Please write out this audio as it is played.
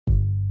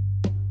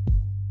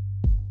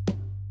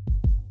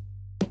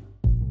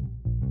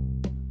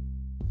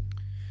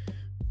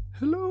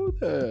Hello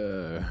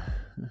there,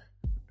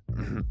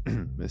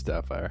 Miss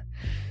Doubtfire.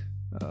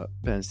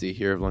 Ben C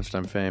here of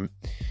Lunchtime Fame,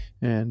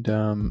 and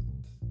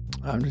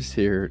I'm just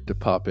here to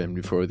pop in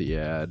before the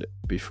ad,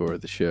 before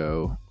the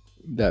show,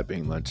 that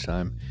being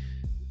lunchtime,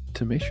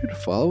 to make sure to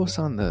follow us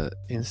on the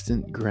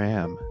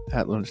Instagram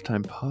at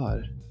Lunchtime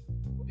Pod.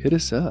 Hit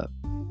us up.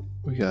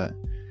 We got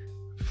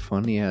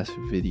funny ass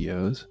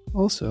videos.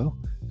 Also,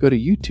 go to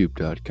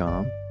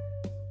youtube.com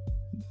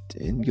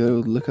and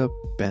go look up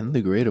Ben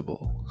the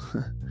Gradable.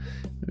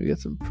 We got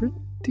some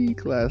pretty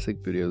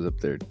classic videos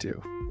up there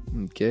too.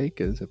 Okay,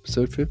 because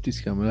episode 50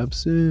 is coming up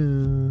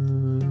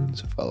soon.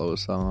 So follow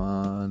us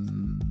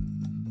on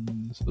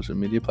social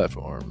media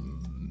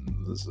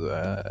platforms.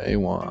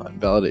 A1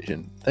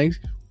 validation. Thanks.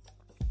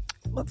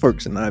 My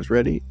forks and knives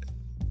ready.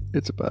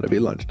 It's about to be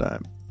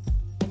lunchtime.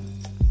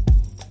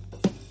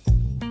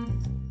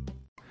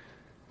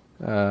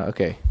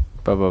 Okay.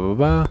 Ba ba ba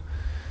ba.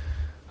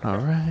 All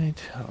right.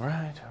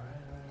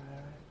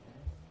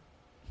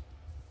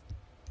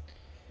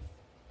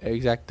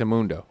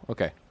 Exactamundo.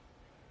 Okay.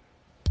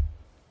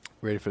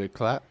 Ready for the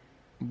clap,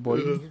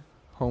 boy?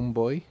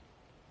 Homeboy?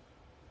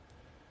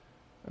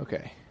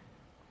 Okay.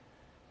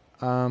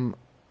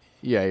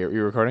 Yeah,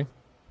 you're recording?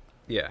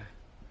 Yeah.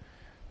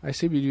 I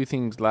said we do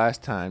things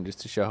last time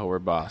just to show how we're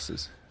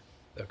bosses.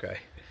 Okay.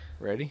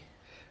 Ready?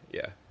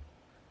 Yeah.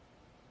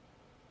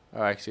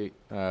 Oh, actually,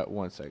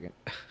 1 second.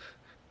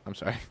 I'm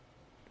sorry.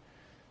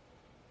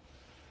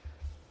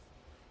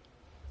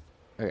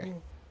 Okay,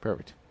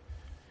 perfect.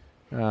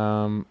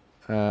 All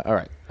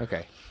right.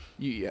 Okay.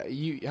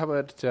 You. How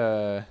about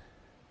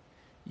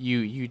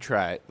you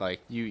try it?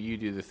 Like you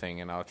do the thing,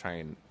 and I'll try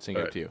and sing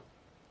it to you.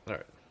 All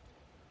right.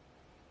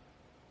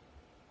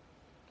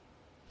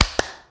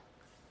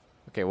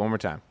 Okay, one more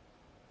time.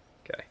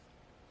 Okay.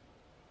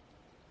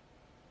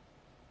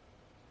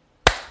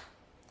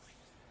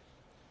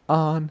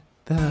 On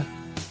the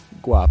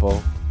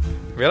guapo.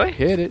 Really?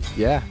 Hit it.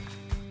 Yeah.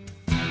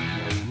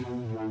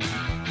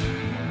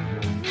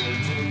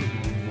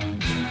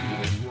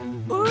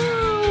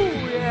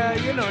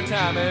 You know what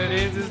time it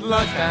is, it's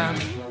lunchtime.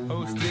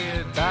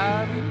 Hosted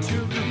by the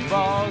two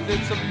goofballs,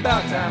 it's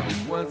about time.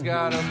 One's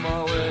got a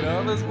mullet,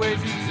 others way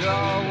too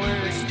tall.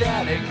 We're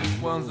ecstatic,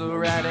 one's a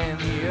rat and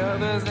the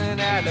other's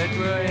an addict.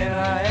 We're in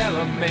our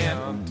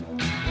element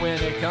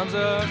when it comes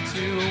up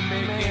to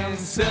making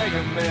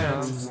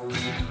segments.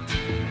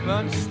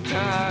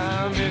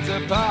 Lunchtime, it's a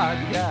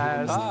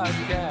podcast.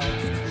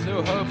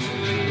 So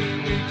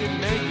hopefully we can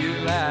make you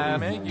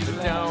laugh.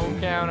 But don't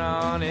count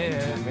on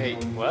it.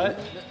 Wait, what?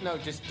 No,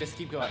 just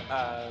keep going.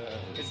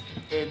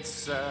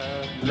 It's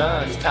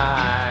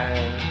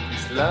lunchtime.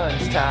 It's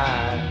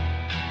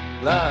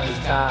lunchtime.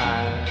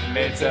 Lunchtime.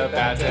 It's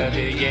about to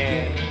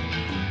begin.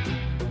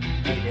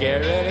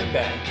 Get ready,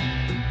 Ben.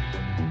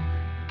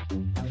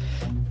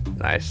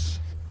 Nice.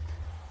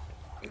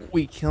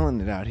 We killing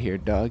it out here,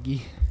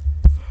 doggy.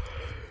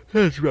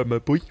 That's right, my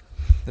boy.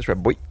 That's right,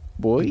 boy.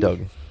 Boy?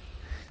 Dog.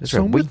 That's So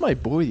right, I'm boy. with my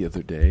boy the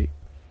other day.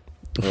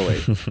 Oh,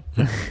 wait.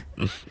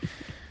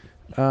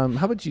 How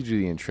about you do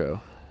the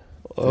intro?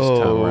 This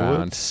time around.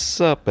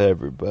 What's up,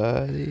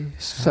 everybody?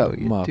 Sup,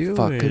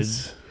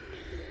 motherfuckers?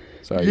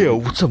 Sorry. Yeah,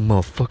 what's up,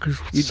 motherfuckers?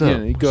 What's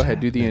up? You go ahead,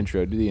 do the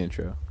intro. Do the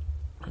intro.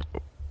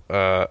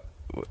 What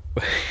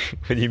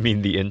do you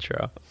mean the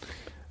intro?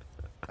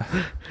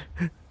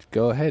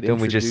 Go ahead. Don't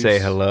we just say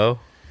hello?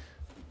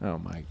 Oh,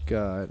 my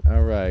God.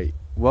 All right.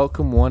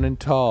 Welcome, one and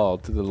tall,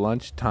 to the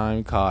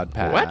Lunchtime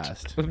Codpast.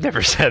 What? We've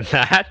never said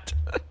that.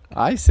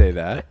 I say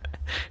that.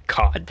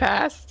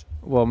 Codpast?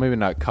 Well, maybe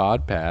not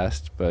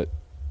Codpast, but...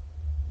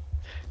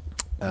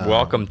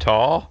 Welcome,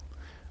 tall?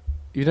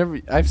 You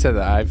never... I've said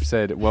that. I've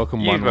said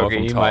welcome, one,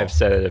 welcome, you tall. might have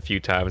said it a few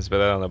times, but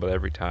I don't know about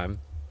every time.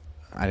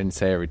 I didn't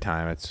say every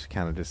time. It's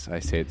kind of just... I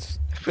say it's...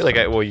 I feel like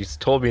you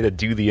told me to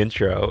do the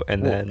intro,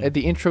 and then...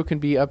 The intro can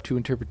be up to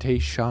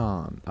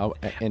interpretation.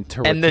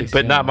 And then,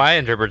 but not my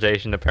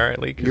interpretation,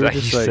 apparently. You were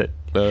just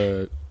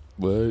like,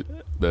 what?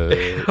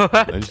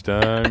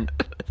 Lunchtime.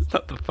 It's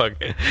not the fuck.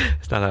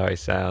 It's not how I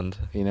sound.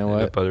 You know In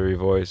what? a buttery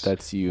voice.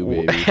 That's you,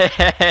 baby.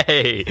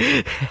 Hey,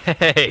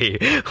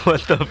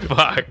 what the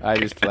fuck? I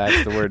just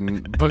flashed the word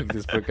in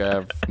this book I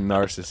have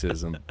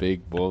narcissism,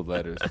 big bold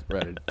letters,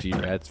 right at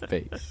G-Rat's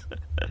face.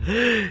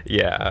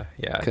 Yeah.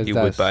 'Cause You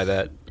would buy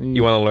that.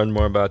 You want to learn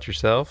more about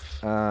yourself?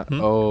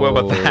 Oh, What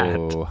about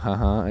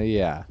that?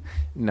 Yeah.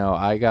 No,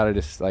 I gotta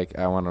just I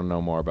want to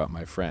know more about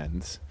my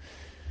friends.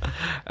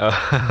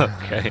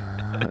 Okay.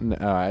 No,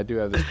 I do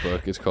have this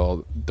book. It's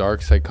called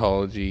Dark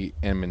Psychology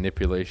and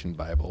Manipulation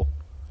Bible.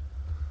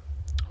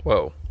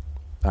 Whoa.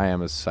 I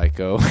am a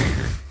psycho.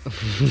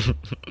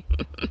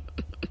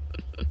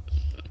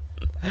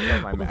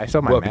 I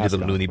saw my Welcome to mask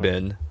the on. loony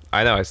bin.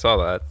 I know. I saw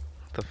that.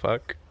 What the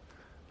fuck?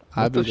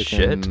 I've been the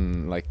shit?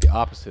 like the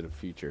opposite of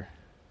future.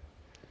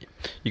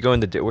 You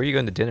going to where are you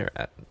going to dinner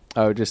at?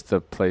 Oh, just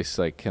the place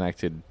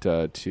connected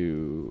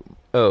to.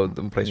 Oh,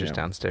 the place just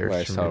downstairs.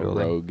 Where I from saw your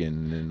building.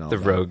 Rogan and all The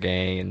that.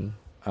 Rogaine.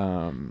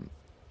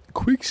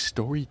 quick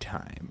story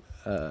time.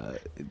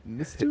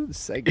 Let's do the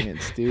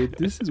segments, dude.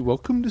 This is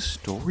welcome to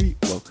story.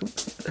 Welcome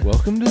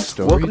to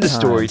story. Welcome to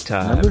story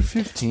time. Number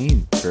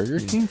 15. Burger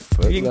King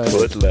foot lettuce.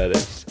 Foot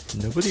lettuce.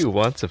 Nobody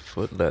wants a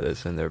foot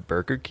lettuce in their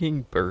Burger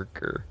King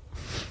burger.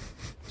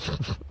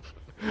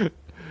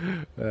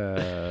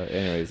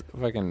 Anyways,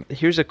 fucking.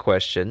 Here's a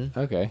question.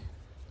 Okay.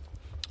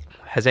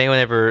 Has anyone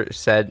ever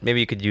said, maybe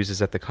you could use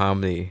this at the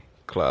comedy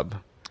club?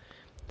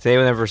 Has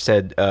anyone ever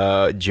said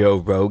Joe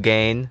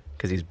Rogan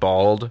because he's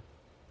bald?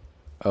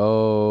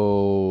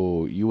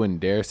 Oh, you wouldn't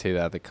dare say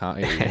that at the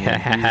comedy.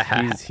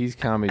 He's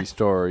Comedy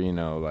Store,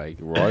 like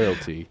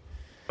royalty.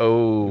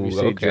 Oh, if you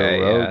say okay.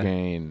 Joe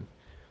Rogan.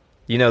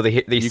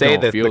 They say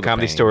that the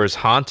Comedy Store is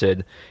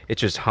haunted.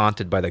 It's just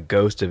haunted by the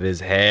ghost of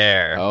his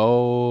hair.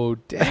 Oh,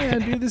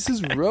 damn, dude, this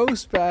is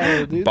roast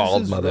battle, dude.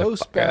 Bald this is motherfucker.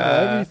 roast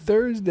battle every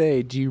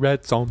Thursday.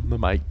 G-Rats on the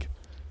mic.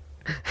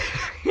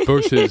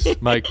 Versus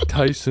Mike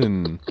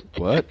Tyson.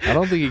 What? I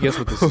don't think he gets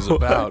what this is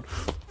about.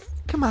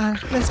 Come on,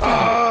 let's go.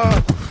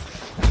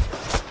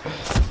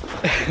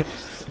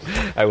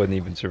 I wouldn't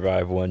even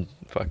survive one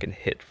fucking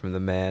hit from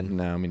the man.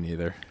 No, me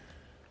neither.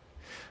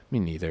 Me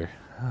neither.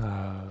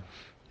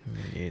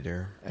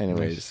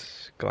 Anyways.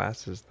 Nice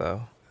glasses,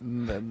 though.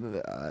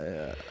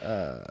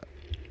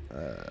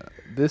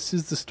 This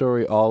is the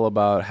story all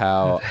about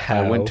how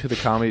I went to the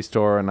Comedy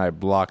Store and I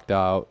blocked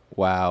out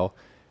WoW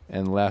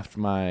and left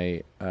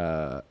my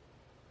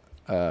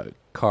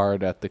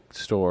card at the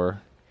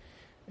store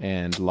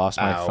and lost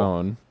my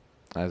phone,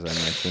 as I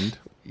mentioned.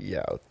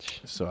 Youch.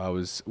 So I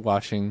was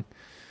watching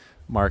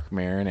Mark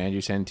Mayer and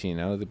Andrew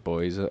Santino, the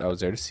boys. I was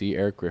there to see.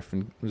 Eric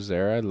Griffin was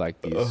there. I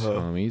like these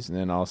homies. And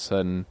then all of a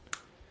sudden,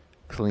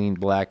 clean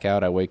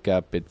blackout. I wake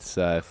up. It's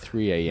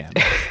 3 a.m.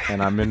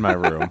 and I'm in my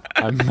room.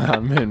 I'm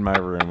in my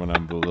room and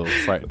I'm a little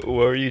frightened. What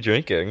were you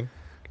drinking?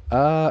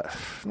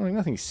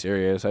 Nothing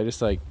serious. I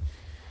just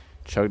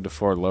chugged a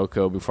Four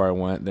Loko before I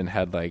went. Then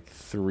had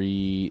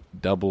 3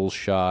 double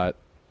shot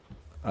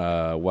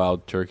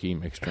wild turkey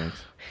mixed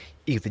drinks.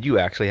 Did you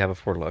actually have a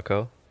Four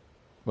Loko?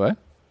 What?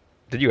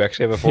 Did you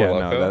actually have a Four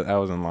Loko? No, I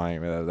wasn't lying.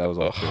 That was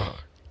all true.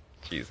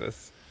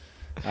 Jesus.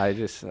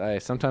 I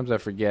sometimes I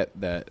forget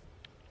that.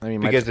 I mean,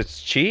 because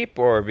it's cheap,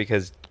 or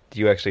because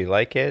you actually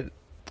like it?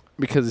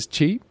 Because it's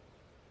cheap,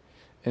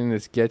 and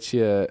it gets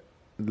you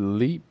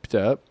leaped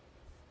up,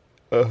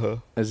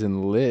 as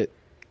in lit,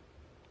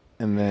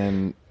 and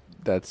then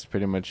that's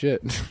pretty much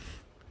it.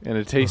 And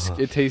it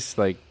tastes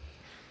like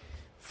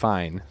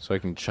fine, so I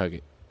can chug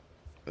it.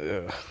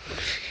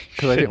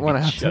 Because I didn't want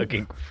to have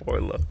chugging Four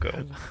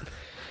Loko.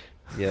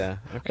 Yeah.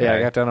 Okay. Yeah, I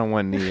got down on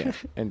one knee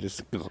and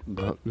just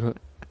you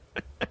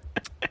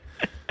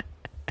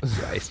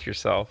iced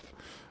yourself.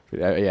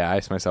 Yeah, I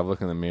iced myself.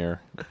 Look in the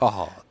mirror.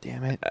 Oh,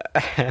 damn it.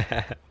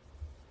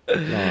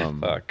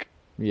 Fuck.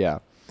 Yeah,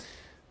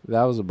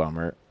 that was a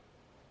bummer.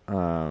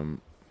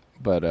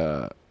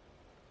 But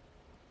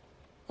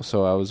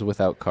so I was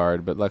without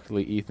card, but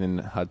luckily Ethan,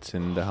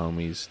 Hudson, the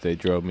homies, they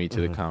drove me to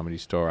the Comedy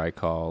Store. I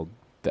called.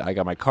 I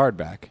got my card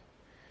back.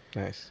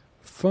 Nice.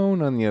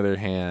 Phone, on the other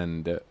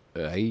hand,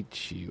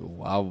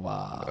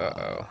 Chihuahua.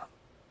 Uh-oh.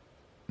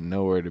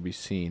 Nowhere to be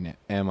seen.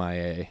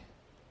 MIA.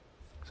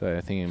 So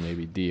I think it may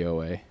be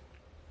DOA.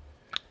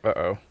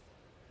 Uh-oh.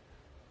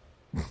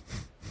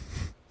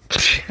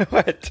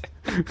 What?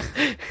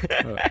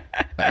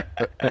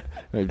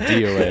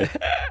 DOA.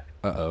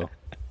 Uh-oh.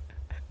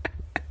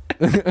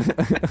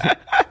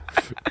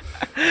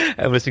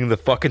 I'm listening to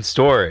the fucking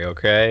story,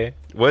 okay?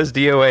 What does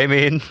DOA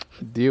mean?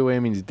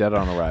 DOA means dead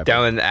on arrival.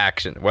 Down in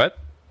action. What?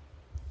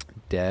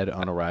 Dead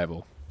on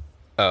arrival.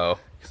 Oh.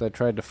 Because I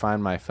tried to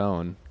find my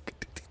phone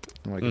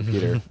on my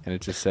computer, and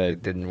it just said...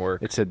 It didn't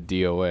work. It said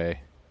DOA.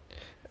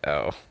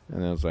 Oh.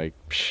 And I was like...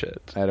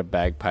 Shit. I had a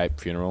bagpipe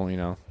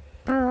funeral,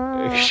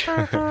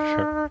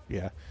 Sure.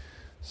 Yeah.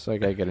 So I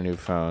gotta get a new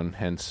phone,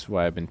 hence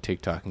why I've been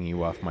TikToking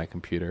you off my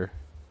computer.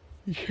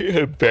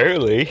 Yeah,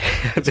 barely.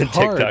 It's been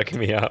hard. TikToking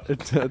me out.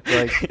 It's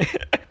like...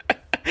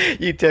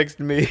 You text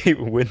me,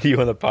 when do you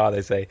want the pod?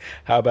 I say,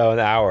 how about an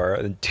hour?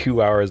 And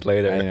 2 hours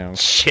later, I know.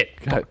 Shit.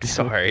 God,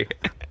 sorry.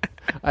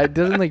 It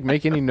doesn't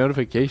make any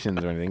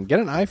notifications or anything. Get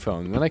an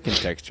iPhone, then I can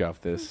text you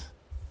off this.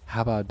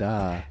 How about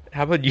that?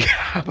 How about you?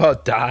 How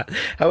about that?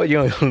 How about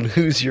you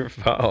lose your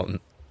phone?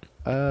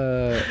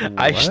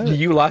 What?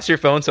 You lost your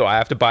phone, so I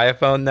have to buy a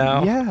phone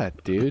now? Yeah,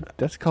 dude.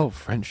 That's called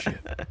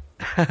friendship.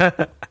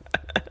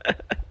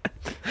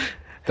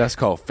 That's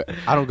called...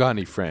 I don't got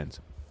any friends.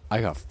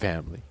 I got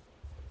family.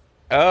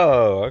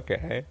 Oh,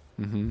 okay.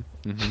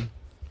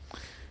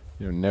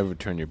 Never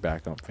turn your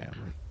back on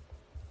family.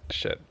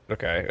 Shit.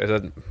 Okay. I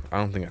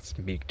don't think that's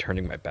me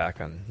turning my back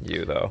on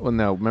you, though. Well,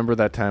 no. Remember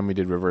that time we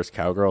did reverse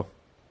cowgirl?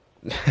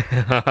 Yeah.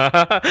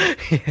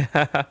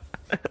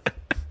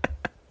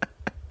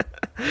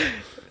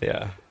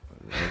 Yeah.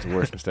 That was the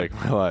worst mistake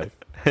of my life.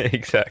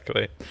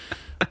 Exactly.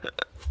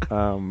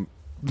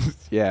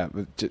 Yeah,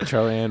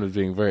 Charlie Ann was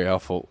being very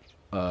helpful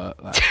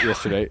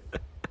yesterday.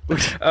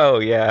 Oh,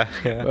 yeah.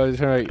 I was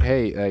trying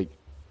to,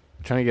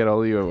 trying to get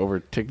all of you over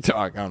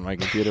TikTok on my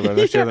computer, but I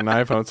wish you had an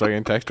iPhone so I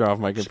can text her off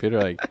my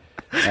computer.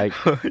 Like,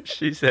 What's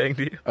she saying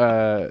to you?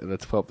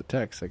 let's pull up the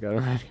text. I got it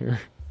right here.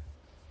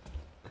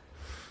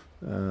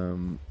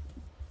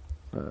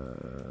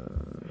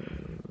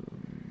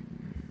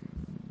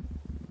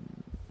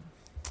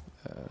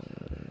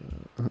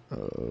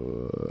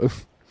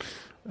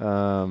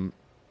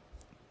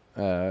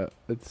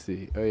 Let's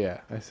see. Oh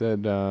yeah, I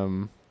said,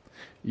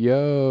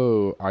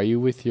 "Yo, are you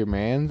with your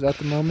mans at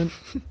the moment?"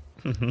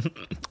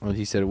 And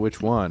he said,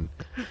 "Which one?"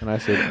 And I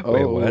said,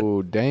 Wait, "Oh,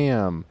 what?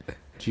 damn,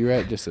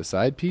 G-Rat just a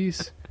side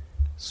piece?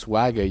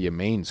 Swagger your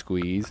main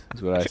squeeze,"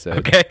 is what I said.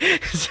 Okay,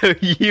 so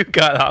you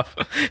got off.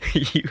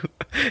 You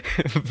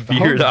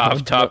veered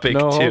off topic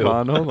no, too.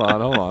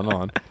 Hold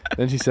on.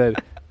 Then she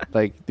said,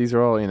 like, these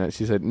are all,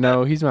 she said,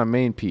 "No, he's my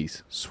main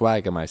piece.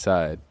 Swag on my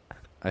side."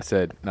 I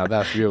said, "Now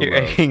that's real You're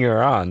love." egging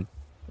her on.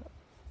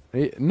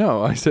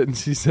 No, I said, and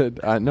she said,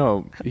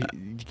 "No,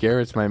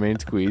 Garrett's my main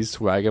squeeze.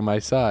 Swag on my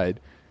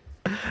side."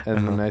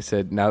 And then I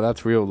said, "Now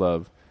that's real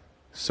love.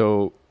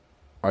 So,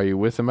 are you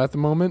with him at the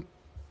moment?"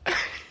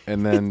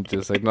 And then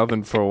just like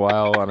nothing for a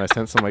while, and I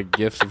sent some like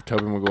gifs of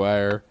Tobey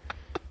Maguire.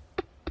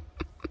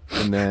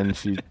 And then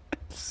she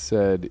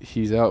said,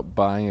 "He's out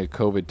buying a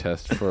COVID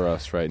test for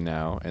us right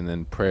now," and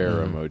then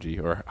prayer emoji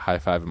or high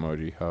five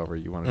emoji, however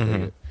you want to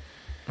take it.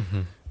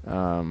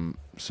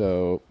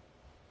 So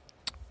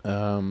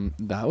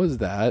that was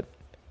that,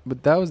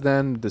 but that was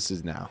then. This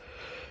is now,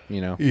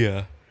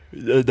 Yeah,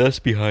 that's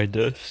behind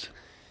us.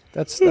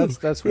 That's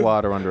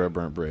water under a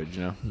burnt bridge,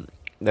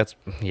 That's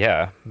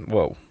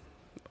Whoa,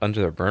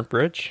 under the burnt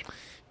bridge.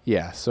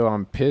 Yeah. So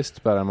I'm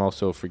pissed, but I'm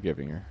also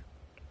forgiving her.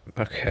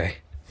 Okay.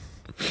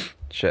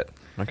 Shit.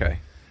 Okay.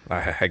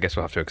 I guess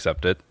we'll have to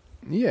accept it.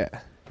 Yeah,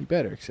 you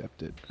better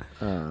accept it.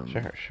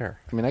 Sure.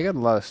 I mean, I got a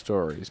lot of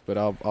stories, but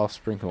I'll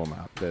sprinkle them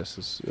out.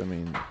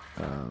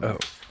 Oh,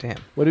 damn.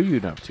 What have you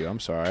been up to?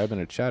 I'm sorry, I've been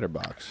a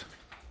chatterbox.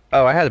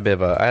 Oh, I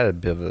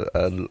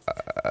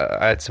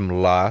had some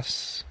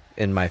loss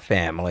in my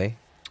family,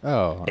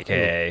 Oh,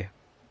 aka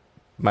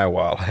my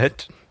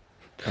wallet.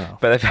 oh.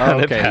 But I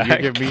found it okay.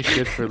 back. You give me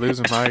shit for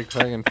losing my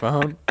fucking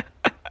phone.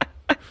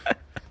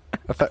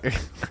 I thought you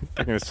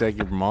were gonna say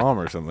your mom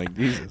or something. Like,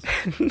 Jesus.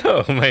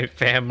 No, my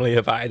family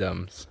of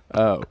items.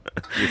 Oh,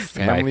 your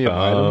family my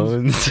of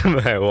items.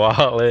 phones, my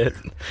wallet,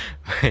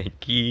 my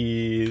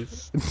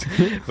keys.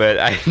 But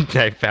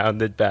I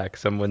found it back.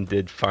 Someone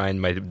did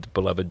find my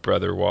beloved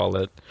brother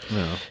wallet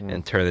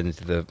and turn it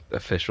into the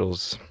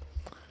officials.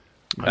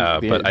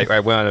 But I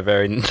went on a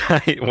very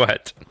night.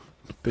 What?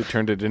 They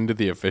turned it into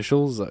the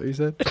officials. Is that what you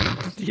said?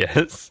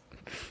 Yes.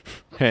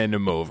 Hand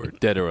him over,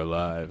 dead or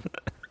alive.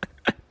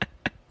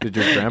 Did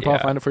your grandpa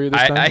find it for you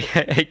this time? I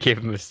gave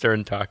him a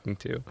stern talking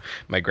to.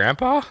 My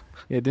grandpa?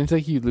 Yeah, didn't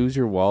like you lose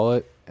your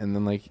wallet and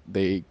then like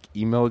they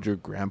emailed your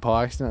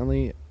grandpa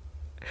accidentally?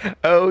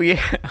 Oh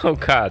yeah. Oh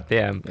god,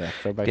 damn. Yeah,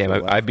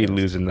 damn, I'd be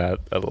losing that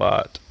a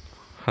lot.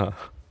 Huh.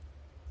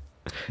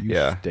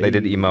 Yeah, they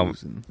did email.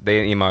 Losing. They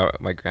didn't email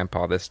my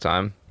grandpa this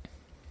time.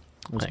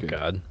 That's Thank good.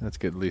 God. That's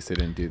good. At least they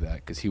didn't do that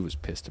because he was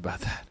pissed about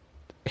that.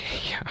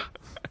 Yeah.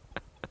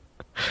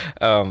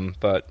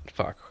 But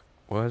fuck,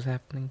 what was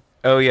happening?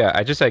 Oh yeah,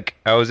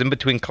 I was in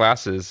between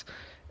classes,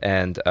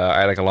 and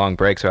I had like a long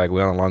break, so I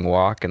went on a long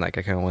walk, and like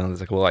I kind of went on this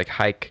like little like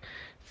hike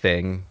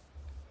thing,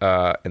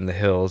 in the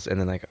hills, and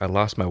then like I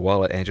lost my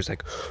wallet, and I just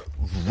like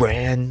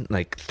ran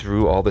like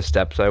through all the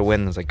steps I went,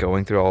 and I was like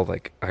going through all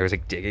like I was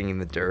like digging in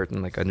the dirt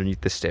and like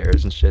underneath the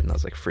stairs and shit, and I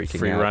was like freaking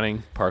Free out.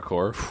 running,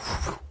 parkour.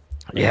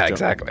 Yeah,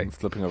 exactly.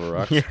 Flipping over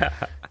rocks. Yeah.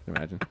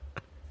 Imagine.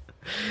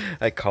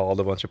 I called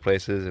a bunch of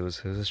places. It was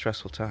a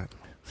stressful time.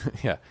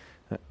 Yeah.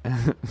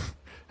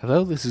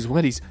 Hello, this is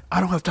Wendy's. I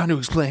don't have time to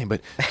explain,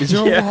 but is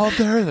there a wall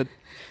there that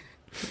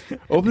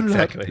open it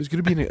up? There's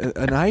going to be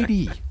an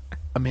ID.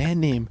 A man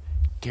named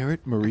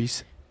Garrett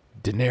Maurice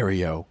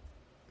Denario.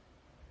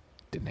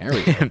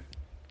 Denario.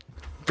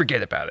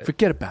 Forget about it.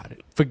 Forget about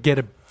it. Forget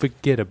about it.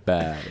 Forget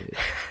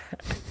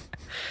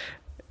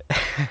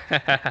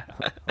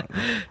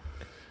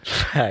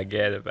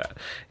about it.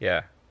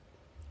 Yeah.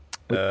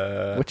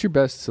 What's your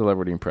best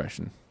celebrity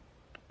impression?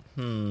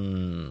 I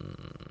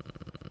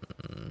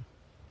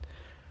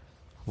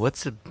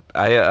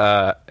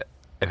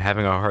am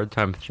having a hard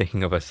time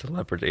thinking of a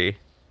celebrity.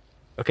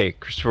 Okay,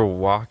 Christopher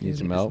Walken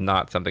is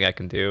not something I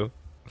can do.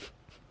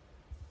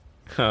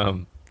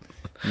 I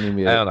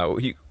don't know.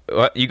 You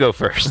go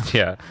first.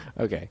 Yeah.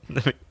 Okay.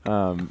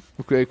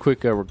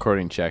 Quick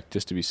recording check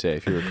just to be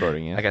safe. You're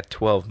recording, yeah? I got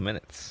 12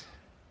 minutes.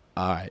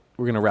 All right,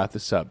 we're gonna wrap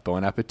this up.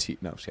 Bon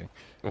appetit. No, I'm just kidding.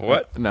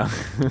 What? No.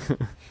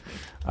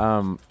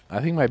 I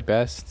think my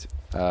best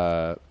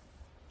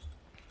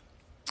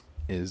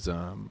is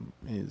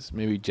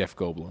maybe Jeff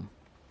Goldblum.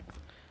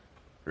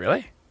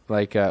 Really?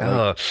 Like,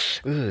 yeah.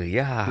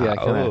 Yeah,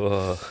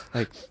 Oh.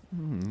 like,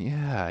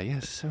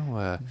 yes. So,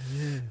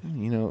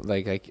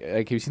 like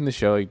have you seen the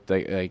show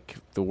like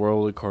The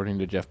World According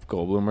to Jeff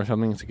Goldblum or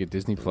something? It's like a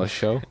Disney Plus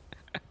show.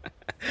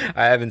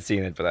 I haven't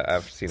seen it, but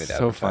I've seen it.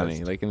 So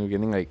funny. Like in the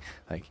beginning, like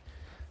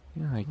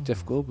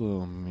Jeff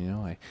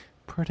Goldblum, like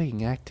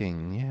partaking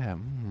acting, yeah,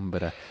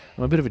 but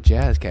I'm a bit of a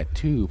jazz cat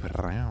too. But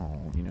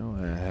you know,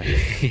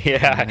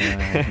 Yeah.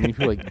 many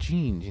people like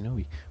jeans. You know,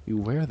 we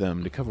wear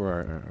them to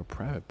cover our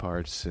private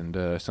parts,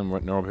 and some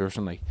normal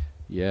person like,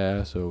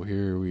 yeah. So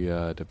here we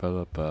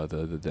develop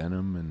the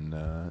denim, and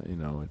you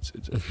know, it's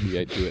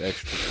we do it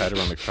extra tight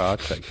around the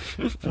crotch. Like,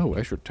 oh,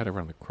 extra tight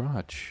around the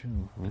crotch.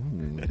 Ooh,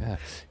 yeah,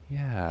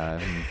 yeah.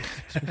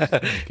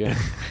 Okay.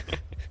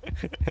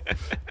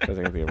 That's what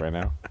I can think of right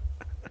now.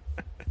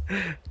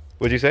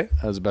 What'd you say?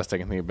 That was the best I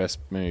can think of. Best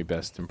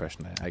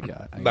impression I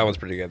got. That one's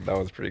pretty good. That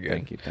one's pretty good.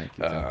 Thank you.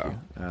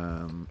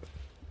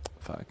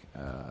 Fuck.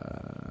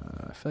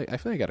 I feel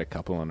like I got a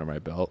couple under my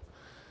belt.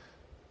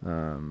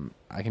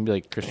 I can be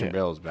like Christian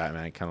Bale's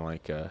Batman, kind of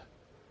like.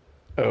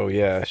 Oh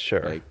yeah,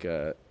 sure. Like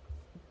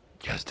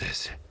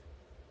justice.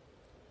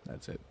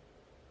 That's it.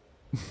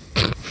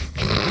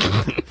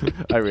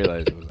 I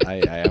realized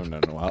I haven't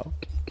done it in a while.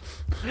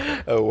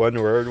 Oh,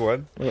 one word,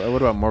 one.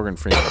 What about Morgan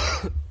Freeman?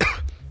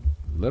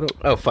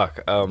 Oh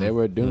fuck! They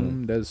were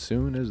doomed as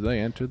soon as they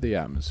entered the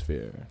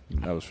atmosphere.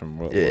 That was from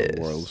World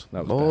Worlds.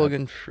 That was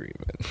Morgan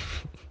Freeman.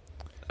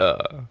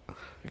 Can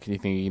you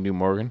think you can do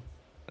Morgan?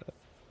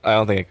 I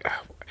don't think.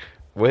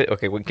 Wait,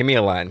 okay, give me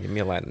a line. Give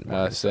me a line. And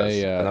I'll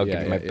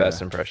give you my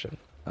best impression.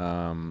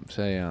 I'll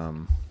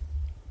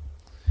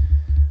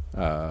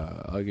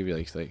give you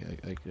like.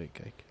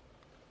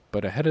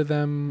 But ahead of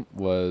them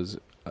was,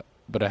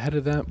 but ahead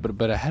of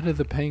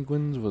the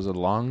Penguins was a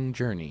long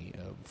journey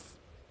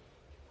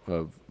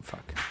but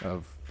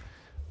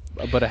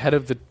ahead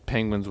of the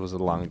Penguins was a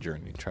long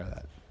journey. Try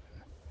that.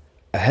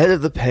 Ahead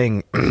of the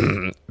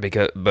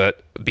because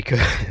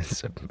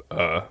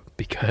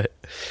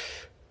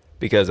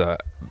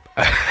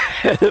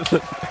ahead of the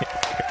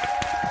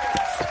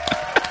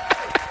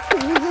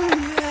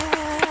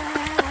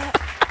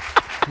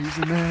He's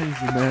a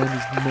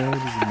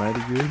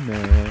mighty good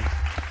man.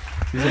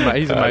 He's a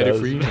mighty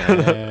free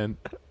man.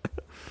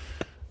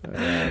 All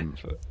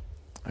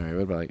right,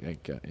 what about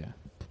yeah?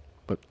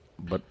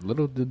 But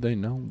little did they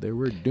know they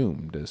were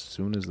doomed as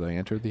soon as they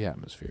entered the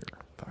atmosphere.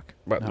 Fuck.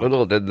 But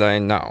little did they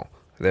know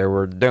they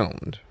were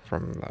doomed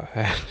from the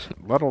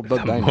little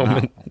did they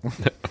know.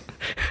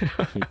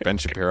 Ben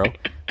Shapiro.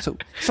 So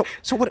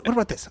what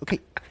about this? Okay,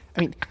 I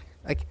mean,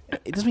 like,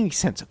 it doesn't make any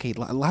sense. Okay,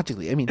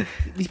 logically, I mean,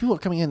 these people are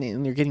coming in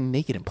and they're getting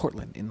naked in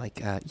Portland, and like,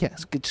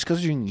 yes, just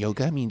because you're doing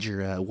yoga means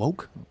you're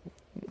woke.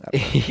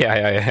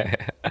 Yeah.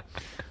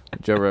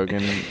 Joe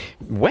Rogan.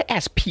 Wet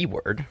ass P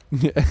word.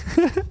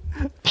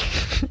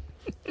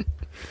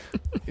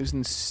 It was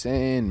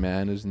insane,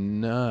 man. It was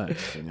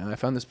nuts. You know, I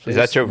found this place. Is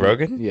that Joe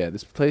Rogan? Yeah,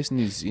 this place in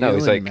New Zealand,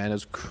 he's like, man, it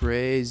was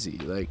crazy.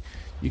 Like,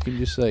 you can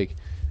just like,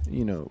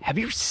 you know. Have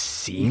you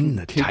seen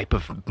the type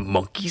of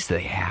monkeys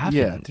they have?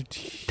 Yeah, in they're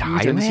huge.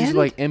 Thailand? These are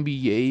like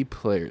NBA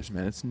players,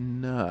 man. It's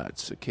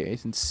nuts. Okay,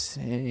 it's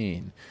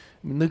insane.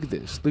 I mean, look at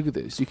this. You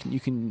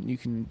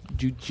can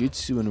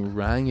jujitsu an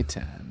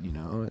orangutan. You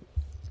know.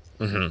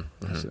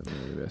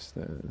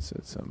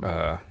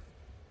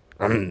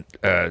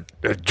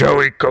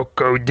 Joey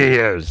Coco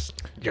Diaz.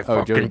 You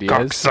fucking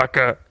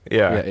cocksucker.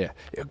 Yeah.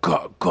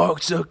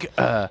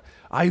 Cocksucker.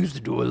 I used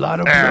to do a lot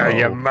of blow. I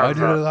did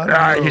a lot of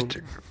blow.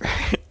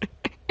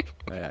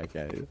 I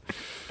can't.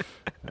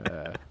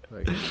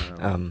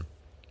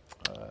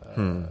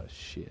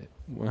 Shit.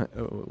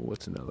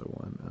 What's another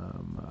one?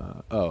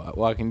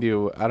 Well, I can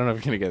do. I don't know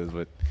if you're gonna get this,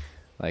 but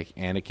like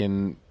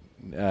Anakin,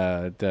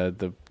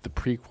 the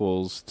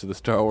prequels to the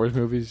Star Wars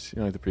movies.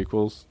 You know, like the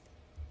prequels.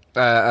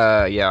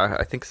 Yeah,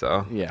 I think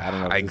so. Yeah, I don't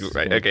know.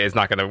 Okay, it's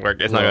not gonna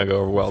work. It's not gonna go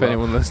over well. If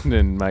anyone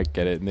listening might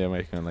get it, and they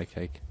might kind of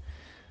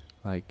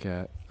like,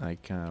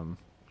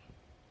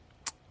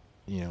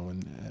 you know,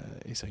 when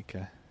he's like,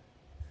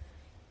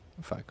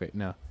 fuck, wait,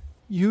 no,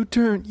 you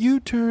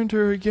turned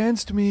her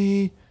against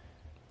me.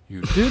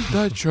 You did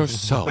that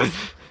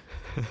yourself.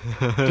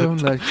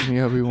 Don't lecture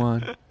me,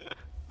 Obi-Wan.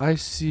 I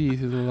see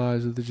through the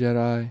lies of the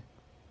Jedi.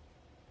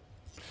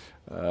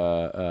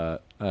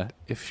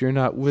 If you're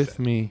not with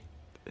me,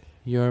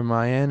 you're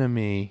my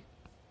enemy.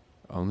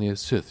 Only a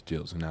Sith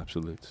deals in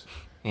absolutes.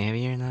 If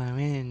you're not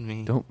with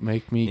me, don't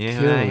make me you're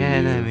kill my you.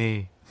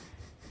 enemy.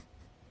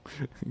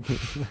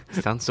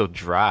 Sounds so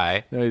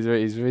dry. No,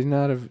 he's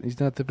not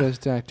the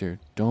best actor.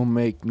 Don't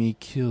make me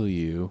kill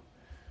you.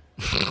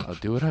 I'll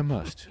do what I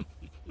must.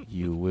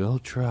 You will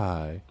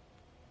try.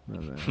 I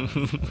don't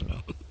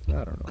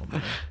know,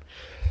 man.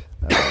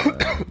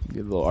 Get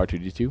a little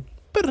R2D2.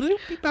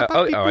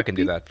 I can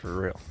do that for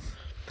real.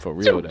 For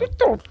real,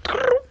 though.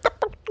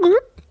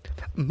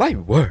 My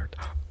word,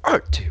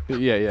 R2.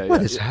 Yeah.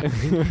 What is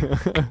happening?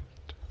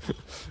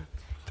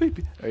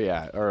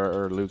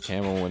 Or Luke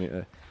Hamill when he...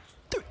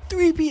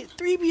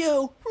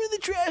 3PO, we're the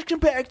trash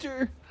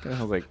compactor. I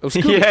was like, oh,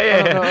 Scoops.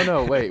 Yeah.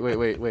 No,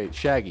 wait,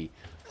 Shaggy.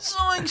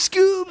 Zoink,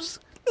 Scoops.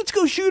 Let's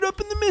go shoot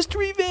up in the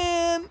mystery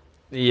van.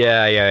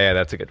 Yeah,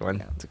 that's a good one.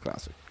 Yeah, it's a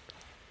classic.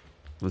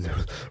 What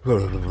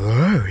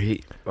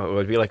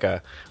would be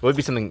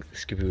something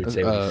Scooby would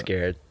say when he's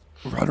scared?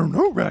 I don't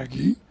know,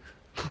 Raggy.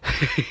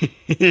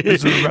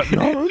 Is there a rat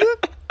on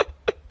it?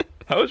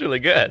 That was really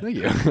good. Thank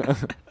you.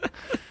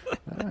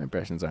 My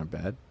impressions aren't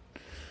bad.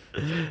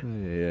 Ay,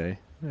 ay,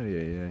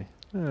 ay,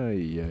 ay,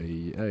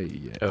 ay,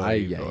 Oh,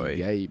 ay, boy.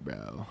 ay, ay,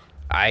 bro.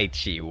 Ay,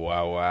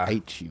 Chihuahua.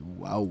 Ay,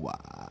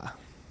 Chihuahua.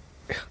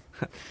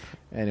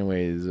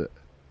 Anyways,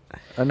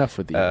 enough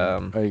with the.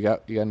 Oh, you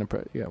got an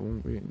impression? Yeah.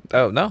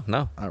 Oh, no.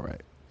 All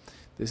right.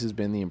 This has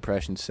been the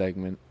impression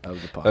segment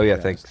of the podcast. Oh, yeah,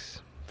 thanks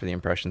for the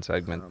impression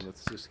segment.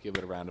 Let's just give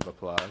it a round of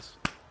applause.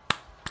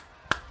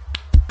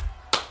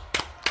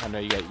 I know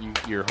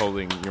you're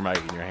holding your mic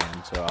in your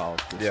hand, so I'll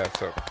just... Yeah,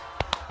 so...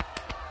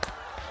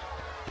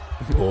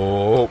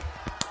 Oh,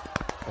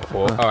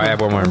 I have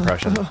one more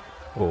impression.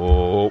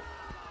 Oh.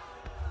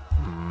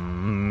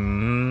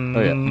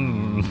 Oh, yeah.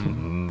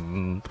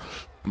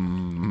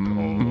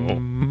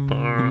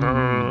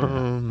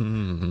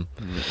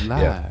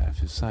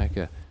 Life is like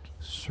a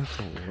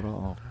circle. It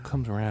all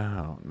comes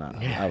around. No,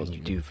 Yeah, I was you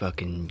do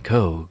fucking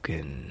coke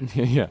and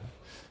yeah.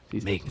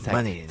 make It's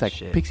money like, and it's like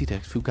shit. Pixie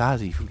Text,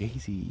 Fugazi,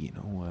 you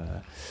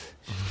know.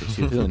 She's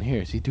feeling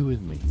here. She do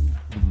with me.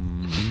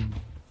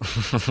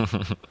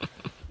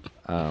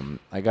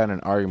 I got in an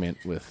argument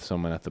with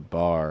someone at the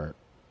bar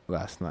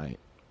last night.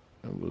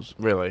 It was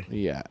Really?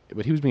 yeah,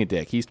 but he was being a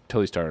dick. He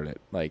totally started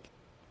it. Like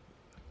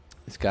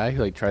this guy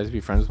who like tries to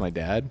be friends with my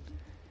dad.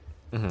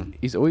 Mm-hmm.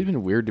 He's always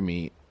been weird to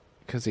me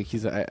because like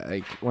he's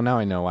well now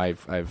I know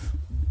I've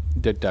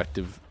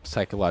deductive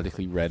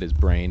psychologically read his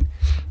brain,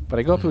 but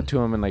I go up to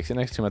him and like sit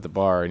next to him at the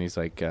bar and he's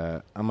like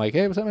I'm like,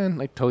 hey, what's up, man?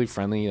 Like totally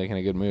friendly, like in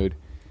a good mood,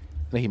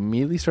 and he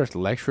immediately starts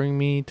lecturing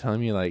me, telling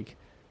me like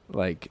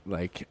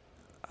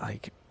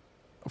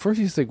first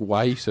he's like,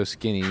 why are you so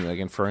skinny, like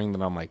inferring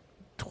that I'm like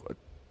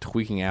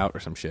tweaking out or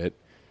some shit.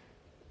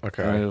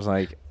 Okay. And I was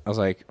like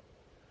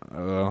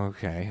oh,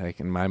 okay, like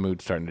and my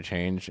mood's starting to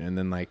change, and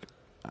then like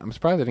I'm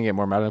surprised I didn't get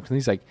more mad at him because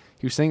he's like,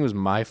 he was saying it was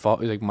my fault.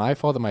 He was like, my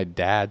fault that my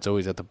dad's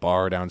always at the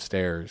bar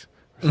downstairs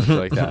or something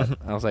like that. And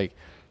I was like,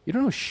 you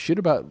don't know shit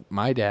about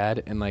my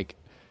dad. And like,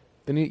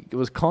 then he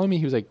was calling me.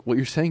 He was like, what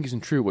you're saying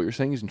isn't true. What you're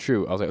saying isn't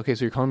true. I was like, okay,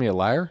 so you're calling me a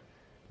liar?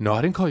 No,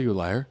 I didn't call you a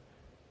liar.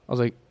 I was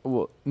like,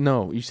 well,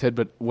 no, you said,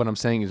 but what I'm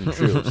saying isn't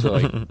true. So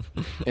like,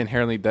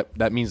 inherently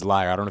that means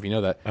liar. I don't know if you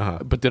know that. Uh-huh.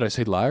 But did I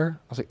say liar?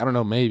 I was like, I don't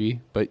know,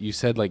 maybe. But you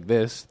said like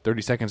this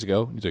 30 seconds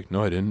ago. He's like,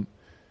 no, I didn't.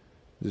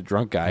 He's a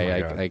drunk guy.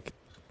 Oh my God.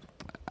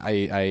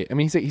 I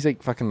mean, he's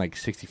like fucking like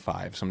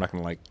 65, so I'm not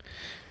gonna like.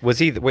 Was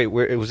he? Wait,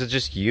 was it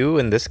just you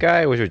and this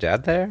guy? Was your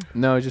dad there?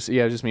 No, just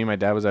me. My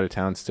dad was out of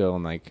town still,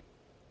 and like,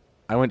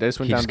 I just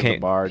went down to the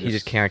bar. He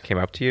just kind of came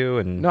up to you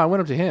and. No, I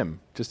went up to him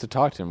just to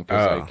talk to him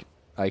because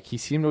like he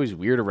seemed always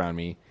weird around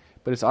me,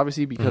 but it's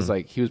obviously because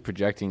like he was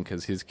projecting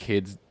because his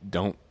kids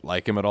don't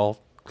like him at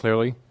all.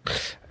 Clearly.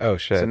 Oh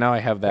shit! So now I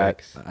have that.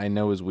 Yikes. I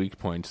know his weak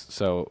points.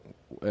 So.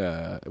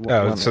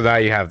 So now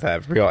you have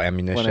that real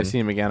ammunition. When I see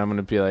him again, I'm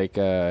gonna be like,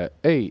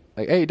 hey,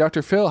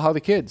 Dr. Phil, how are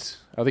the kids?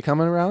 Are they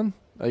coming around?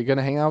 Are you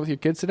gonna hang out with your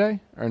kids today,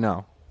 or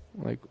no?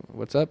 Like,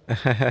 what's up?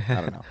 I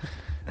don't know.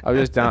 I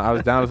was down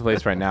at the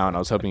place right now, and I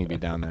was hoping he'd be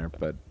down there,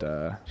 but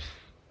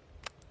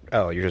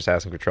Oh, you're just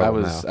asking for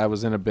trouble now. I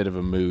was in a bit of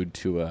a mood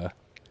to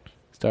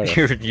start.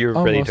 You're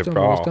ready to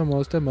brawl.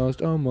 Almost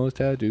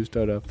had to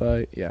start a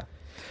fight. Yeah.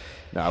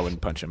 No, I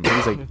wouldn't punch him.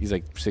 He's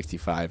like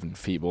 65 and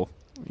feeble.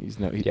 He's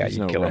no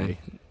kill Ray. him.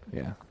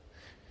 Yeah.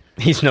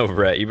 He's no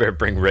Ray. You better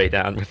bring Ray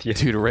down with you.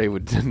 Dude, Ray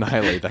would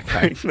annihilate that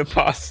guy. The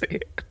posse.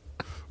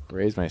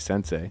 Ray's my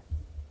sensei.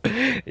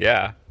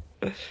 Yeah.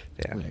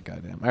 Yeah,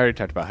 goddamn. I already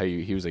talked about how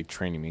he was like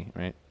training me,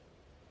 right?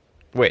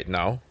 Wait,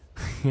 no.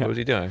 Yeah. What was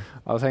he doing?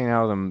 I was hanging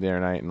out with him the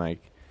other night, and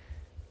like,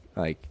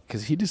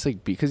 cause he just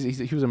like because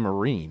he was a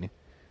Marine,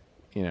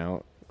 you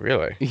know.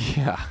 Really?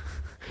 Yeah.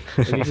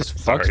 And he just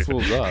Sorry. fucks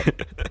fools up.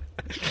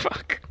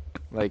 Fuck.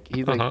 Like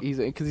he's like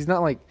because he's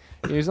not like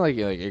like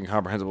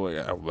incomprehensible.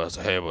 Like,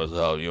 hey, what's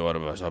up? You want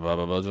to blah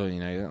blah blah? You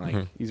know,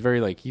 like he's very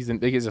like he's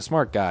a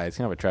smart guy. It's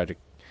kind of a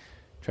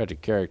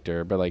tragic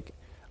character, but like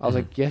I was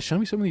like, yeah, show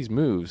me some of these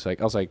moves. Like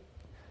I was kind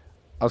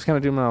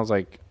of doing. I was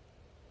like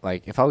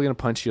if I was gonna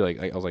punch you, like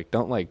I was like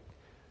don't like.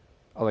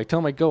 I was like tell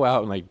him like go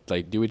out and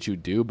like do what you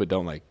do, but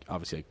don't like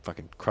obviously like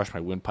fucking crush my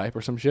windpipe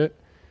or some shit.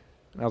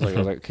 And I was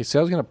like, okay, so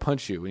I was gonna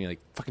punch you, and he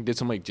like fucking did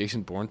some like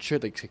Jason Bourne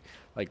shit, like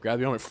grab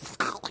me on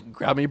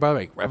grab me by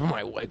like grabbing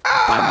my like,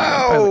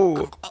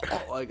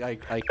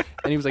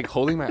 and he was like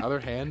holding my other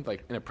hand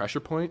like in a pressure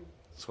point,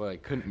 so I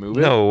couldn't move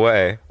it. No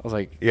way. I was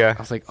like, Yeah.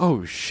 I was like,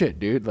 oh shit,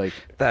 dude, like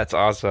That's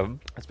awesome.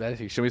 that's bad.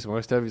 He showed me some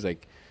more stuff. He's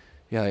like,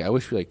 yeah, like, I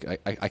wish we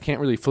like I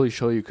can't really fully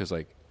show you because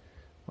like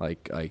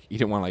you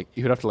didn't want like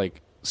you would have to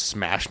like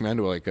smash me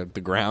onto like the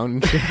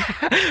ground.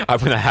 I'm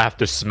gonna have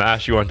to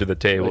smash you onto the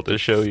table Like, to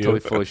show you. Totally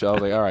fully shot. I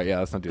was like, all right, yeah,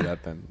 let's not do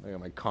that then. I got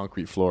my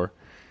concrete floor.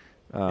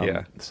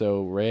 Yeah.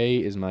 So Ray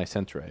is my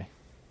sensei.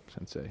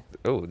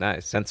 Oh,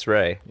 nice.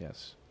 Sensrei.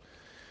 Yes.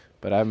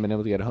 But I haven't been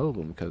able to get a hold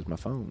of him because my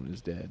phone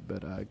is dead.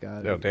 But I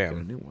gotta get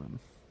a new one.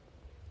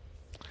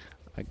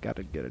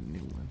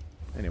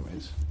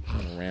 Anyways,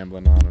 I'm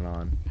rambling on and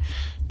on.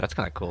 That's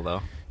kind of cool,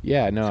 though.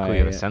 Yeah, no, It's cool you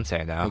have a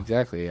sensei now.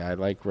 exactly. I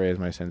like Ray as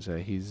my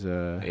sensei.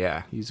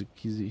 Yeah. He's a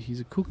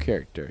cool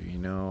character. You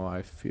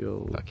know,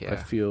 Fuck yeah. I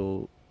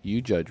feel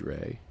you judge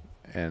Ray,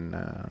 and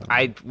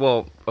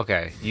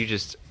okay.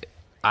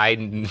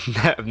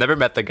 I've never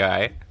met the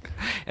guy,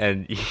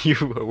 and you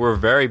were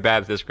very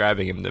bad at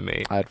describing him to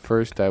me. at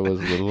first I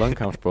was a little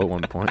uncomfortable at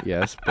one point,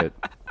 yes,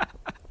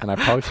 and I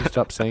probably should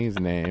stop saying his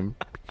name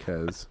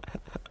because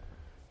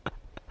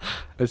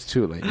it's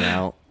too late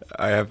now.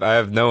 I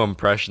have no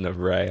impression of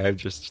Ray. I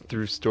just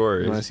threw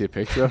stories. You want to see a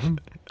picture of him?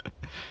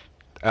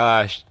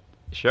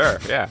 Sure,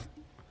 yeah.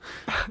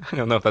 I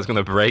don't know if that's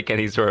gonna break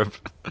any sort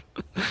of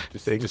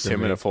Just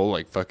him in a full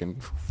like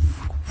fucking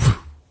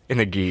in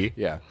a gi.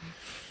 yeah.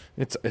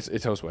 It's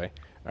Josue. All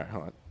right,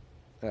 hold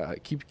on.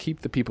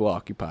 Keep the people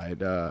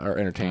occupied or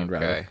entertained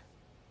rather.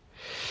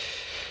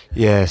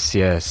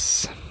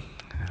 Yes.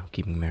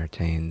 Keeping them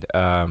entertained.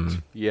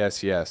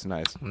 Yes,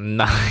 nice.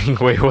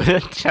 Wait,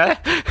 what?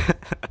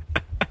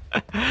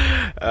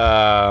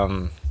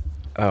 Oh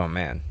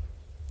man,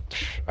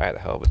 I had a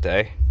hell of a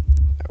day.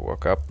 I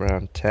woke up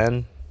around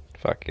 10.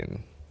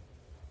 Fucking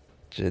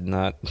did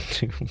not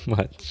do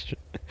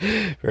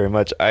very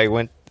much.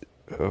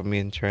 Me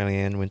and Charlie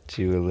Ann went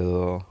to a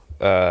little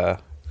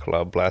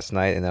club last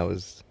night, and that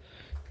was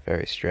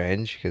very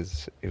strange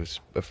because it was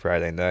a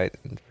Friday night,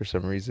 and for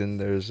some reason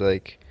there was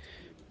like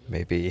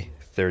maybe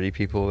 30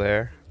 people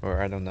there,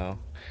 or I don't know.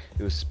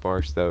 It was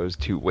sparse though. It was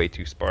way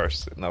too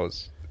sparse, and that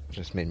was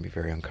just made me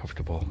very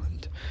uncomfortable.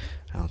 And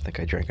I don't think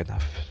I drank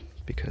enough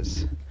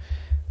because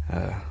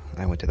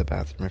I went to the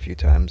bathroom a few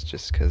times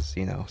just because,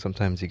 you know,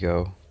 sometimes you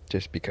go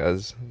just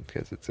because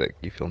it's like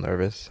you feel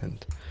nervous.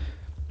 And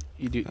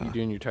you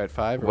doing your Tide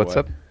 5 or what's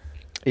what? up?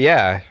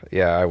 Yeah,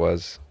 I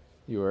was.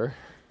 You were?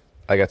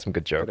 I got some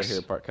good jokes.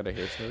 Could I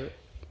hear some of it?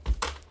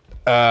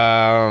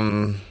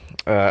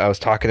 I was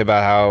talking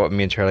about how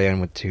me and Charlie Ann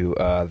went to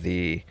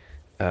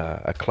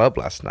a club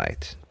last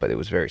night, but it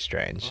was very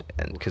strange,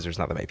 and because there's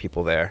not that many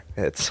people there,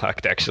 it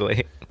sucked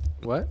actually.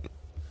 What?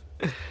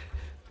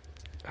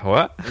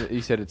 What?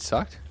 You said it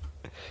sucked?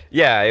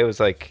 Yeah, it was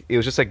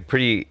just like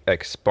pretty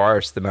like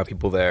sparse the amount of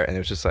people there, and it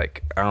was just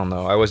like I don't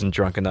know, I wasn't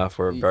drunk enough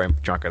or very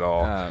drunk at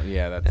all.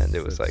 Yeah,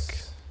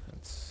 that's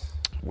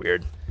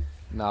weird.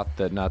 Not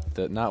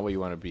what you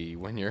want to be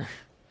when you're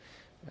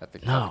at the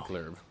club.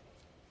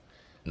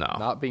 No.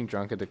 Not being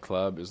drunk at the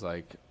club is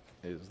like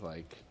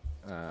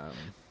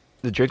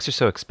the drinks are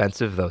so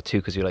expensive though too,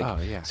 because you're like,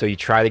 oh, yeah. So you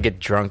try to get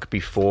drunk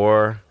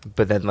before,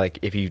 but then like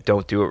if you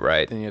don't do it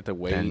right, then you have to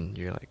wait. Then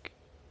you're like,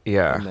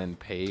 yeah, and then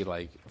pay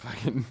like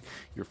fucking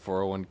your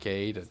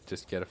 401k to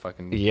just get a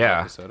fucking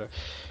soda.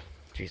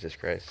 Jesus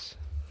Christ,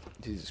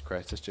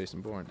 that's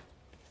Jason Bourne.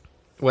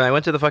 When I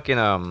went to the fucking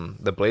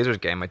the Blazers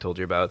game I told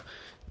you about,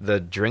 the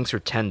drinks were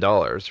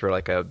 $10 for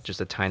like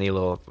just a tiny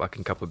little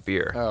fucking cup of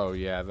beer. Oh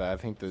yeah, I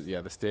think the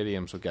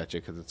stadiums will get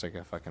you because it's like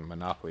a fucking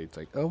monopoly. It's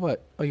like, oh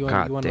what? Oh you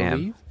want to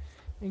leave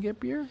and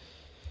get beer?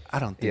 I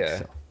don't think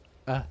so.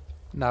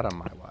 Not on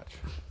my watch.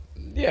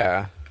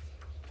 Yeah,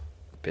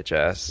 bitch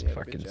ass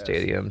fucking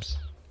stadiums.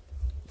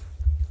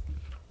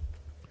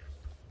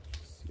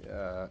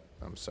 Yeah,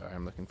 I'm sorry.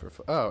 I'm looking for.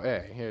 Oh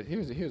hey,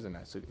 here's a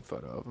nice looking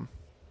photo of him.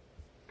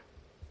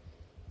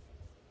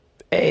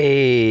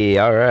 Hey,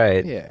 all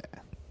right. Yeah.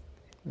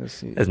 Let's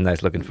see. That's a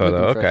nice looking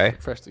photo. Okay.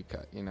 Freshly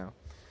cut, you know.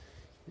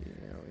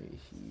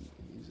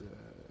 He's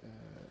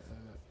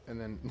and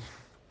then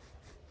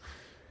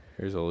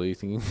here's old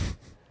Ethan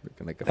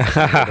looking like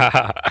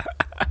a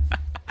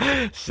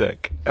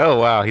sick. Oh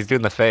wow, he's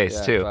doing the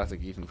face too.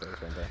 Classic Ethan face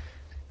right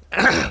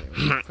there.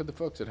 For the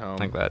folks at home,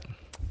 like that.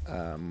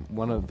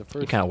 One of the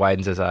first. He kind of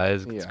widens his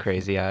eyes. It's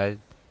crazy eyed.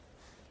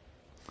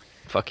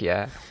 Fuck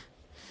yeah.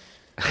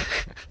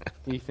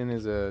 Ethan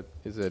is a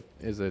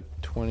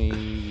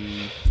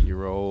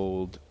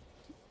 20-year-old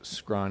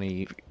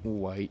scrawny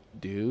white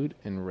dude,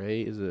 and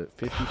Ray is a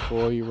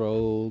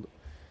 54-year-old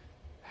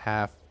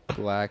half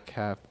black,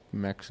 half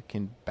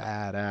Mexican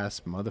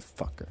badass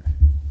motherfucker.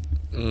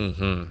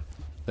 Mm-hmm.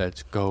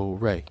 Let's go,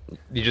 Ray.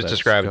 You just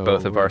described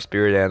both of our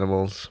spirit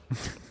animals.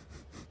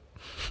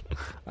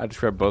 I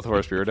described both of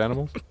our spirit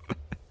animals?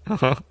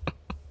 Uh-huh.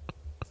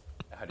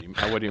 How do you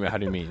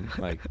mean?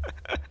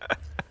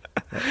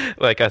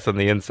 Like us on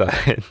the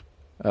inside.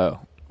 Oh,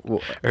 well,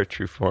 our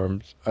true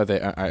forms. Are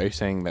you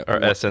saying that our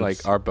essence?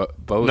 Like our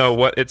both?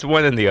 No, it's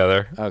one and the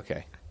other.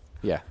 Okay,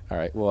 yeah. All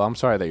right. Well, I'm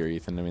sorry that you're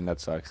Ethan. I mean, that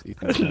sucks.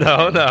 Ethan.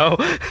 No.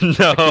 He's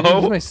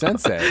my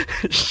sensei.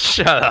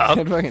 Shut up.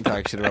 I'm fucking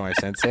talk shit about my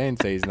sensei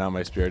and say he's not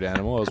my spirit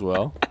animal as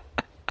well.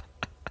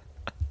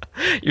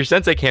 Your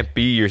sensei can't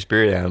be your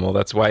spirit animal.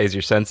 That's why he's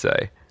your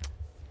sensei.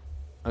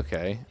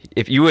 Okay.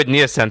 If you would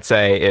need a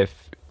sensei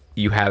if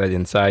you have it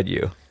inside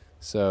you.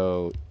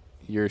 So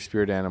your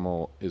spirit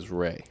animal is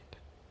Ray.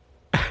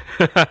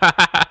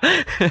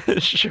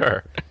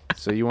 Sure.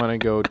 So you want to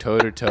go toe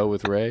to toe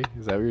with Ray?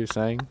 Is that what you're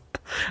saying?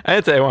 I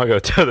didn't say I want to go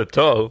toe to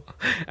toe.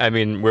 I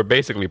mean, we're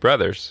basically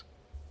brothers.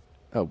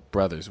 Oh,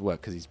 brothers?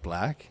 What? Because he's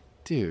black?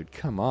 Dude,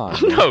 come on.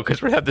 No,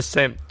 because we have the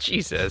same.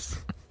 Jesus.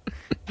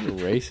 You're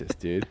racist,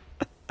 dude.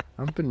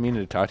 I've been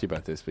meaning to talk to you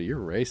about this, but you're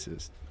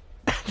racist.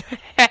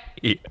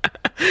 Hey.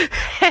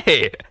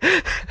 Hey.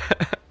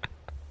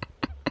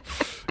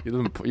 You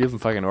live in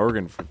fucking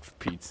Oregon, for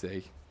Pete's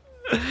sake.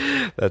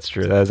 That's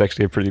true. That is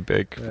actually a pretty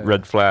big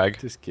red flag.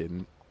 Just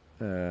kidding.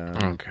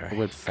 Okay.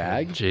 What,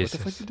 fag? Jesus.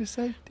 What the fuck did you just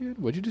say, dude?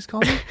 What'd you just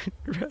call me?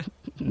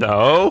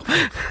 No.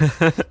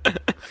 Just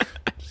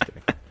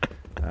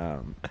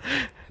kidding.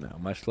 No,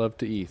 much love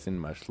to Ethan.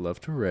 Much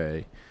love to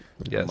Ray.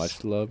 Yes.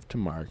 Much love to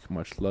Mark.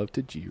 Much love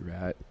to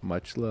G-Rat.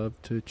 Much love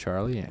to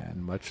Charlie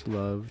Ann. Much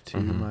love to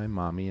my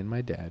mommy and my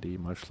daddy.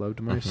 Much love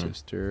to my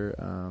sister.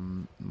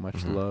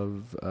 Much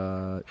love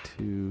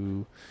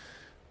to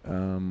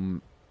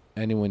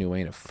anyone who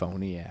ain't a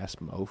phony ass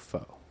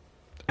mofo.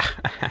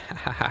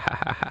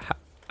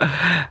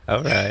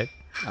 All right.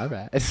 All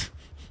right. What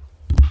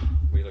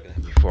are you looking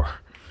at me for?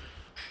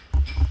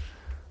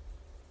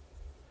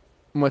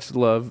 Much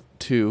love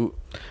to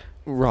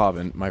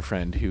Robin, my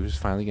friend, who's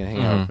finally gonna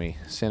hang out with me.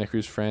 Santa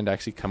Cruz friend,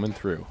 actually coming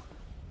through.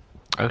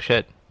 Oh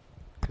shit.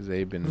 Because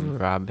they've been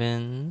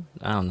Robin.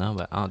 I don't know,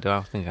 but I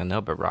don't think I know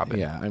about Robin.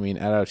 Yeah, I mean,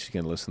 I doubt she's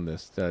gonna listen to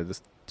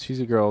this. She's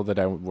a girl that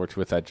I worked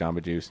with at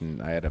Jamba Juice,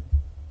 and I had a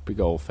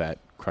big old fat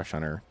crush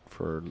on her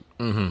for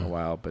a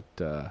while.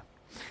 But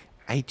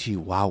IG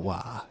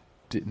Wawa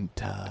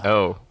didn't.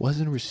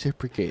 Wasn't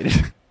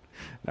reciprocated.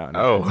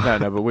 No.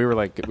 But we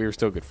were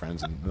still good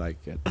friends, and like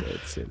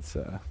it's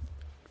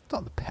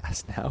all the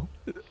past now.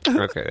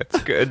 Okay,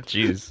 that's good.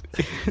 Jeez.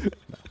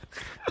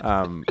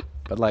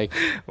 But like,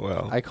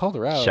 well, I called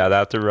her out. Shout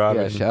out to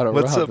Robin. Yeah, shout out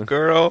What's Robin. up,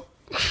 girl?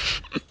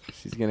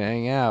 She's gonna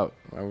hang out.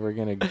 We're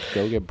gonna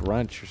go get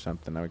brunch or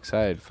something. I'm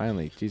excited.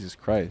 Finally, Jesus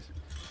Christ.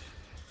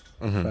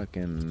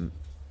 Fucking,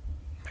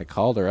 I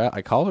called her out.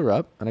 I called her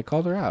up, and I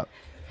called her out.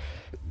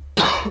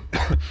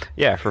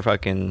 Yeah, for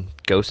fucking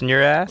ghosting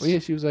your ass. Well, yeah,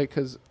 she was like,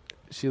 because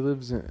she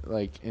lives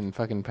in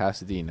fucking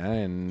Pasadena,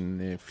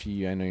 and I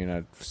know you're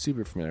not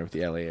super familiar with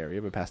the LA area,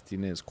 but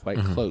Pasadena is quite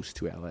close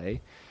to LA.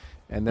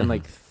 And then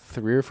like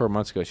 3 or 4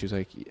 months ago, she was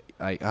like,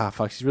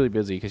 fuck, she's really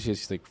busy because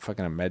she's like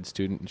fucking a med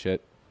student and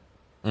shit.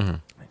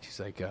 And she's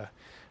like,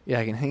 yeah,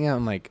 I can hang out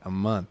in like a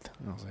month.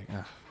 And I was like,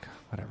 God,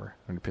 whatever.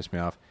 It pissed me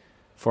off.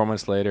 4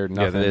 months later,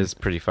 nothing. Yeah, that is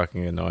pretty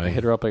fucking annoying. I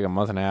hit her up like a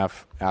month and a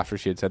half after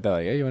she had said that,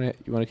 like, hey, you want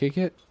to kick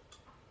it?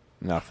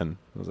 Nothing.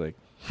 I was like,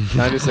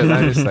 I just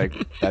like,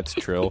 that's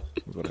trill,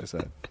 is what I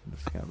said.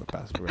 Just kind of a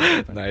passive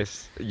aggressive.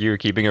 Nice. You were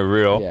keeping it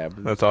real. Yeah.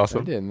 That's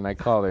awesome. I did, and I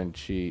called her, and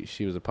she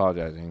was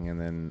apologizing, and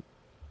then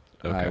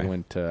Okay.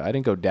 I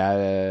didn't go dad,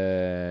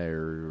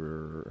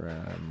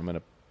 I'm going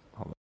to,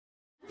 hold on.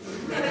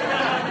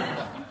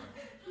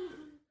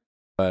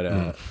 But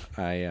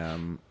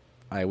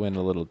I went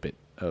a little bit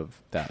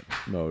of that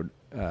mode,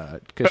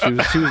 because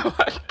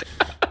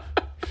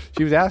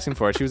she was asking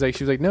for it. She was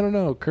like,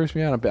 no, curse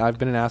me out. I've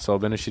been an asshole.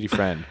 I've been a shitty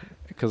friend.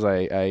 Because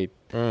I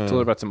told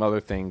her about some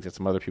other things that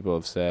some other people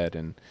have said,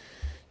 and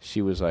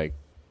she was like,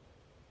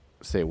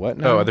 say what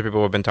now? Oh, other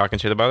people have been talking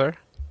shit about her?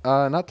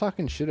 Not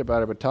talking shit about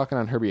her, but talking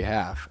on her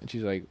behalf. And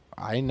she's like,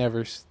 I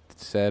never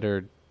said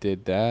or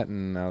did that.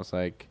 And I was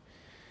like,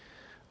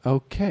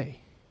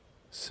 okay.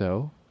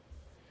 So,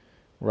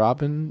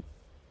 Robin,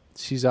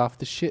 she's off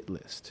the shit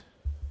list.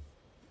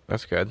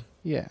 That's good.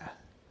 Yeah.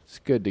 It's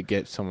good to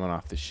get someone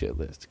off the shit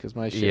list, because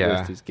my shit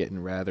list is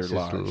getting rather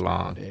large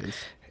nowadays.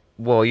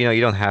 Well,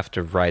 you don't have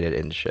to write it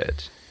in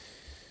shit.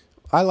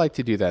 I like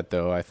to do that,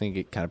 though. I think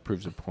it kind of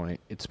proves a point.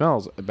 It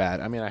smells bad.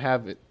 I mean, I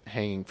have it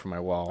hanging from my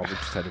wall, which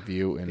just had a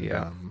view,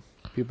 and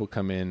people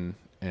come in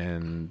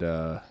and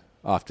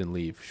often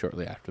leave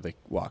shortly after they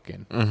walk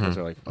in. Because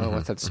they're like, oh,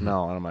 what's that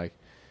smell? And I'm like,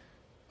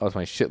 oh, it's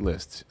my shit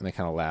list. And they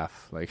kind of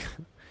laugh. Like,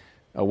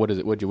 oh, what is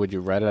it? Would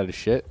you write it out of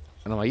shit?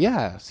 And I'm like,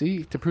 yeah,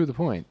 see, to prove the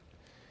point.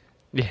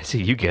 Yeah,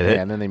 see, you get it.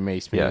 Yeah, and then they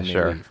mace me and they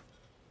leave.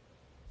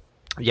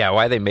 Yeah,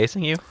 why are they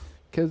macing you?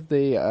 Because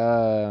they,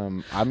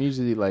 I'm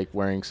usually like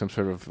wearing some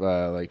sort of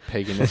like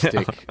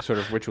paganistic, sort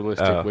of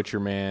ritualistic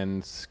Witcher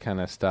Man's kind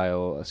of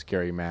style, a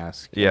scary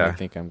mask. Yeah. And I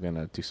think I'm going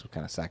to do some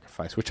kind of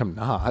sacrifice, which I'm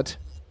not.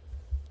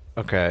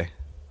 Okay.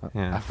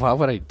 Yeah. Why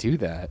would I do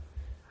that?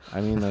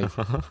 I mean, like,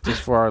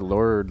 just for our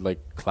Lord, like,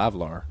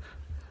 Klavlar.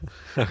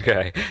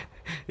 Okay.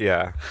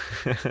 Yeah.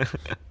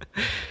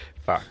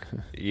 Fuck.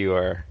 You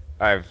are,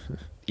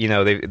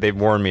 they've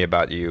warned me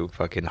about you,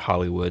 fucking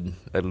Hollywood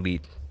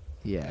elite.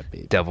 Yeah,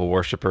 baby. Devil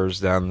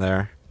worshippers down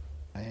there.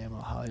 I am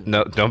a Hollywood.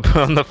 No, don't put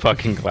on the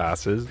fucking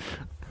glasses.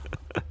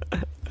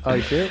 Oh,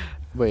 you sure?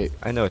 Wait.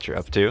 I know what you're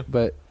up to.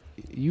 But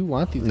you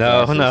want these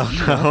glasses. No.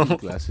 You want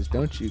these glasses,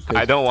 don't you?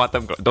 I don't want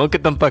them. Don't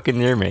get them fucking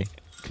near me.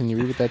 Can you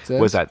read what that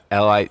says? Was that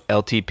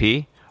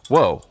LTP?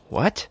 Whoa,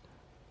 what?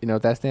 You know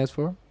what that stands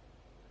for?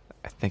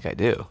 I think I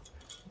do.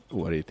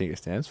 What do you think it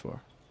stands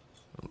for?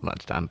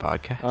 Lunchtime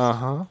podcast.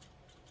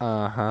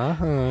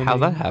 Honey.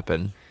 How'd that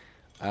happen?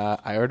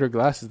 I ordered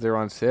glasses. They were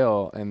on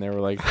sale, and they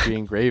were like free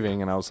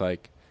engraving, and I was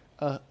like,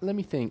 let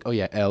me think. Oh,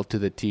 yeah, L to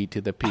the T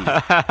to the P.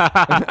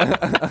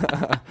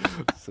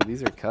 So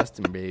these are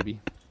custom,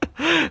 baby.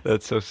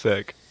 That's so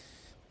sick.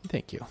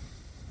 Thank you.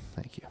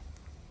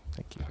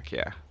 Thank you. Fuck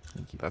yeah.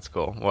 Thank you. That's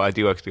cool. Well, I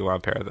do actually want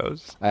a pair of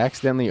those. I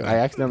accidentally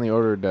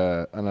ordered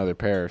another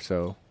pair.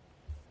 So.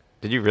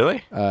 Did you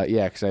really?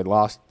 Yeah, because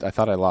I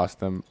thought I lost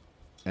them,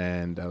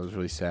 and I was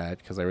really sad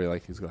because I really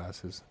like these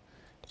glasses,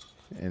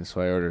 and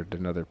so I ordered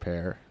another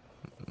pair.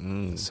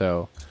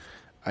 So,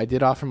 I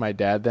did offer my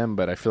dad them,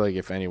 but I feel like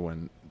if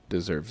anyone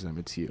deserves them,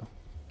 it's you.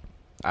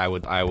 I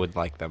would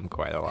like them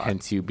quite a lot.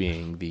 Hence, you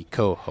being the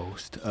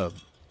co-host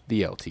of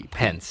the LTP.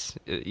 Hence,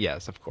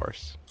 yes, of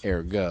course.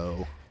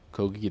 Ergo,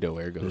 cogito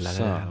ergo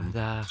sum.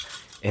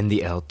 In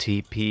the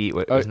LTP.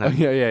 What,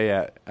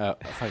 yeah.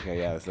 Fuck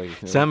yeah. It's like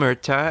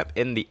Summertime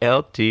in the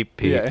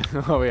LTP. Yeah.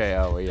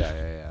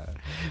 Yeah.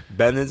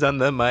 Ben is on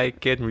the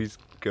mic and he's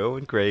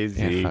going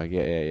crazy.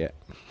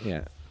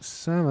 Yeah.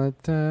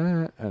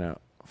 Summertime. Oh no.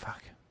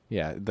 Fuck.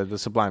 Yeah. The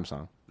Sublime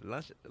song.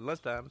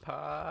 Lunchtime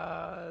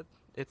pod.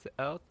 It's the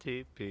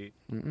LTP.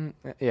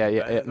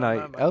 Yeah.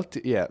 No.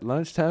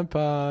 Lunchtime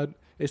pod.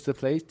 It's the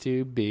place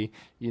to be.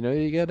 You know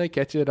you gotta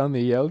catch it on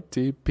the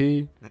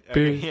LTP.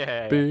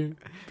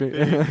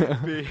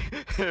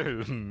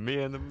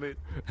 Me and the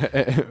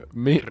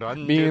meat.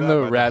 me and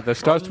the rat that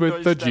starts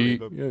with the G.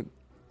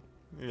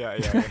 Yeah.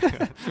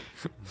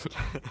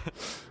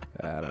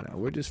 I don't know.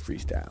 We're just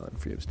freestyling.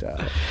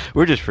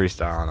 We're just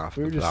freestyling off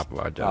the top of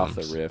our off domes.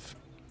 the riff.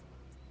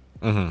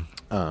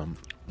 Mm-hmm.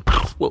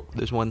 Whoa,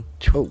 there's one.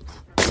 Oh,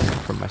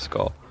 from my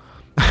skull.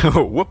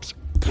 Whoops.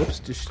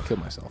 Just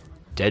killed myself.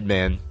 Dead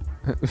man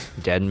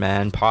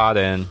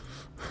podding.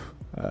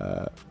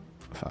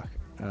 Fuck.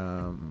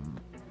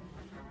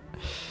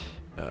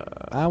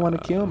 I want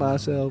to kill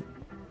myself.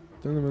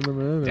 Don't want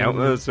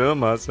to kill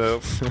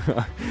myself. You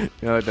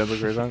know that Denzel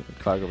Curry song?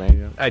 Clock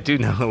Romania? I do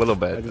know a little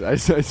bit.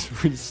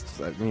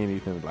 Me and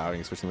Ethan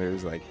Lowing, switching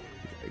lyrics, like,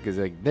 because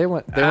like they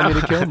want me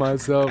to kill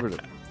myself. Or,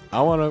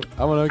 I want to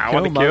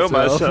kill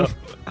myself.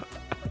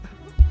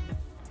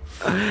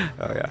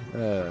 Oh yeah.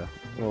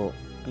 Well,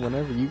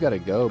 whenever you gotta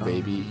go,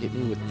 baby, hit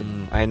me with the.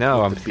 I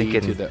know. I'm the B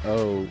thinking to the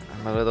O.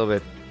 I'm a little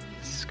bit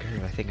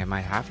scared. I think I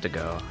might have to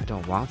go. I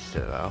don't want to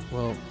though.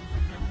 Well,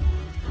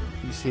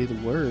 you say the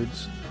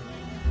words.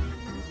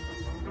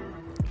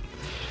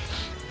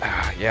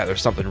 Yeah,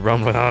 there's something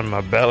rumbling on in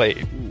my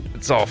belly.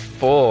 It's all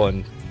full,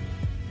 and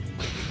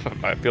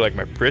I feel like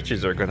my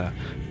britches are gonna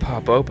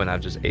pop open.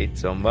 I've just ate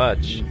so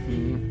much. I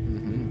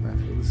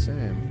feel the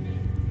same.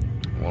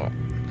 Well,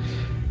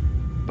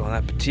 bon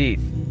appetit.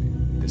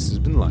 This has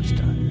been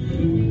lunchtime.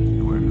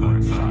 We're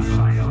good.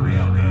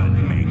 Real good.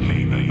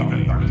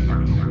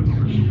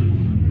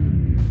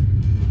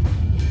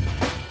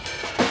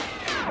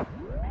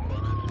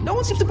 No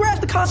one seems to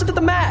grasp the concept of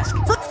the mask. I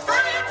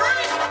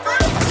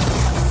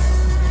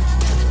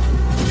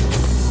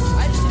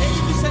just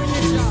hated you sending me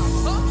a job.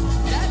 Huh?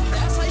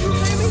 That's how you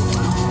pay me?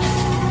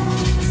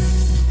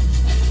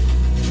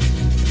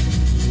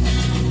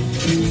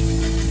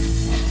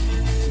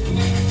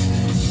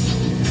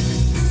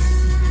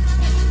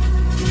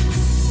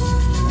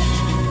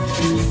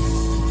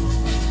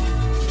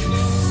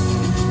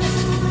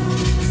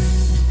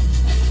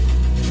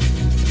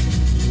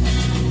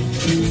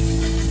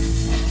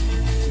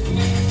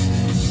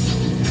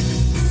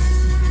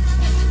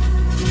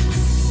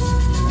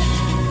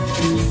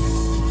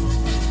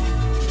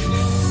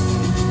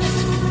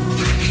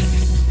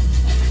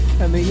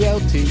 And the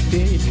LTP.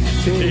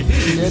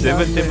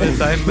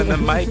 Time and the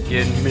mic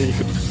in me.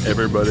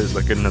 Everybody's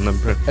looking on the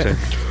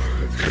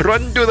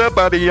run to the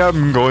body,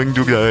 I'm going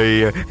to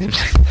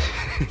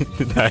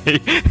die.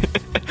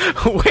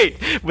 Wait,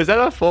 was that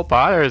a full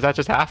pod or is that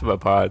just half of a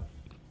pod?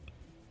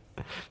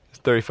 It's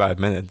 35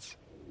 minutes.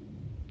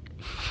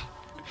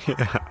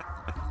 Yeah.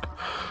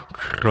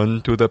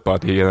 Run to the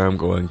body and I'm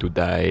going to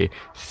die.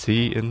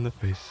 See in the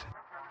face.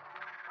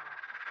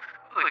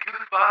 The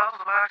goofballs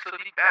will actually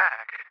be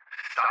back.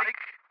 Psych.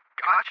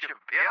 Gotcha,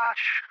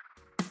 bitch.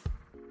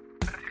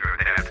 Let's go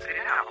down to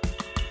now.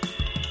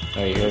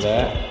 Oh, you hear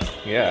that?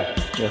 Yeah,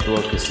 That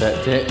little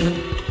cassette tape.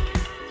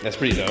 that's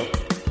pretty dope.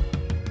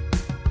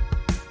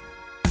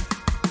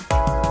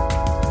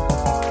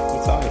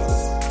 What song is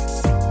this?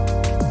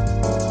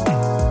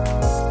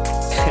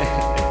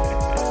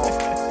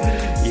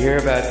 You hear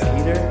about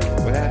Peter?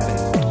 What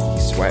happened?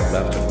 He swiped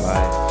left and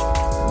right.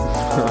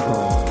 Oh,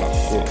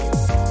 shit.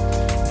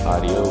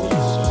 Adios.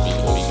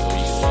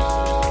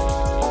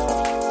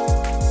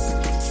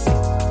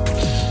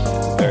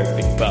 Very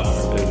big bummer.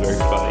 It was very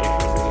funny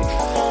for me.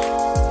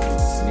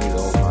 Sneeze the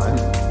whole time.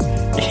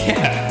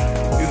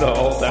 Yeah, through the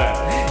whole time.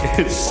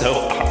 It's so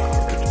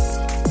awkward.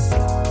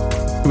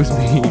 It was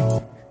me.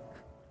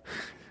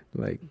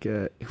 Like,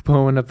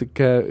 pouring up the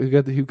cup. Who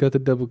got the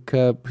double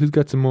cup? Who's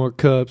got some more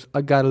cups?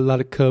 I got a lot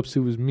of cups.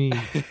 It was me.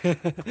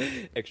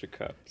 Extra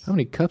cups. How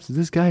many cups does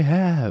this guy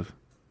have?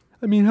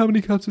 I mean, how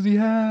many cups does he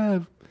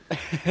have?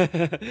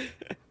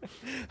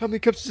 How many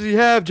cups does he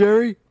have,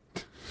 Jerry?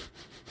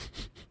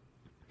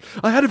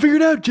 I had to figure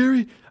it out,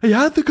 Jerry. I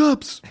had the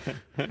cups.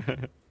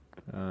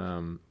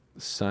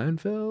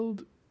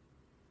 Seinfeld?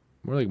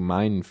 More like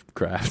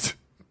Minecraft.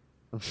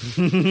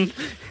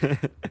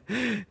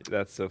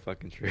 That's so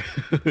fucking true,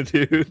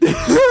 dude.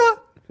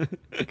 God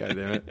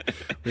damn it.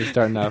 We're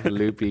starting off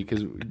loopy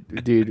because,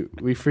 dude,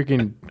 we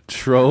freaking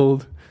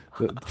trolled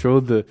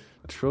the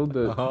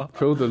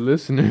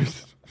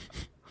listeners.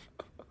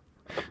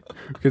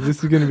 Because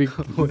this is gonna be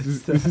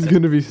this is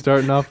gonna be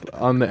starting off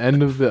on the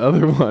end of the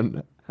other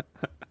one.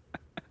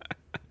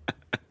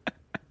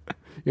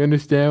 You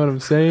understand what I'm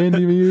saying,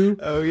 you?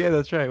 Oh yeah,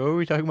 that's right. What were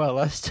we talking about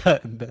last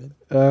time,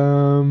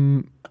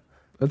 Ben?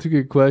 That's a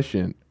good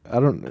question. I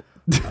don't.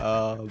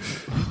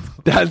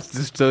 That's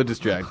just so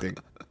distracting.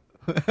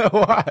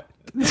 What?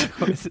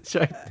 What's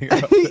distracting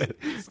about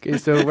this? Okay,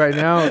 so right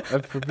now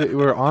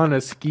we're on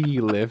a ski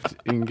lift,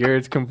 and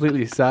Garrett's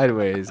completely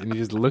sideways, and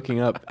he's just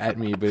looking up at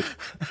me, but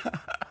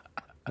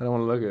I don't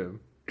want to look at him.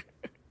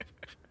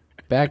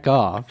 Back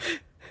off.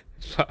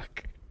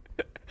 Fuck.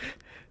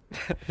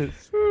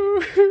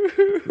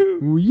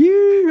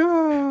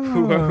 Yeah.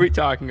 Who are we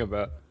talking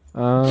about?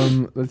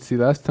 Let's see.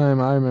 Last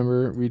time I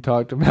remember, we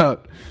talked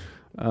about.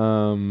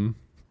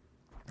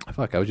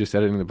 Fuck, I was just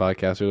editing the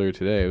podcast earlier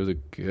today. It was a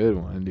good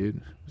one, dude.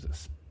 It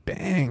was a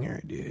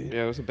banger, dude.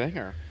 Yeah, it was a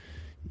banger.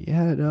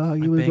 Yeah,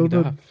 dog. I It was banged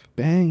over off.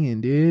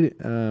 banging, dude.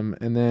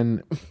 And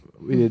then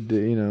we did,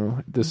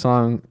 the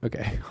song.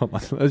 Okay, hold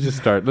on. Let's just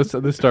start. Let's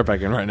start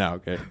back in right now.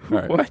 Okay. All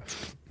right. What?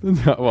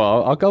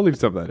 Well, I'll leave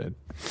some of that in.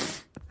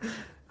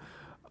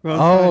 We're on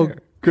Oh, fire.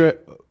 great.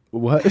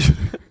 What?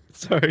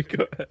 Sorry,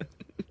 go ahead.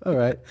 All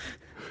right.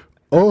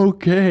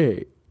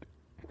 Okay.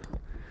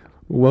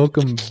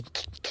 Welcome,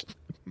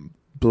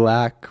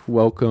 Black.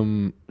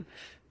 Welcome,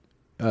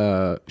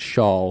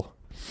 Shawl.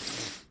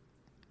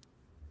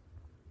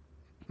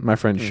 My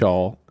friend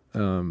Shawl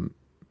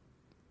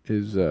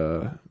is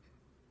I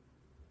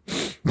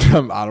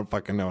don't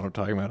fucking know what I'm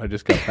talking about. I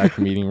just got back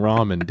from eating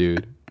ramen,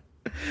 dude.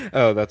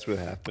 Oh, that's what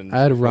happened.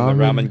 I had When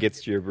the ramen. ramen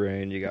gets to your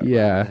brain, you got ramen in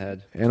Yeah, the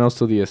head. and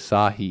also the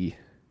Asahi.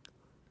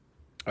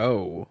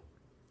 Oh.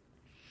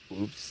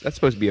 Oops. That's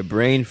supposed to be a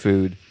brain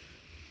food.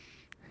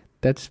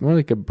 That's more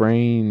like a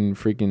brain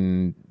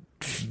freaking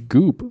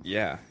goop.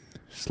 Yeah.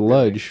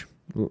 Sludge.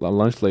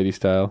 Lunch lady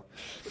style.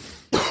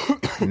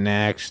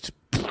 Next.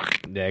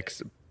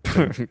 Next.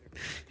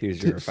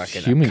 Here's your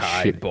fucking Human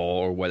acai shit. bowl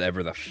or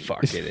whatever the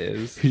fuck it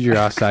is. Here's your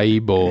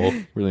acai bowl.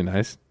 Really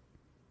nice.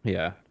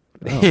 Yeah.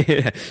 Oh.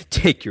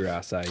 Take your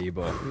acai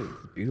bowl.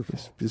 Beautiful.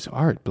 This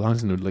art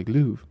belongs in the like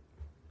Louvre.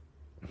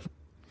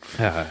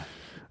 I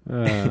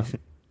was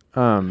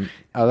actually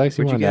Where'd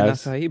you wanted to get an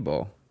ask. acai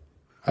bowl?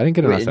 I didn't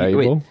get an Wait, acai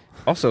wait. bowl.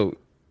 Also,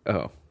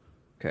 oh,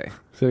 okay.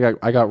 So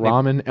I got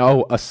ramen.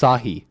 Oh,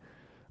 Asahi.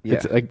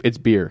 Yeah. It's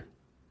beer.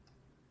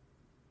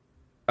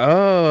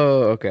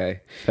 Oh,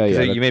 okay. Yeah, So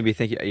that- you made me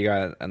think you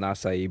got an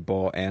acai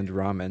bowl and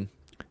ramen.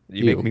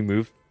 You Ew. make me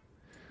move.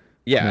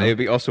 Yeah, No. it'd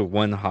be also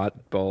one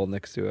hot bowl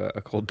next to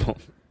a cold bowl.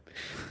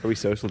 Are we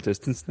social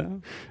distance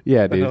now?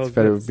 Yeah, The dude. hell It's is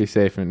better this? be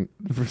safe and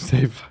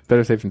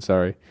better safe than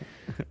sorry.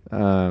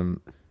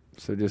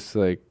 So just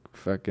like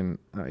fucking.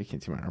 Oh, you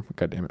can't see my arm.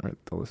 God damn it! Right,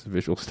 all this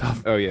visual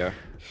stuff. Oh yeah.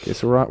 Okay,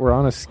 so we're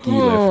on a ski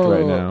lift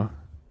right now.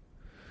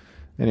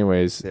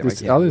 Anyways, Damn,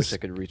 this I all wish this I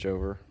could reach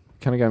over.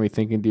 kind of got me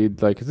thinking,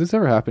 dude. Like, has this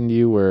ever happened to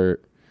you where,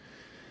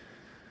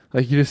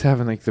 like, you're just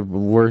having like the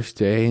worst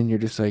day, and you're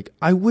just like,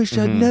 I wish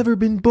I'd Mhm. never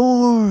been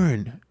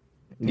born.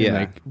 And,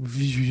 Yeah.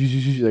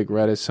 like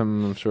right as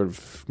some sort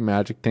of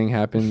magic thing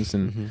happens,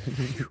 and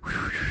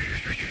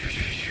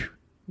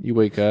you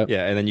wake up.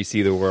 Yeah, and then you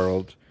see the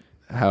world.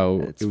 How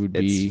It's, it would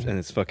be. and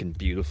it's fucking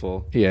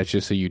beautiful. Yeah, it's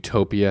just a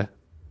utopia.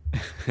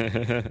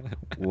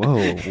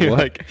 Whoa, You're what?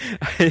 like,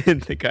 I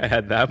didn't think I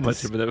had that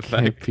much of an This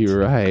can't effect. be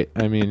right.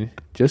 I mean,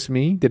 just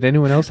me? Did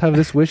anyone else have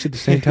this wish at the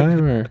same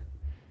time, or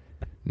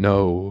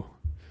no,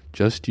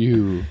 just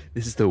you?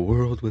 This is the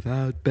world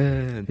without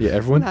Ben. Yeah,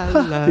 everyone. La,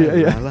 la, Yeah,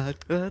 yeah. la, la,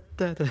 da,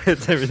 da, da.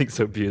 It's everything's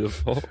so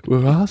beautiful.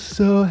 We're all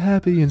so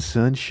happy in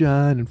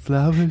sunshine and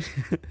flowers.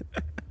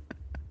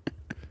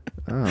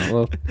 Oh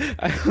well,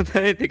 I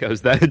didn't think I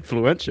was that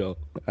influential.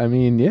 I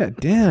mean, yeah,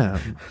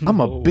 damn, I'm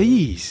a No.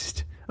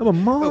 beast. I'm a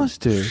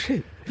monster.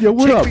 Shit. Yo,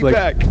 what Take up? me Like,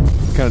 back.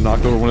 kind of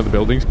knocked over one of the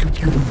buildings.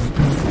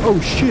 Oh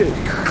shit!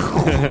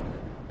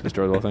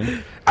 Destroy the whole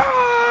thing.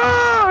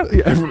 Ah!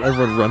 Yeah,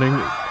 everyone running.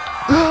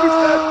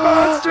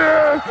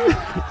 Monster!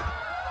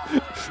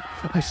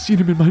 I've seen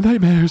him in my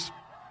nightmares.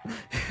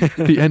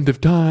 The end of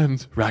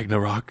times.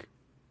 Ragnarok.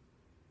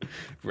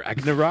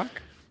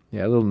 Ragnarok?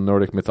 Yeah, a little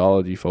Nordic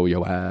mythology for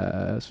your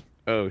ass.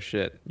 Oh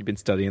shit! You've been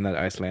studying that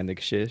Icelandic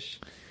shish.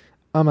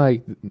 I'm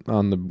like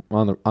on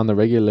the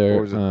regular,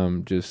 Or is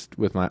it- just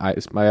with my I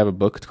have a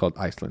book. It's called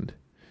Iceland.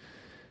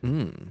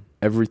 Mm.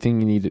 Everything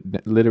you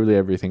need, literally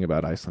everything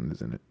about Iceland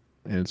is in it,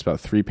 and it's about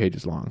 3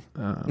 pages long.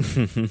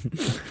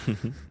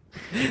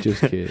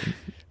 Just kidding.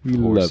 We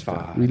Poor love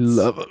that. We Svats.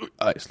 love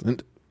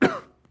Iceland.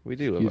 We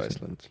do love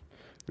Excuse me. Iceland.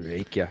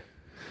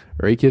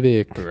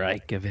 Reykjavik.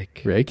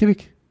 Reykjavik.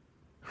 Reykjavik.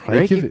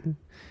 Reykjavik.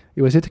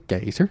 Was it a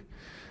geyser?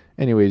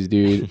 Anyways,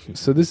 dude.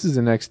 So this is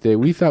the next day.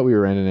 We thought we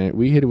were ending it.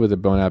 We hit it with a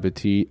bon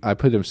appetit. I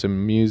put in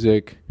some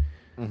music.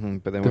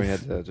 But then The we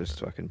had to just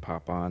fucking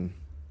pop on.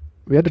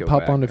 We had to go pop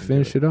back on to and do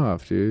finish it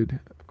off, dude.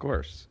 Of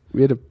course. We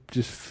had to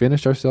just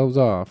finish ourselves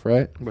off,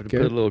 right? But Okay.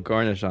 put a little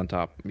garnish on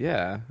top.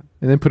 Yeah.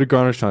 And then put a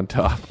garnish on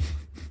top.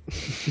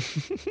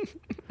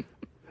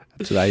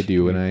 That's what I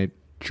do when I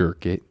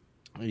jerk it.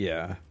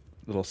 Yeah.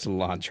 Little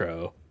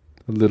cilantro.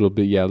 A little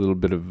bit, yeah, a little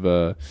bit of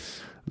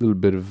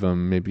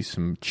maybe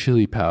some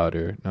chili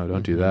powder. No,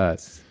 don't do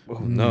that. Oh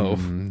no.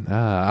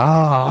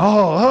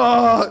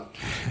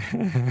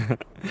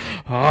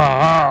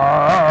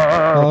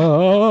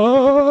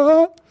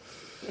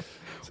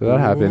 So that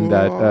happened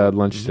at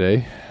lunch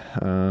today.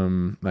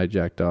 I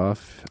jacked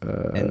off.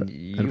 And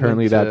you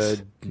apparently went to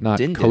that's not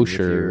Din Din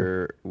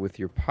kosher. with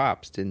your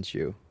pops, didn't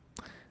you?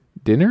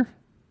 Dinner?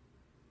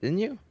 Didn't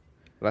you?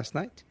 Last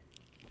night?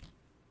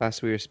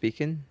 Last we were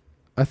speaking?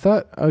 I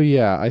thought. Oh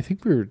yeah, I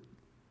think we were.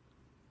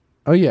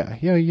 Oh yeah.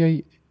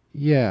 I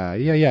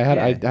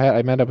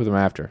met up with him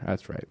after.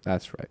 That's right.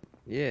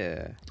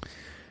 Yeah.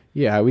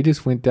 Yeah, we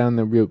just went down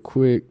there real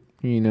quick.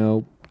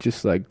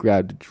 Just like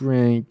grabbed a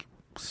drink,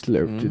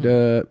 slurped it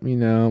up.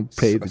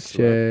 Paid the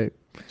check.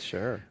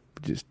 Sure.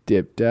 Just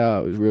dipped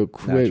out. It was real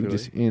quick. Naturally.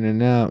 Just in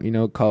and out.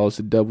 Call us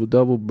a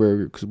double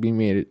burger because we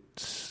made it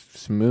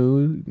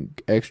smooth,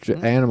 extra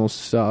animal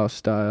sauce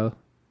style.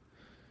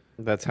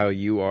 That's how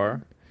you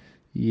are?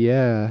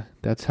 Yeah,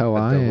 that's how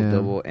I A am.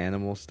 double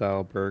animal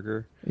style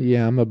burger?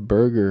 Yeah, I'm a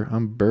burger.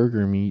 I'm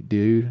burger meat,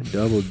 dude.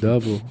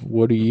 Double.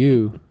 What are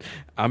you?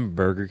 I'm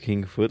Burger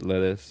King foot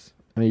lettuce.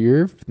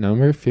 You're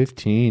number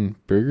 15.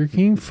 Burger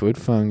King foot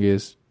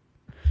fungus.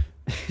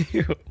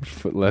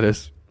 Foot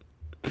lettuce.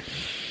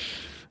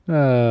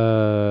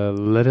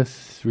 Let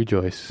us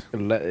rejoice.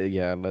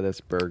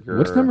 Lettuce burger.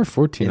 What's number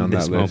 14 in on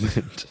that this list?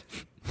 moment?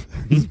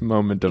 This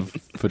moment of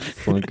foot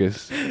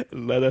fungus.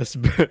 Lettuce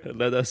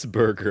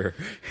burger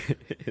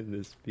in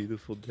this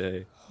beautiful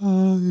day.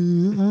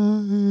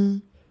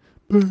 Number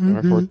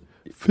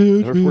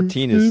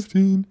 14 is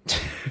 15.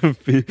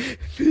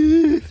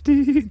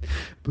 15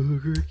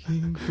 Burger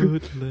King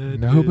foot lettuce.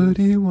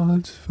 Nobody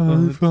wants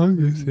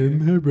fungus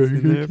in their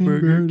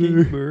Burger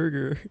King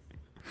burger.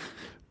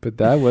 But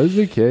that was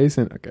the case.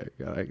 And okay,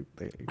 I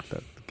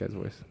that guy's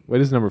voice.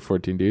 What is number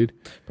 14, dude?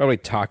 Probably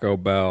Taco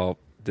Bell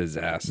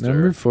disaster.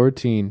 Number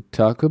 14,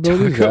 Taco Bell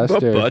disaster. Taco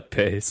Bell butt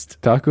paste.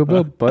 Taco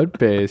Bell butt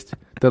paste.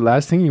 The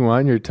last thing you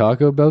want in your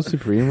Taco Bell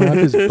Supreme wrap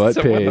is butt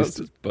Someone paste.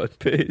 else's butt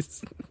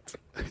paste.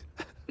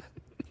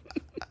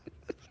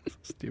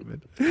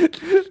 Stupid.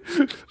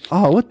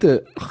 Oh, what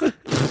the?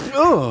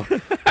 Oh,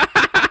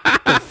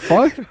 the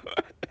fuck?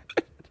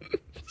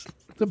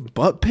 The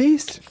butt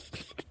paste?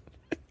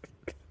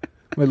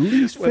 My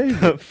least What favorite.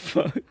 the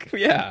fuck?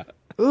 Yeah.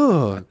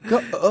 Ugh,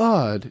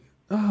 God.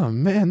 Oh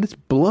man, this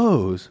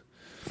blows.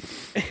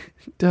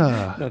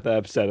 Duh. Not that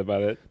upset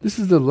about it. This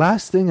is the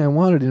last thing I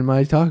wanted in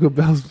my Taco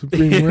Bell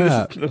Supreme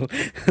wrap.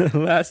 The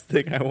last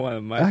thing I want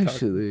in my Taco.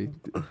 Actually,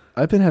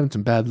 I've been having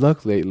some bad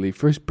luck lately.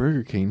 First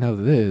Burger King, now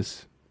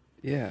this.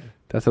 Yeah.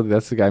 That's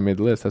the guy who made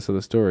the list. That's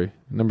the story.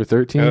 Number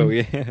 13. Oh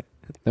yeah.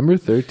 Number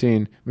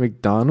 13,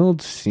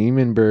 McDonald's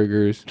Seaman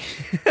Burgers.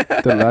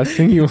 The last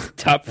thing you...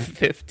 Top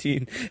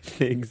 15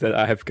 things that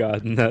I've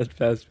gotten at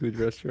fast food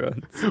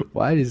restaurants.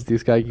 Why does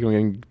this guy keep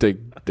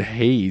getting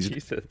hazed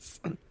Jesus.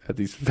 at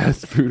these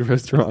fast food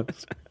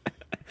restaurants?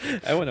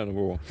 I want to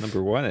know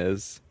number one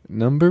is.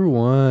 Number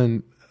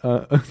one,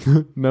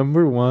 Dingleberries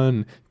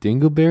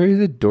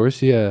at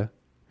Dorsia.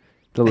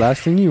 The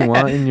last thing you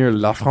want in your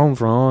La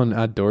Franfran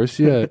at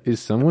Dorsia is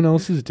someone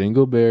else's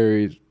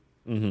Dingleberries.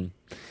 Mm-hmm.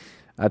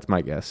 That's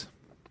my guess.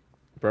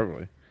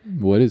 Probably.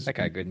 What is... That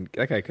guy couldn't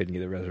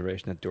get a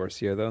reservation at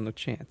Dorsia though. No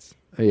chance.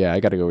 Yeah,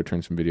 I got to go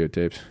return some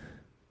videotapes.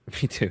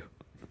 Me too.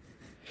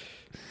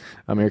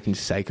 American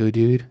Psycho,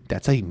 dude.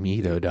 That's like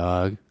me, though,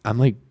 dog. I'm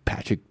like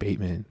Patrick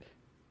Bateman.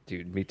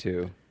 Dude, me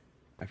too.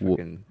 I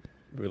fucking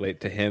relate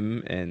to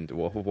him and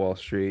Wolf of Wall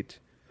Street.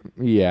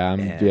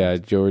 Yeah,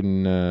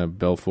 Jordan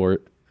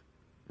Belfort.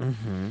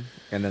 Mm-hmm.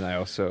 And then I'm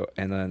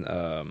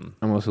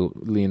also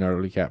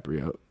Leonardo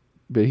DiCaprio.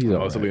 But he's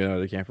also alright.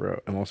 Leonardo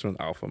DiCaprio. I'm also an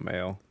alpha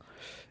male.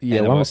 Yeah,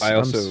 And well, I I'm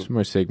also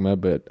more Sigma,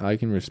 but I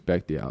can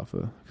respect the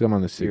Alpha because I'm on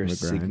the you're Sigma a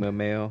grind. Sigma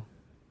male.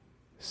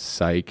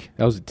 Psych.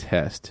 That was a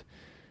test,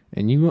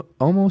 and you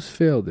almost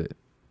failed it.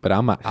 But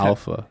I'm an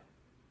Alpha.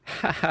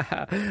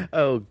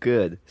 Oh,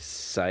 good.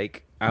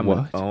 Psych. I'm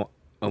What? an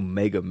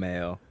Omega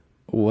male.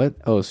 What?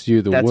 Oh, so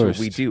you're the That's worst.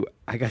 what we do.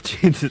 I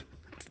got you into...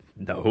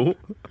 No.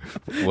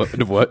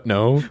 What?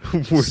 No.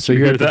 Where'd So you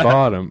you're hear at the that?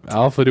 bottom,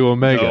 Alpha to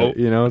Omega.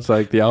 No. It's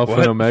like the Alpha What?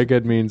 and Omega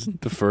means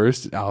the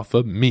first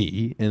Alpha,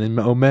 me, and then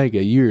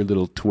Omega, your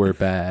little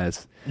twerp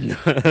ass. No.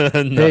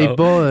 Hey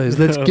boys,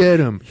 let's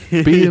get him,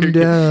 beat him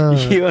down.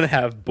 You don't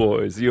have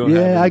boys. You don't have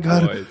Yeah, any I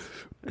got boys.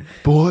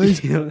 Boys,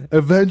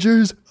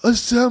 Avengers,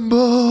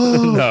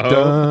 assemble!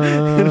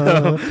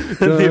 No.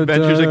 The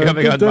Avengers are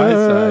coming on my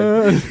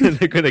side. And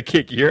they're going to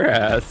kick your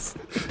ass.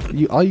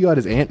 All you got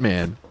is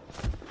Ant-Man.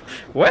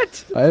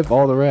 What? I have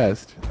all the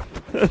rest.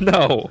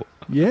 No.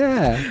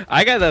 Yeah,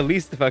 I got at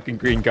least the fucking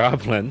Green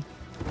Goblin.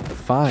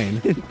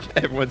 fine.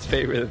 Everyone's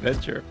favorite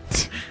Avenger.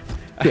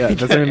 Yeah,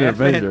 that's not an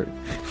Ant-Man, Avenger.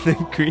 the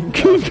Green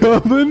Green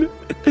Goblin.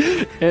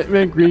 Goblin,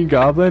 Ant-Man, Green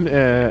Goblin,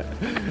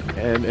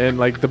 and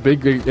like the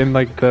big and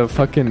like the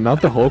fucking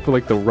not the Hulk, but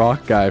like the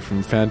Rock guy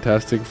from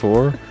Fantastic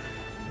Four.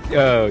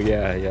 Oh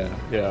yeah.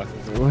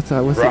 What's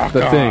that? What's Rock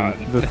the on.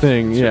 thing? The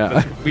thing.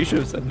 Yeah, We should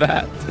have said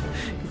that.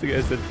 'Cause the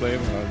guy said flame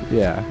on.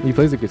 yeah. He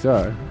plays the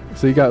guitar.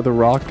 So you got the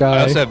Rock guy.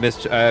 I also have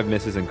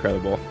Mrs.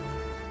 Incredible.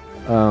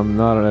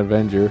 Not an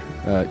Avenger.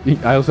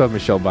 I also have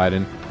Michelle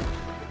Biden.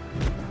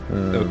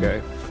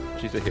 Okay,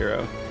 she's a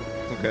hero.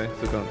 Okay,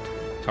 so don't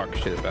talk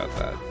shit about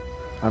that.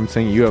 I'm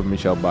saying you have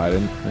Michelle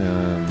Biden.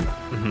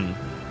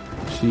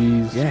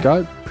 She's Yeah.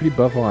 got pretty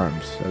buff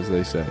arms, as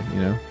they say,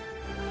 you know?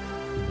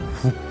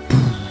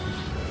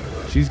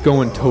 She's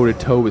going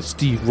toe-to-toe with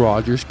Steve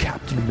Rogers,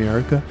 Captain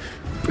America,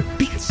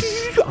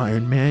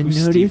 Iron Man, Who's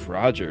you know, Steve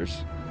Rogers?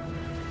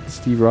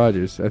 Steve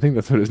Rogers. I think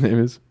that's what his name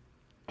is.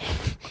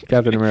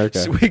 Captain America.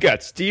 So we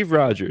got Steve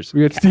Rogers.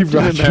 We got Steve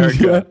Captain Rogers,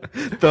 America,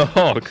 the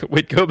Hulk.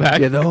 Wait, go back.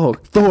 Yeah, the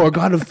Hulk. Thor,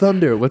 God of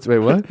Thunder. Wait,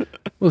 what?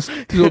 Well,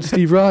 old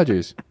Steve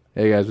Rogers.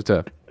 Hey, guys, what's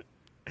up?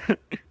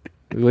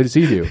 What does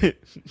he do?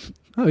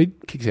 Oh, he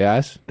kicks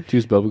ass,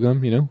 chews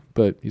bubblegum, you know,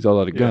 but he's all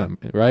out of gum.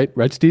 Right?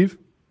 Right, Steve?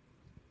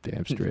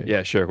 Damn straight.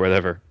 Yeah, sure,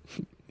 whatever.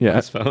 Yeah.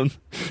 His phone.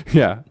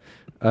 Yeah.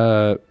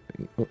 Okay,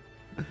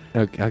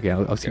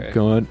 I'll keep Okay.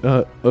 going.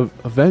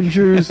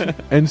 Avengers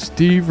and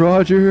Steve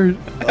Rogers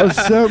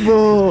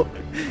assemble.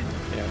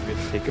 Yeah, I'm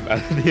gonna take him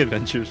out of the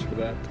Adventures for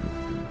that.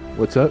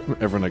 What's up?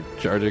 Everyone like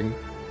charging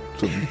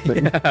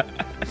something.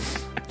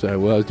 Sorry,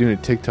 well, I was doing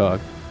a TikTok.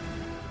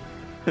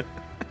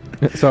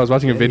 So I was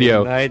watching a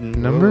video.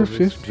 Number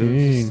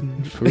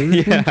 15.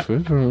 Yeah.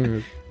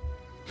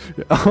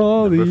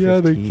 All the Number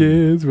other 15.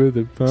 kids with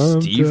a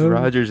pumped Steve up.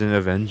 Rogers and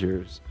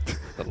Avengers.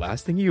 The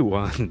last thing you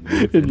want in,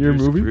 the In your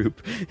Avengers movie?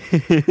 group.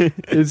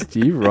 It's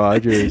Steve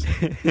Rogers.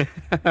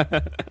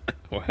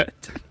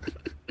 What?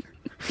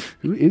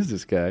 Who is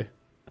this guy?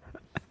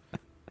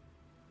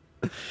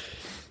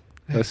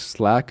 A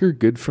slacker,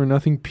 good for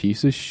nothing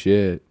piece of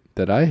shit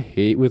that I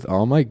hate with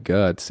all my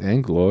guts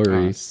and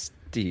glory.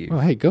 Steve. Oh,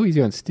 hey, go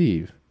easy on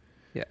Steve.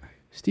 Yeah.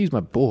 Steve's my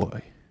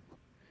boy.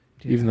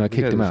 Even though I we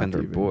kicked gotta him out, defend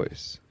our dude.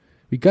 boys.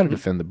 We gotta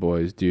defend the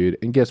boys, dude.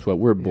 And guess what?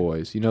 We're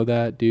boys. You know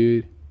that,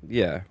 dude?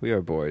 Yeah, we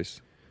are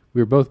boys.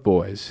 We're both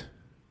boys.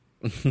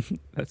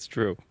 That's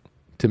true.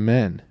 To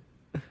men.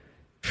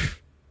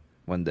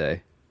 One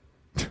day.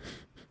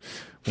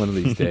 One of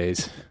these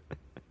days.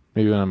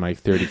 Maybe when I'm like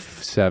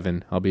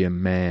 37, I'll be a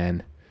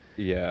man.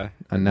 Yeah.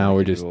 And now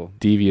we're just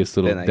devious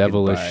little then I can buy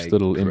devilish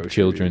little imp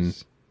children.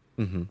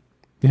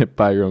 Mm-hmm.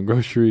 Buy your own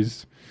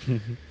groceries.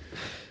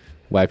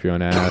 Wipe your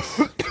own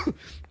ass.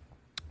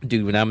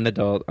 Dude, when I'm an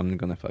adult, I'm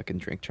gonna fucking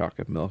drink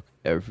chocolate milk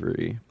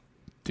every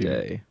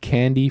day.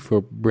 Candy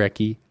for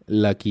Brecky,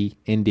 Lucky,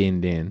 and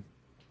Din Din.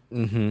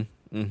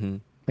 Mm-hmm. Mm-hmm.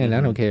 Man,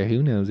 I don't care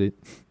who knows it.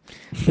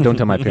 But don't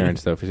tell my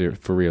parents though,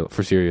 for real,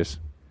 for serious.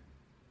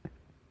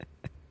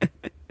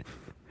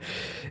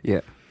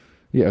 Yeah.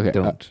 Yeah. Okay.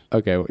 Don't.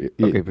 Okay. Well,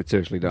 Okay, but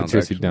seriously, don't.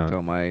 seriously, actually don't.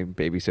 tell my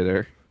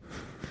babysitter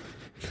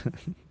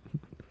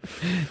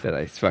that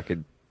I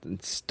fucking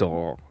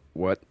stole.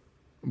 What?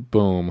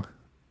 Boom.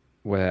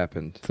 What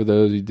happened? For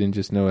those who didn't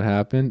just know what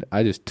happened,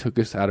 I just took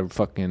us out of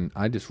fucking.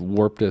 I just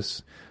warped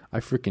us. I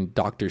freaking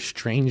Doctor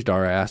Stranged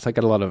our ass. I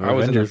got a lot of I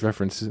was in Avengers a-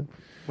 references.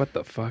 What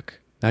the fuck?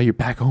 Now you're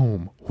back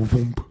home.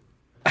 Whoomp.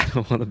 I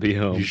don't want to be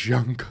home.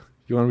 Junk.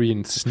 You want to be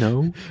in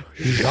snow?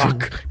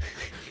 Jacques.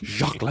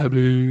 Jacques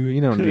Lablue.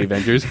 You know the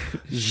Avengers.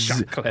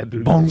 Jacques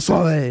Lablue.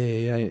 Bonsoir.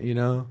 You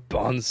know?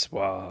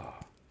 Bonsoir.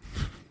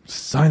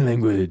 Sign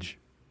language.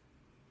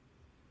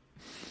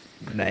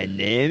 My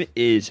name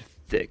is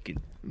fucking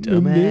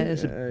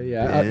dumbass.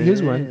 Yeah.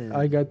 Here's one.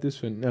 I got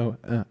this one. No.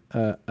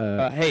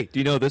 Hey, do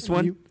you know this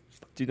one?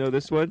 Do you know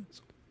this one?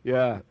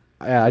 Yeah.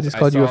 Yeah, I just I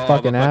called you a saw all the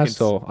fucking fucking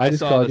asshole. I I just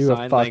saw called the you a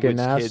sign fucking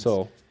language kids.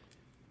 asshole.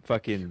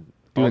 Fucking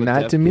Doing all the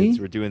that deaf to me? kids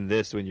were doing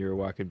this when you were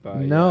walking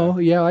by. No,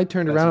 yeah, I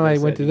turned That's around what and I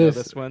they went said. to You know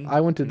this. this one?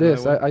 I went to You know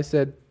this. that one? I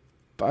said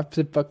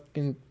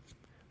fucking.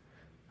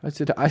 I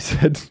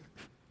said.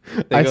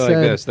 They go like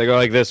this. They go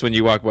like this when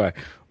you walk by,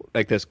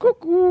 like this.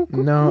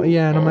 No,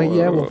 yeah, and I'm like,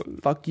 yeah, well,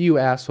 fuck you,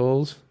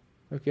 assholes.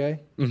 Okay,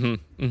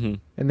 Mm-hmm. Mm-hmm.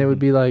 and they would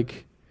be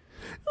like,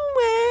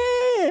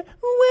 wah,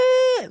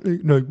 wah,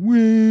 like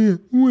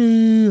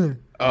wah.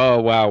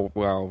 Oh wow,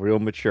 real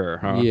mature,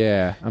 huh?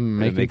 Yeah, I'm Gonna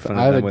making. make fun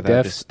I of have them a without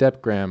deaf just-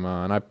 step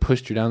grandma, and I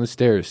pushed her down the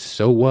stairs.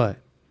 So what?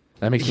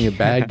 That makes me a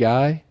bad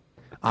guy.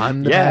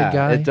 I'm the bad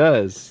guy. it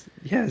does.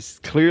 Yes,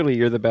 clearly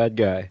you're the bad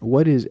guy.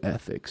 What is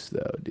ethics,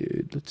 though,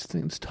 dude?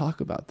 Let's talk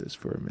about this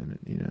for a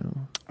minute. You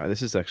know,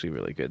 This is actually a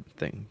really good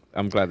thing.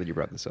 I'm glad that you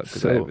brought this up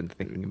because So, I've been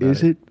thinking about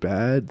is it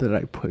bad that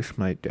I pushed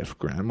my deaf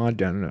grandma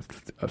down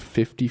a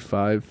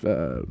 55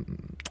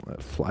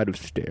 flight of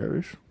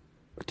stairs?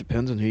 It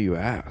depends on who you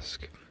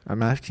ask.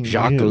 I'm asking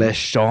Jacques you.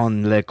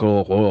 Lechon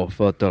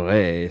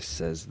Forteré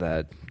says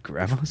that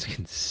grandmas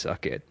can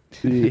suck it.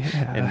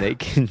 Yeah. And they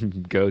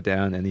can go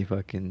down any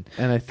fucking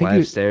And I think flight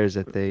of it- stairs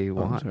that they Oh,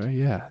 I'm want. sorry.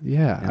 Yeah,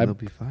 yeah. And they'll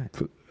be fine.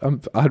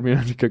 I mean,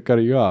 I kept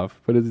cutting you off,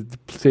 but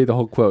say the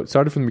whole quote.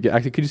 Started from the beginning.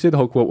 Actually, could you say the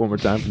whole quote one more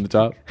time from the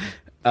top?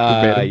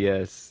 Verbatim?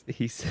 Yes.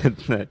 He said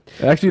that.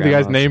 Actually, the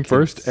guy's grandmas name can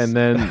first, and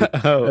then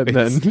oh, and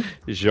it's then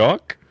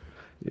Jacques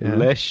yeah.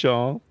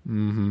 Lechon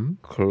Mm-hmm.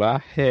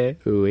 Claret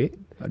Oui.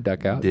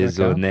 Duck out.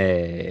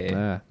 Désolé.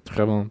 Ah,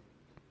 très bon.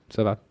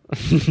 Ça va.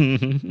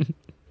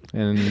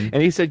 And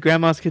And he said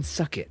grandmas can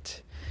suck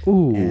it.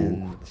 ooh,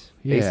 And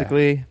yeah.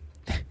 basically,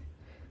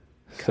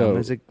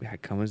 So-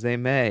 come as they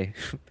may.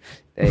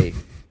 Hey,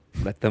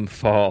 let them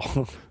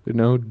fall.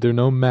 they're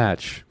no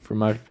match for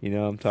my You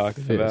know what I'm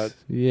talking fist. about?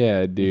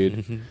 Yeah,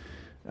 dude.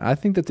 I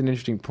think that's an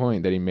interesting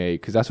point that he made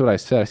because that's what I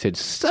said. I said,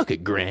 "Suck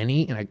it,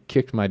 Granny," and I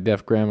kicked my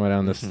deaf grandma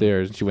down the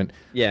stairs, and she went,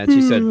 Yeah, and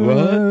she said,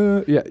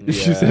 "What?" Yeah,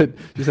 she Yeah. said,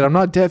 "I'm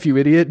not deaf, you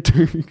idiot."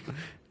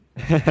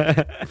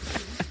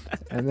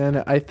 And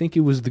then I think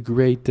it was the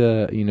great,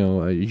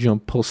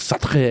 Jean-Paul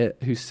Sartre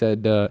who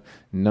said,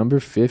 "Number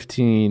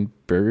 15,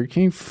 Burger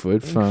King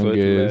foot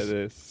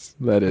fungus,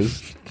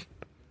 lettuce."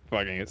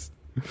 Fucking is.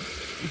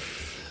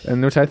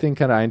 And which I think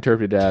kind of I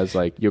interpreted as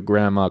like your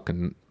grandma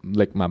can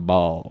lick my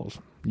balls.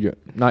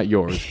 Not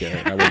yours, Gary.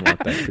 I wouldn't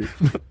want that for you.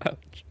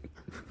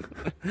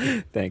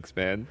 Thanks,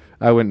 man.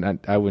 I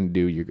wouldn't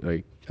do your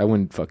I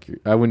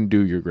wouldn't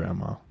do your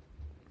grandma.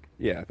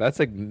 Yeah, that's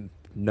like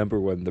number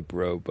one, the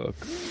bro book.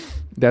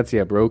 That's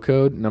bro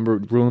code. Rule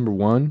number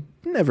 1: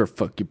 never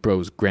fuck your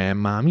bro's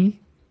grandmommy.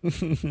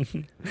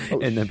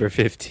 And number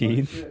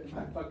 15.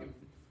 My fucking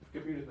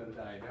computer's gonna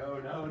die.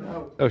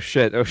 No. Oh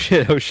shit! Oh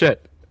shit! Oh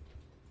shit!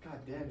 God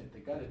damn it! They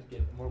gotta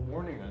get more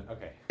warning on.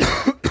 Okay.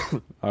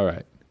 All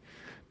right.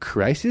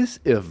 Crisis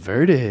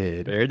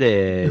averted. There it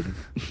is.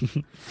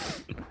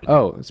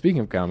 Oh, speaking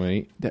of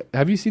comedy,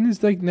 have you seen this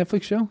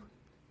Netflix show?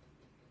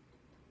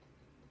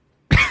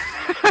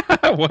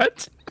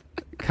 What?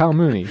 Kyle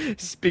Mooney.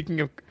 Speaking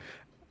of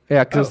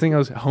Yeah, because I was thinking I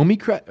was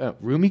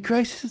roomie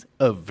crisis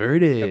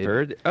averted. a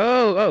bird.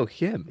 Oh,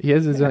 him. He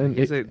has his own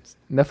He's a-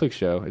 Netflix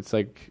show. It's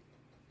like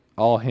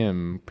all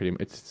him pretty much.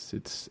 what's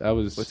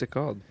it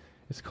called?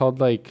 It's called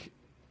like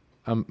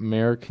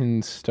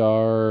American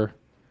Star.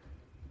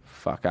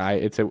 Fuck,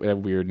 it's a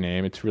weird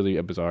name. It's really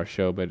a bizarre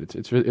show, but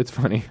it's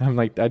funny.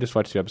 I just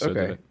watched 2 episodes of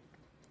Okay. it.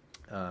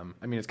 I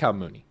mean, it's Kyle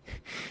Mooney.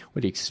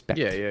 What do you expect?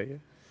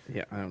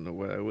 Yeah, I don't know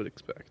what I would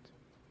expect.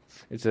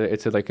 It's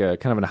a like a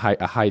kind of a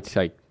high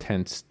like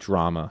tense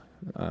drama.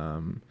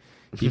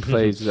 He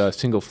plays a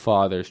single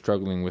father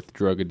struggling with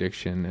drug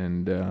addiction,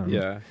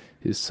 and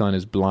his son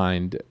is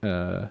blind.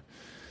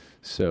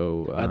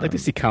 So I'd like to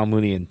see Kyle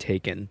Mooney in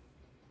Taken.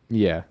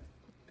 Yeah.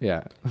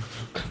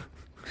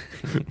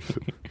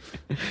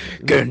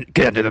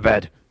 Get under the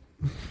bed.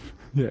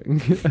 Yeah.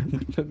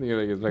 Something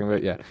like it's talking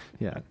about. Yeah.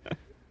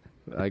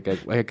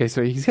 Like,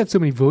 so he's got so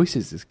many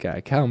voices. This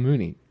guy, Kyle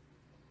Mooney.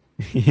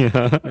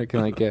 Yeah.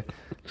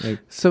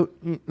 So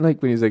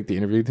like when he's like the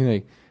interview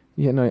thing,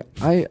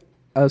 I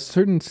a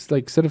certain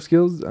like set of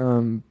skills.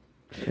 And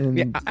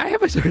Yeah, I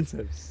have a certain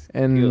set of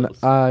and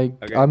skills. I'm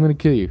Okay. gonna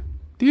kill you,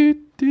 dude.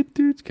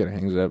 Kind of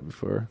hangs up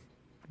before.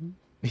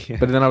 Yeah.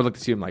 But then I would like to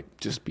see him like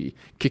just be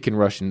kicking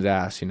Russian's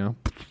ass,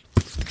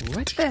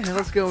 What the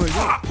hell's going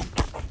on?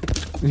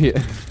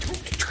 Yeah.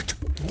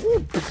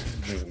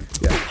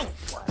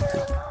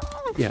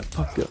 Yeah,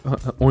 fuck it.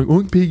 Oink,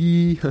 oink,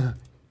 piggy.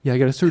 Yeah, I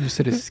got a certain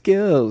set of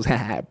skills,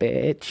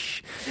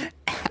 bitch.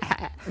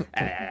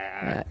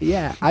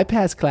 Yeah, I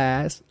passed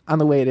class on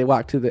the way to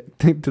walk to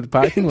the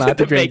parking lot to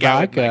To drink make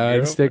out with my vodka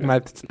and stick my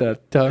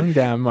tongue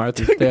down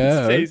Martha's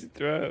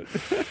throat.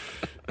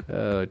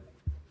 throat.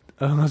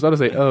 I was about to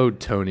say,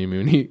 Tony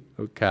Mooney.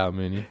 Kyle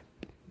Mooney.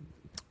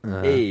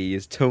 Hey,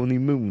 it's Tony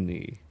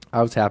Mooney.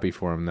 I was happy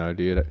for him, though,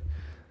 dude.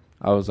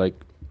 I was like,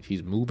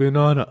 he's moving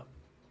on up.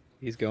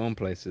 He's going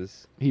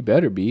places. He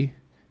better be.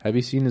 Have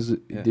you seen his...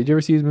 Yeah. Did you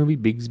ever see his movie,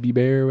 Bigsby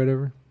Bear or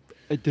whatever?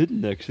 I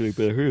didn't actually,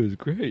 but I heard it was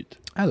great.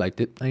 I liked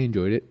it. I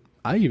enjoyed it.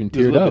 I even It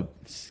was a teared little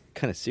up. bit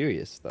kind of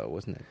serious, though,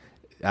 wasn't it?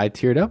 I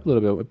teared up a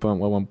little bit at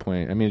one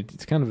point. I mean,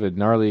 it's kind of a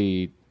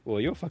gnarly... Well,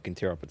 you'll fucking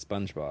tear up at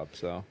SpongeBob,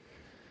 so...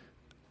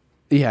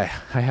 Yeah,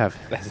 I have.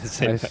 That's the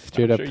I same.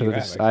 teared up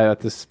at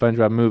this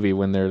SpongeBob movie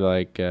when they're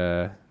like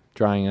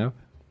drying up.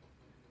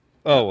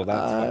 Oh, well,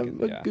 that's I'm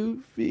fucking... a Yeah.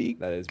 goofy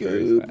That is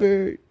very sad.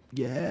 goober.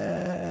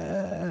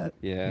 Yeah.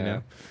 Yeah. You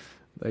know?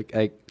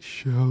 Like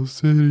Shell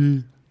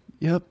City.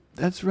 Yep,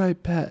 that's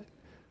right, Pat.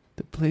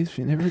 The place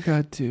we never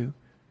got to.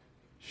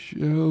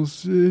 Shell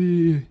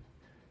City.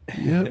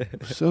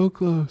 Yep, so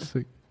close.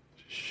 Like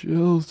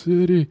Shell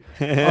City.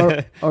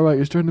 All right,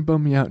 you're starting to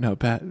bum me out now,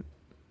 Pat.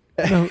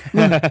 No,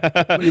 look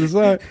at the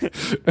side.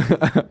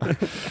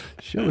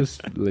 Show was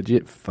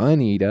legit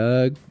funny,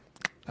 Doug.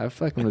 I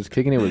fucking was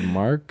kicking it with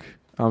Mark.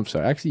 I'm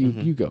sorry. Actually,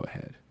 you go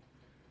ahead.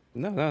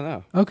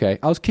 No. Okay,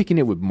 I was kicking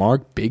it with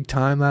Mark big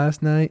time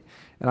last night,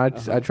 and I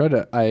tried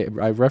to I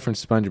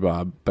referenced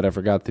SpongeBob, but I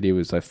forgot that he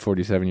was like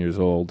 47 years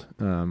old,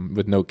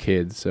 with no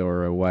kids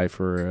or a wife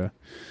or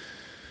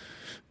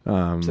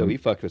a. So he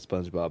fucked with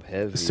SpongeBob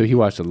heavy. So he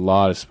watched a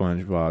lot of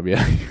SpongeBob.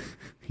 Yeah,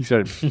 he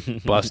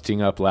started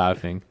busting up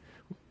laughing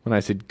when I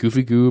said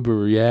 "Goofy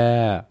Goober."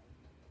 Yeah.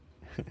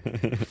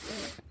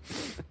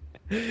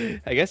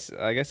 I guess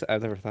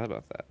I've never thought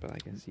about that, but I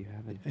guess you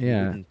haven't.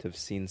 Yeah. You wouldn't have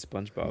seen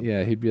SpongeBob.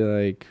 Yeah, he'd be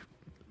like,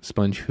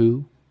 "Sponge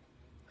who?"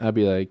 I'd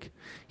be like,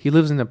 "He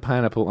lives in a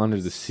pineapple under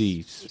the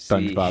sea."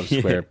 SpongeBob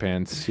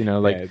SquarePants. You know,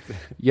 like Yeah,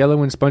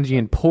 yellow and spongy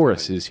and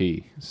porous is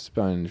he?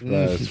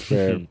 SpongeBob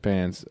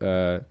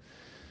SquarePants.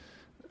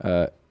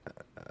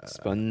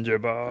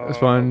 SpongeBob.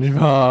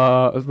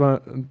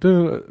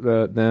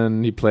 SpongeBob.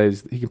 Then he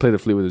can play the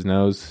flute with his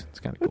nose. It's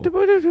kind of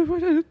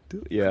cool.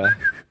 Yeah.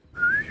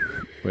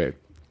 Wait,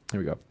 here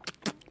we go.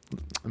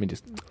 Let me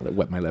just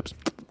wet my lips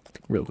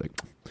real quick.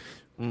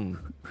 Mm.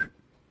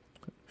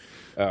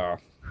 Oh.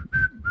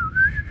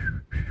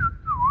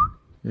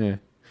 Yeah.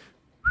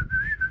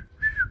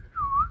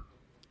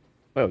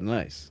 Oh,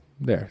 nice.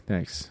 There,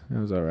 thanks. That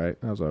was all right.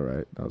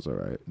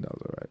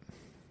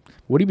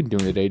 What have you been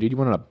doing today, dude? You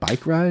went on a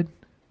bike ride?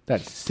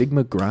 That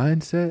Sigma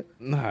grind set?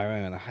 No, I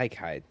went on a hike.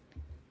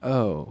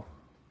 Oh.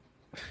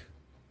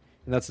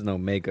 And that's an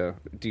Omega.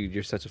 Dude,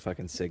 you're such a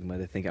fucking Sigma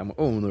to think I'm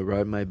gonna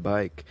ride my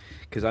bike.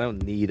 Because I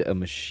don't need a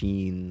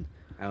machine.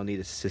 I don't need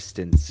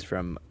assistance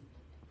from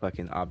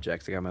fucking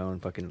objects. I got my own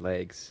fucking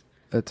legs.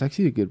 That's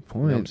actually a good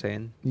point. You know what I'm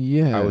saying?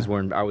 Yeah.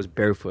 I was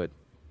barefoot,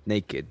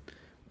 naked,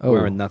 Oh.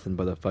 wearing nothing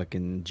but a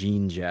fucking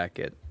jean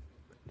jacket.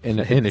 And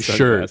a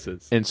shirt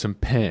sunglasses. and some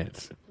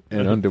pants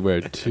and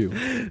underwear too.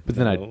 But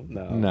then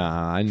No.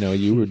 Nah, I know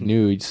you were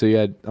nude. So you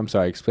had. I'm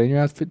sorry. Explain your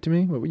outfit to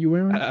me. What were you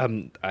wearing?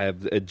 I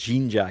have a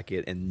jean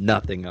jacket and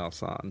nothing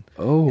else on.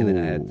 Oh. And then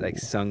I had like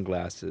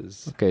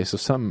sunglasses. Okay, so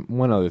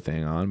one other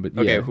thing on, but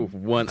Okay, yeah.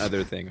 one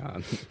other thing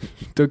on.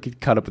 Don't get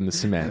caught up in the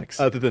semantics.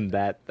 Other than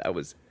that, that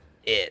was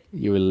it.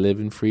 You were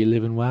living free,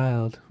 living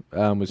wild.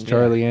 Was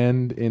Charlie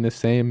End in the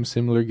same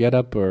similar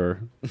getup,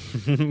 or?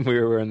 We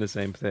were wearing the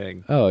same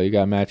thing. Oh, you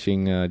got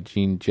matching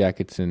jean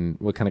jackets, and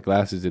what kind of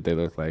glasses did they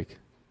look like?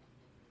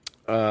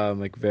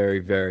 Like very,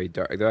 very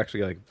dark. They're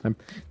actually like I'm-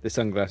 the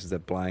sunglasses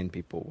that blind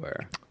people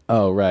wear.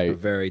 Oh, They're right.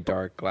 very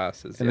dark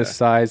glasses. And yeah. the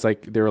size,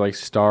 like they were like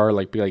star,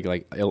 like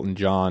Elton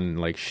John,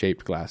 like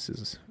shaped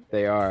glasses,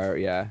 They are,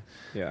 yeah.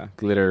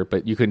 glitter,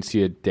 but you couldn't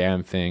see a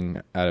damn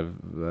thing out of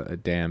a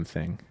damn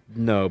thing.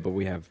 No, but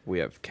we have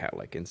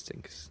cat-like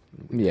instincts.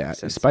 Yeah,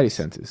 Senses. spidey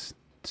senses.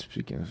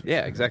 Speaking of,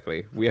 Yeah,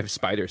 exactly. We have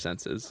spider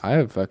senses. I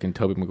have fucking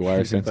Tobey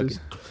Maguire senses.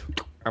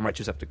 I might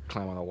just have to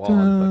climb on a wall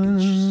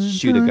and fucking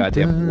shoot a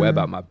goddamn web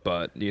out my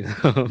butt. You know?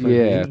 what I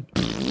Yeah. mean?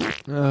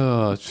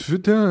 Oh,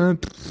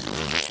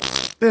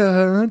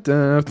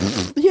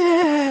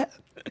 yeah.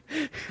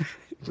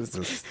 Just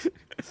a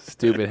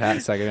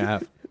stupid second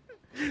half.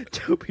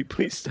 Toby,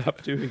 please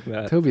stop doing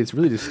that. Toby, it's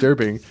really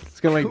disturbing. It's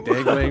kind of like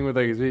dangling with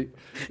like his feet.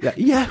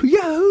 Yeah,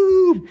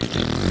 yahoo!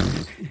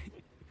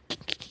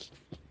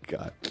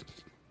 God.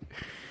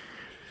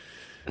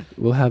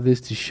 We'll have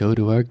this to show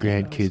to our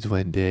grandkids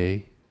one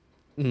day.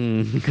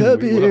 Come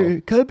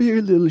here,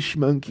 little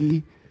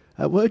schmunky.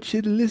 I want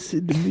you to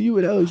listen to me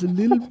when I was a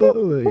little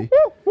boy.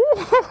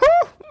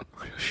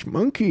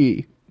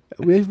 Schmunky.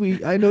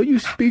 I know you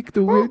speak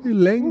the weird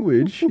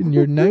language and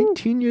you're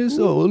 19 years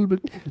old, but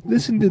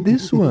listen to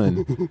this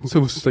one.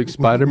 So it's like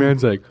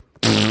Spider-Man's like...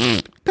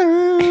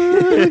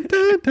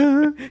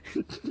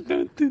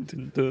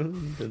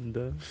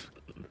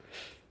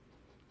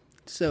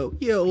 So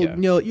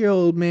your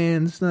old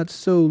man's not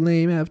so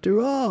lame after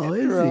all,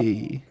 is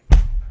he?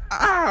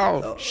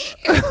 Ow!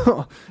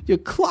 You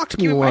clocked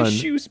me Give one. my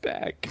shoes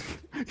back.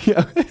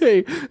 Yeah,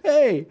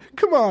 hey,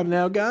 come on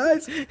now,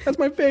 guys. That's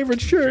my favorite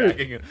shirt.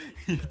 Dragging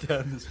you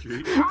down the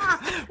street.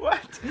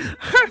 What?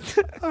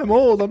 I'm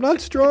old. I'm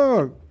not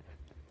strong.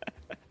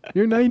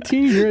 You're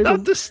 19. You're able.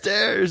 Not the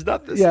stairs.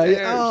 Not the Yeah, stairs.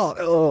 yeah.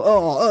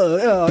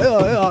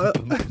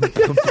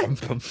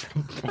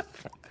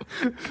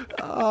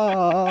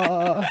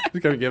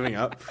 Just kind of giving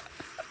up.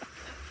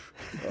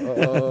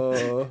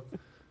 Oh,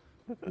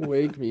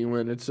 wake me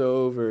when it's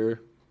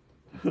over.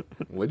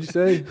 What'd you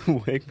say?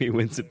 Wake me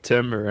when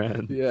September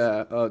ends.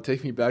 Yeah,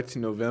 take me back to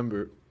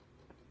November.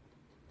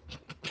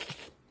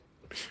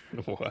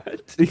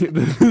 What?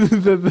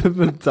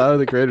 the Tyler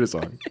the Creator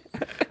song.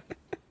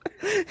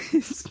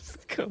 He's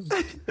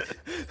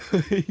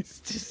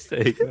just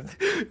saying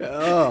that.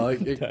 Oh,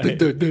 like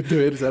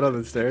is that on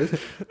the stairs?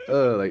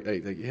 Oh, like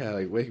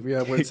wake me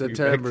up when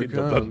September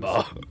comes.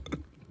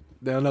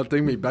 No,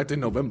 take me back to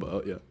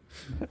November. Yeah,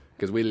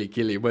 because Willy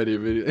Killy, buddy.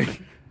 What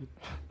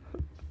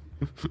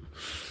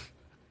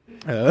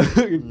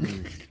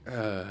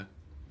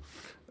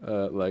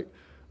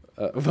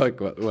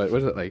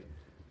is it like?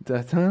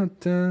 Like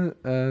the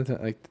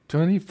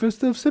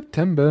 21st of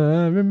September,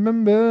 I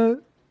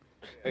remember.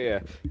 Yeah.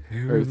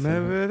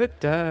 Remember the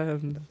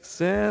time,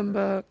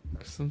 December,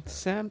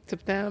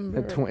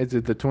 September. Is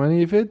it the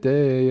 25th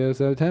day of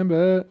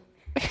September?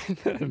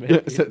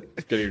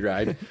 It's getting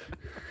right.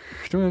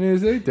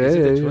 26 days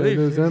of 21st?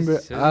 December.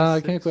 So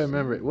I can't quite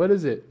remember it. What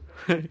is it?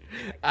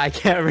 I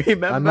can't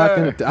remember. I'm not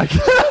gonna.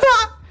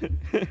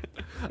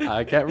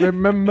 I can't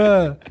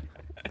remember.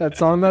 That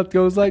song that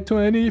goes like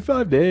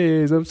 25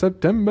 days of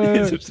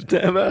September.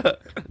 September.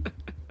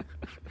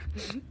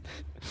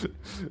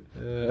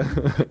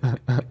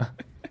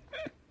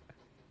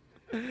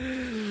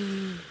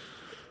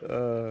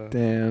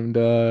 Damn,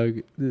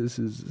 dog. This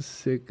is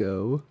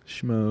sicko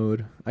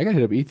schmode. I gotta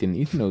hit up Ethan.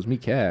 Ethan owes me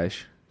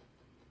cash.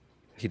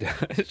 He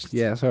does.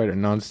 Yeah, sorry to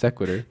non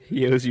sequitur.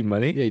 He owes you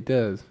money. Yeah, he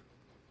does.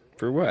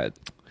 For what?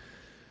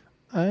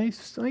 I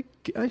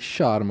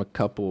shot him a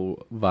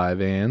couple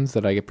Vyvanse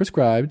that I get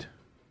prescribed.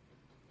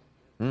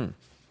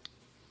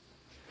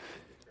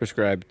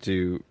 Prescribed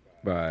to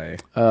by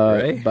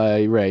Ray?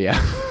 By Ray,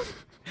 yeah.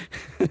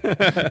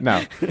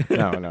 No.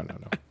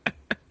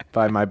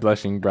 By my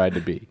blushing bride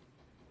to be.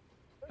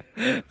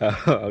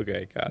 Oh,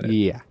 okay, got it.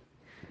 Yeah.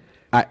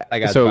 I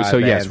got so five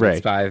yes, bands. Ray.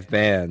 It's 5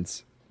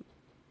 bands.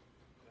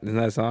 Isn't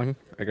that a song?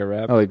 Like a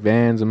rap? Oh, like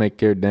Vans will make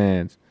your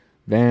dance.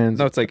 Vans.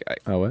 No, it's like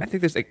what? I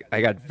think there's like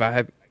I got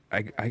 5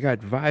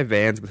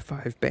 Vans with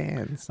 5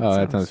 bands. Oh,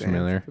 that sounds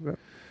familiar.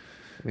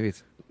 Maybe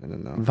it's I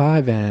don't know.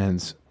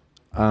 Vyvanse.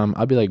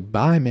 I'll be like,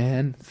 bye,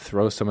 man.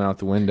 Throw someone out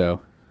the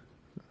window.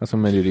 That's what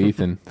I'm gonna do to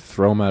Ethan.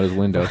 Throw him out his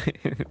window.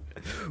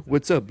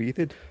 What's up,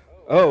 Ethan?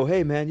 Oh,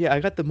 hey man, yeah, I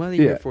got the money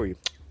Yeah. here for you.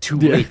 Too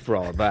Yeah. late for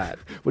all that.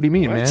 What do you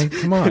mean, What? man?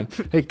 Come on.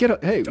 Hey, get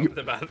up. Hey, you're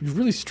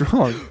really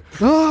strong.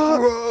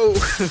 Whoa.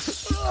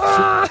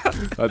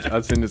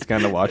 Hudson is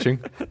kind of watching.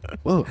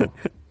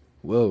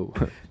 Whoa.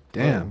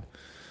 Damn.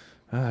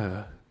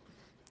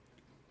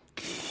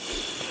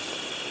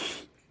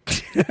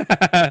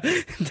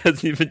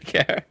 Doesn't even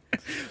care.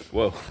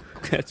 Whoa,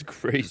 that's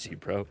crazy,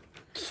 bro.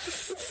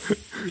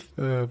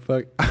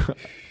 Fuck.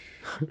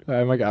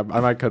 I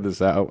might cut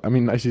this out. I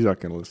mean, she's not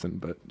gonna listen,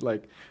 but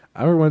like,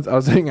 I remember once I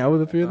was hanging out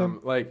with a few of them.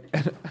 Like,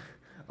 I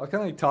was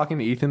kind of like talking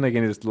to Ethan, like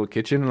in his little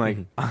kitchen, like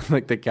on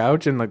like the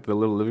couch and like the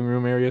little living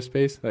room area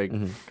space. Like,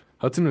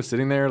 Hudson was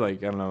sitting there, like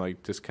I don't know,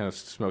 like just kind of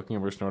smoking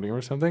or snorting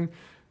or something.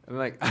 And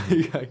like,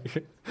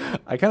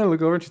 I kind of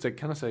look over and she's like,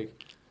 kind of like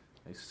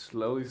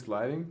slowly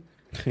sliding.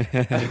 And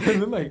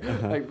then like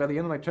by the end,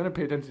 I'm like trying to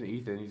pay attention to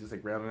Ethan. He's just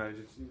like rounding out.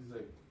 He's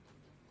like,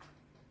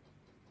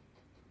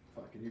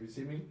 "Fuck, can you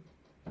see me?"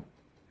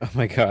 Oh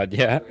my god,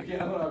 yeah.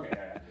 Yeah, okay.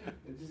 Yeah.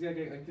 It's just like,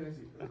 can I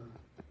see?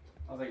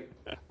 I was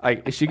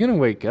like, is she gonna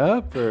wake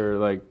up or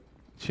like,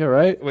 she all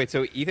right? Wait,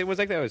 so Ethan was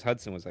like that, or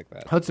Hudson was like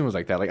that? Hudson was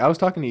like that. Like I was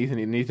talking to Ethan,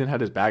 and Ethan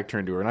had his back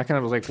turned to her, and I kind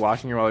of was like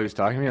watching her while he was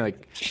talking to me,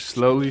 like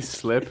slowly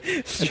slip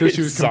until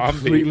she was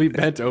completely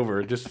bent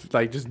over, just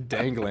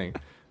dangling.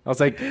 I was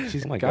like,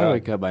 she's my gotta God.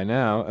 wake up by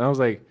now, and I was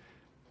like,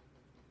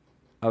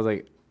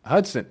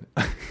 Hudson,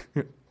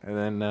 and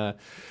then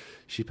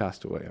she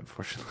passed away,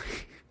 unfortunately.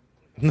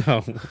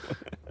 No. No,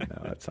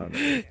 that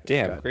sounded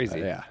Damn, crazy.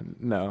 yeah,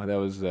 no, that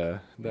was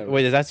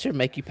Wait, does that shit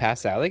make you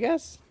pass out, I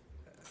guess?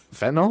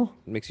 fentanyl.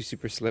 Makes you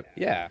super slip?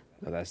 Yeah.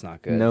 No, that's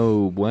not good.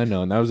 No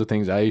bueno. And that was the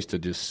things I used to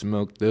just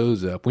smoke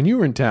those up. When you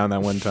were in town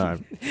that one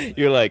time,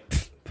 You're like,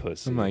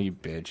 pussy. I'm like, you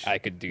bitch. I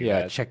could do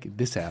yeah, that. check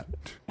this out,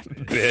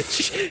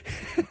 Bitch.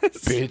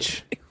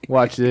 bitch.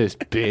 Watch this,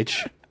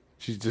 bitch.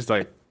 She's just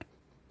like,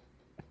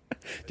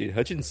 Dude,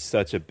 Hutchin's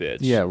such a bitch.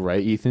 yeah,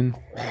 right, Ethan.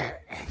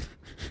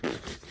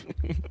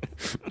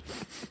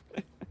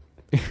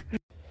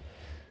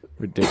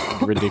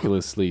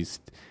 Ridiculously,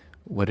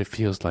 what it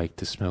feels like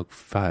to smoke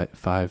five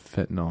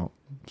fentanyl,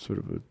 sort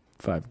of a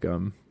 5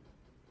 gum.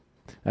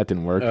 That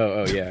didn't work.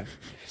 Oh, yeah.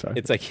 Sorry.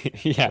 It's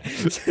like, yeah.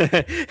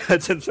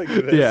 Hutchin's like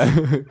this. yeah,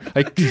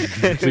 like,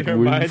 it's like, Her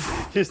mind,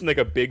 just like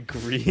a big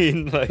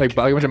green, like like a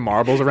bunch of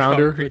marbles around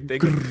her. concrete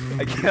thing.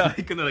 Like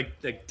kind of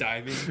like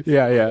diving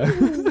Yeah, yeah.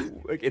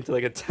 like into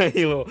like a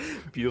tiny little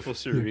beautiful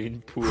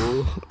serene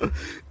pool.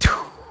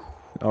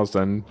 All of a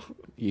sudden,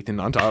 Ethan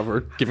on top of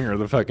her, giving her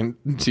the fucking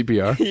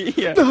CPR.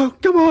 Yeah. No,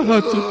 come on,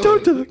 Hudson,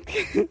 don't do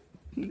it.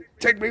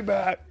 Take me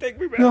back. Take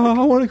me back. No,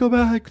 I want to go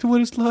back to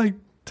what it's like.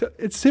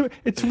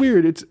 It's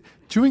weird. It's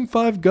chewing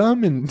 5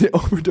 gum and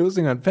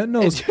overdosing on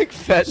fentanyl. It's like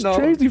fentanyl.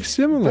 Strangely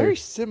similar. Very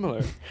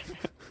similar.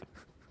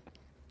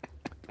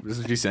 This is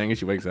what she's saying as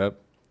she wakes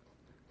up.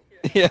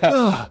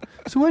 Yeah.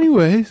 So,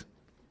 anyways,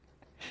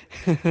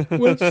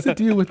 what's the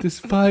deal with this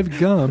 5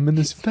 gum and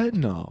this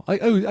fentanyl? I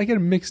get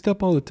them mixed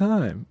up all the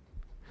time.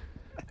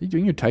 Are you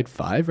doing your tight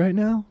 5 right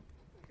now?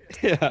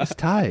 Yeah. It's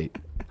tight.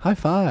 High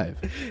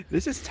five.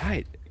 This is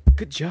tight.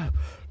 Good job.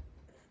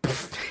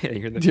 Yeah,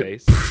 you're in the Yeah.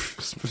 face.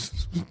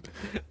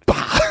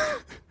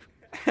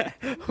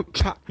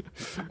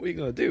 What are you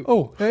gonna do?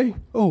 Oh, hey.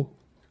 Oh,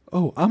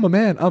 I'm a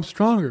man. I'm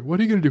stronger. What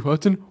are you going to do,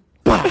 Hudson?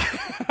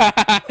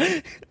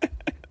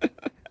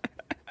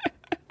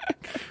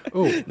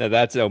 Oh, Now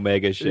that's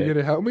Omega are you shit. going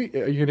to help me?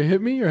 Are you going to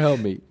hit me or help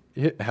me?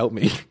 Help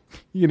me.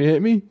 You going to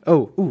hit me?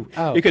 Oh, ooh,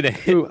 ow. You're gonna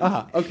hit. Ooh,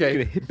 okay.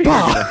 You're gonna hit me.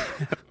 Bah!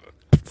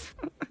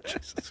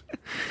 Jesus.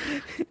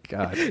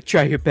 God.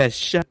 Try your best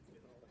shot.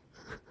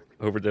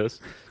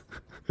 Overdose.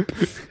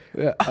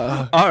 Yeah,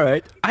 All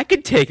right, I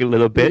could take a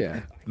little bit.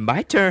 Yeah.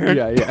 My turn.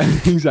 Yeah,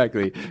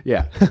 exactly.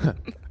 Yeah,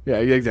 yeah,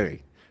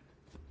 exactly.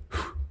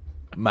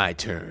 My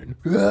turn.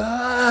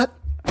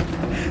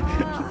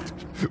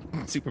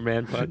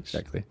 Superman punch.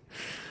 Exactly.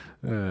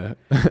 God,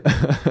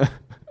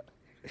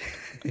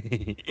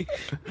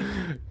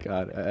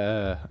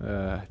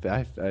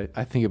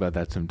 I think about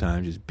that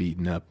sometimes, just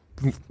beaten up.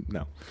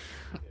 No,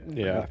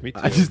 Yeah, me too.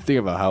 I just think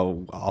about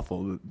how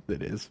awful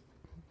it is.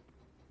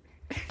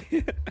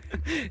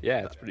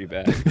 Yeah, it's pretty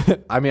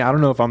bad. I mean, I don't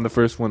know if I'm the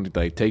first one to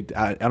like take.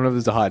 I don't know if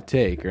this is a hot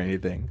take or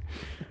anything.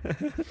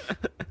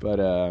 But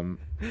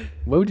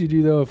what would you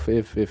do though if a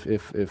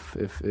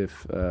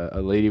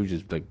lady was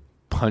just like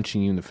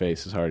punching you in the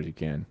face as hard as you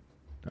can,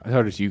 as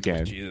hard as you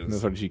can, Jesus.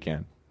 as hard as you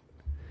can?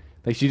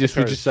 Like she just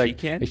kind of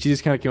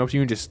came up to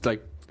you and just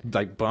like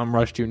bum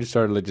rushed you and just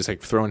started like just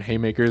like throwing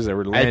haymakers that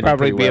were landing. I'd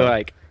probably pretty be well.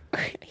 like,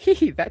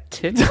 "Hey, that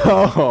tickles."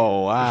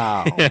 Oh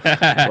wow,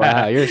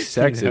 wow! You're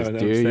sexist, You know what I'm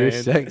dude. You're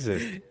saying?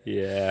 sexist.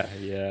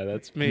 Yeah,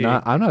 that's me.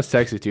 No, I'm not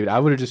sexist, dude. I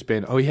would have just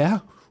been, oh yeah,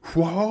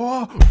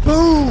 whoa,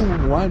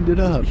 boom, wind it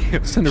up,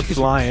 send her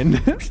flying.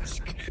 There's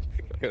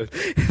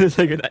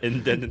like an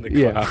indent in the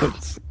Yeah.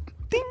 clouds.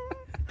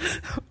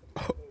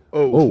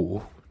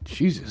 Oh,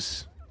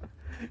 Jesus.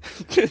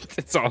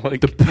 It's all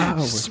like The power.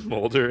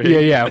 smoldering.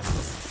 Yeah.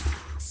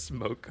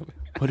 Smoke coming.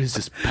 What is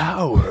this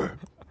power?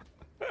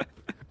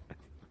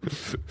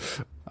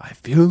 I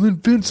feel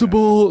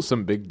invincible.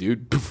 Some big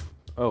dude. Poof.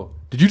 Oh,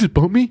 did you just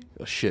bump me?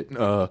 Oh shit.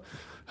 Dunk.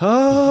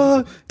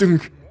 Uh-oh.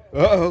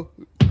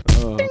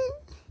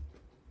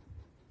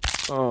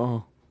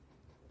 Oh.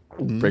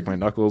 Break my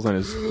knuckles on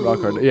his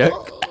rock hard. Yeah.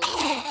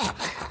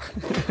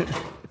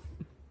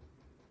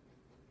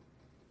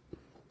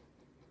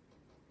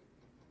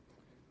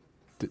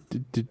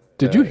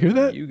 Did you hear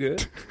that? You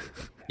good?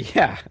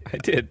 Yeah, I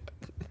did.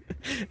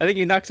 I think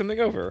you knocked something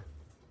over.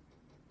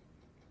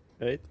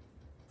 Right?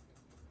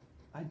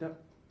 I don't.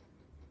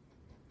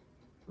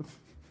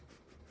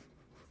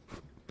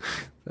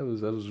 That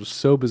was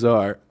so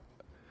bizarre.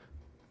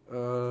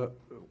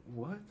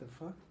 What the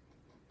fuck?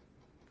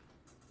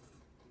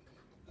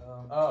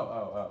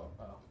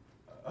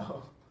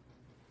 Oh.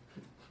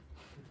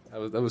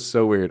 That was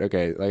so weird.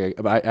 Okay,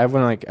 like I have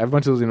one like I have a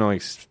bunch of those,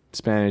 like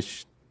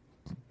Spanish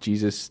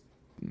Jesus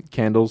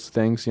candles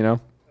things,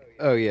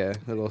 Oh yeah,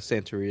 the little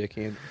Santeria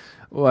can.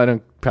 Well, I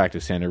don't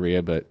practice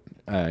Santeria, but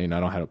I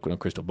don't have a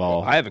crystal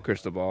ball. I have a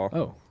crystal ball.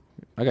 Oh,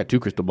 I got 2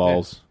 crystal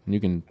balls. And you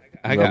can.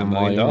 I rub got $1 them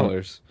all you million.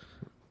 want.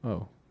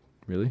 Oh,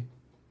 really?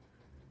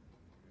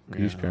 Could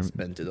you Yeah, spare I me?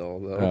 spent it all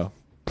though.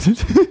 Oh.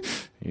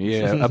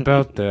 Yeah,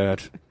 about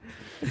that.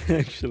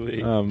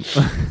 Actually.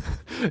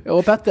 Well,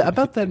 about that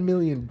 $1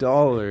 million.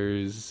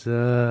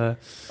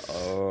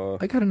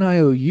 I got an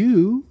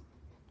IOU.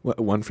 What,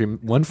 one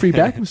free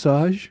back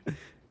massage.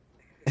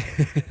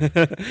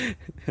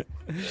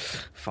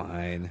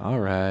 Fine. All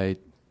right.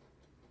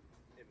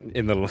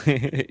 In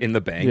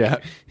the bank. Yeah.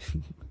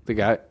 The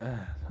guy.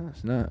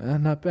 It's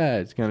not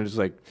bad. It's kind of just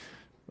like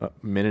a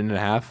minute and a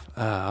half.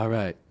 All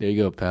right, there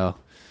you go, pal.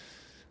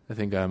 I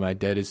think my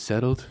debt is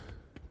settled.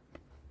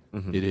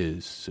 Mm-hmm. It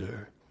is,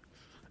 sir.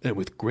 And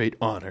with great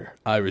honor,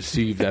 I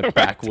receive that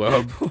back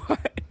rub.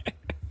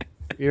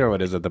 You know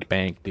what it is at the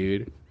bank,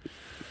 dude.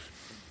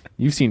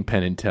 You've seen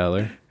Penn and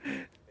Teller.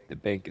 The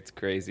bank, it's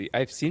crazy.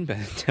 I've seen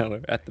Ben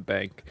Teller at the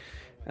bank,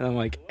 and I'm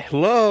like,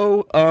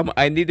 "Hello,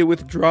 I need to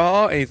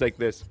withdraw," and he's like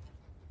this.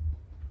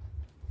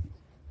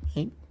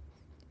 I'm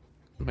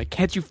like,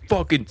 "Can't you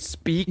fucking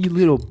speak,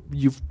 You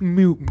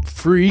mutant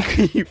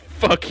freak. you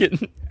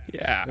fucking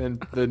yeah."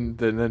 And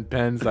then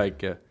Penn's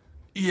like,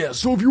 yeah,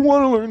 so if you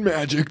want to learn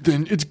magic,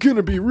 then it's going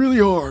to be really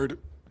hard.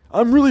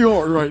 I'm really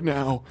hard right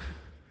now.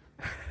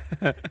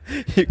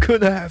 You're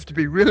gonna have to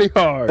be really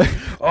hard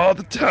all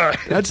the time.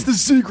 That's the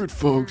secret,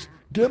 folks.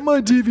 Get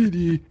my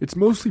DVD. It's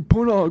mostly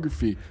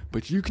pornography,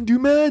 but you can do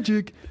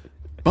magic.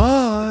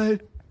 Bye.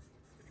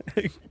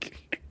 Oh,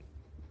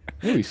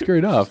 he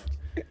scurried off.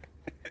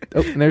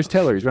 Oh, and there's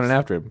Teller. He's running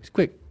after him. He's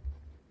quick.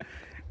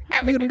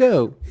 Look at him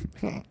go.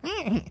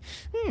 When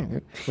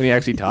he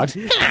actually talks.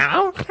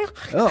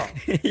 Oh,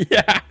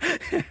 Yeah.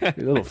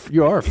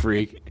 you are a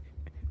freak.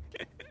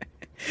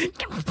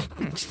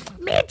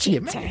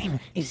 Magic time.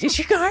 Is this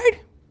your card?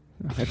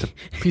 That's a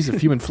piece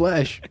of human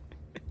flesh.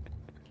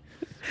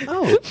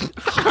 Oh.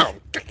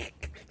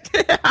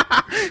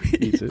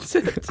 Eats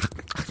it.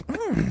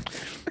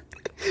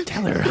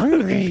 Tell her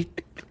hungry.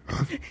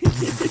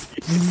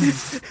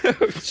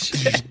 Oh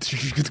shit.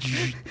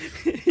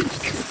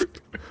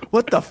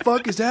 What the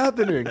fuck is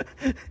happening?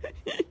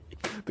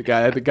 The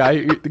guy,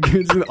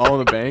 the all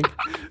in the bank.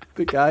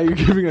 The guy you're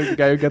giving, the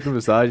guy who got the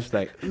massage, is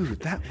like, ooh,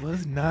 that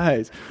was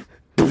nice.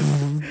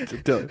 Kind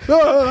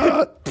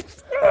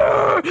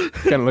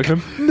of look at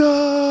him.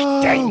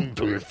 No. Time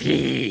to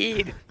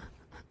feed.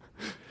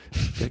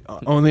 Like,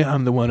 only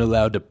I'm the one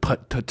allowed to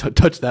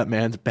touch that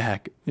man's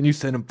back, and you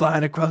sent him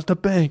flying across the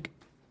bank.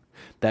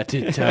 That's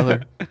it,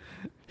 Teller.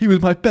 He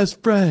was my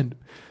best friend.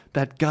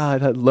 That guy,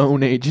 that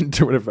loan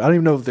agent or whatever. I don't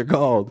even know what they're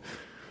called.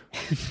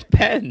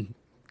 Ben.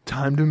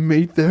 Time to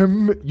meet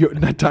them.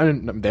 Not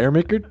time. Their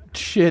maker.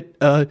 Shit.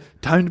 Time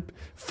to.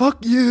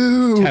 Fuck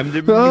you. Time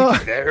to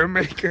meet their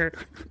maker.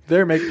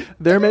 Their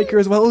maker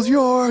as well as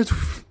yours.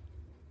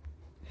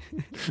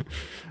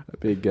 A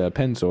big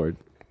pen sword.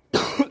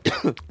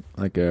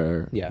 Like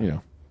a Yeah. you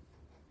know,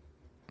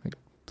 like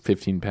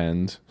 15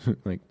 pens.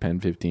 Like pen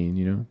 15.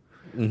 You know.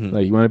 Mm-hmm.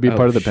 Like you want to be a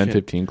part of the pen shit.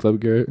 15 club,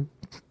 Garrett?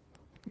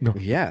 No.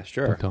 Yeah,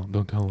 sure.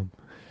 Don't tell him.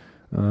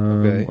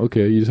 Okay.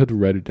 Okay, you just have to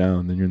write it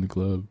down, then you're in the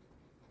club.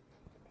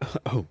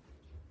 Oh.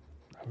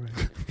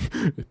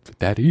 If it's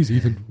that easy,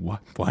 then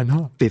why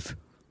not? Biff.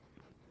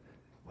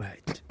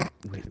 Wait.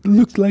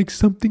 Looks like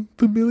something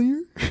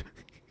familiar.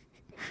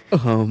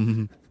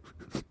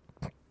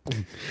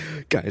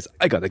 Guys,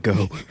 I gotta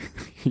go.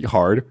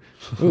 Hard.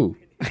 Ooh.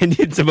 I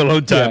need some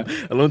alone time.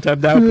 Yeah. Alone time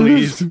now,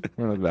 please.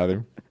 We're in the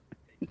bathroom.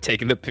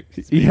 Taking the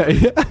pictures. Yeah.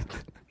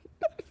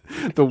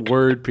 The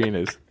word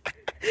penis.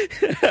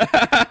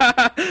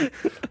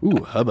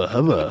 Ooh,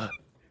 hubba.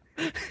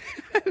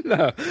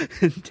 No.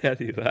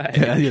 Daddy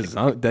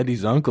lied.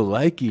 Daddy's uncle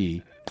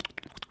likey.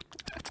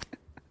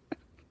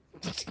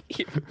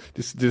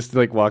 just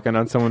like walking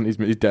on someone. He's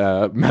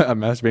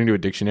masturbating to a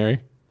dictionary.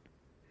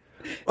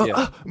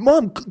 Yeah.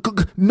 Mom,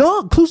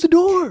 no, close the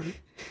door.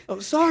 Oh,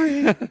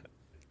 sorry.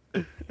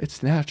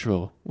 It's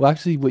natural. Well,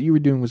 actually, what you were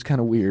doing was kind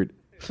of weird.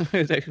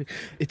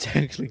 It's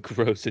actually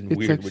gross and It's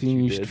weird. actually, what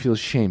you you should did. feel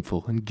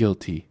shameful and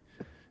guilty.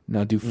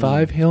 Now do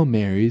 5 Hail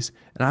Marys,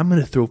 and I'm going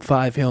to throw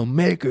 5 Hail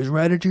Makers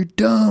right at your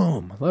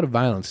dome. A lot of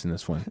violence in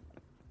this one.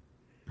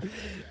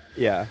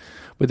 Yeah.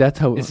 But that's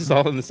how... Is this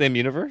all in the same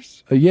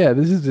universe? Yeah,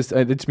 this is just...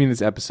 I just mean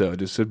this episode.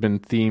 There's been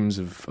themes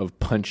of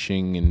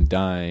punching and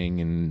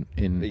dying and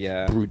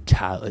Yeah.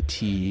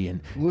 brutality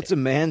and... Well, it's a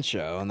man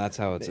show, and that's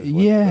how it's.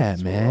 Yeah,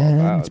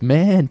 man. It's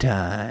man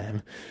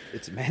time.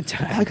 It's man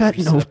time. I got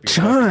no Stop your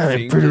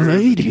time for fingers.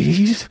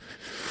 ladies.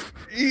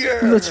 Yeah.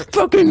 Let's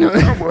fucking...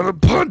 I want to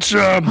punch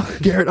him.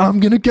 Garrett, I'm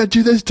going to get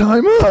you this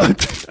time up.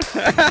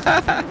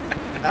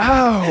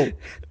 Ow.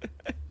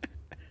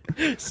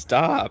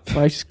 Stop.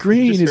 My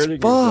screen Just is hurting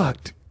yourself.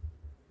 fucked.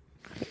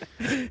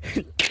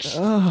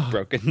 Oh,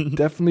 Broken.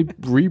 definitely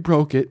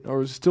re-broke it,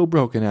 or it's still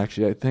broken,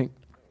 actually, I think.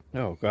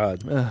 Oh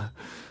God.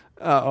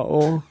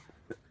 Oh.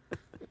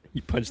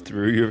 You punched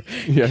through your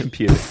Yeah.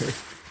 computer.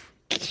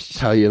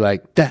 How you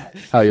like that?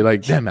 How you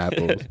like them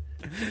apples?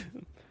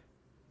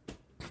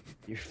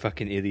 You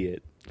fucking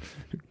idiot.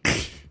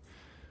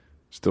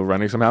 Still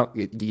running somehow?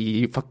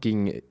 You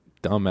fucking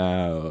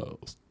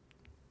dumbass.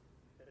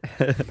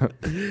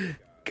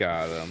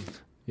 Got him.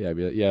 Yeah, I'd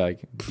be like, yeah,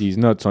 like, these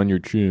nuts on your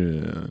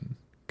chin.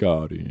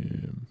 Got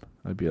him.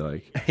 I'd be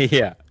like,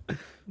 Yeah.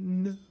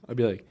 no. I'd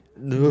be like,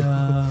 No.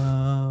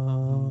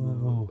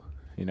 no.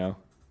 You know?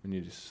 When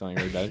you're just selling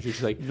really bad. You're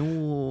just like,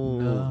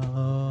 No,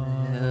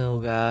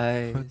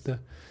 guys.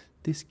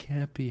 This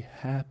can't be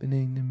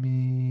happening to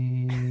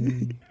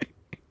me.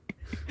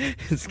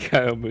 It's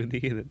Kyle Mooney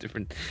in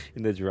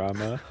the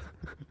drama.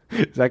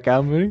 Is that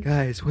Kyle Mooney?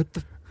 Guys, what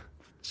the heck?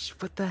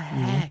 What the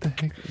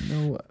heck?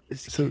 No.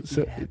 This So can't be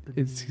happening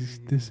it's to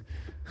me.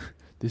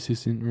 this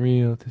isn't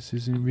real. This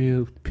isn't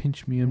real.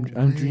 Pinch me. I'm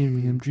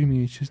dreaming. I'm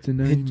dreaming. It's just a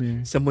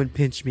nightmare. Someone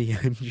pinch me.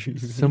 I'm dreaming.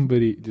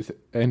 Somebody, just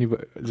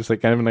anybody, just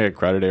like kind of in like a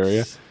crowded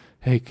area.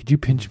 Hey, could you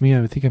pinch me?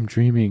 I think I'm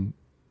dreaming.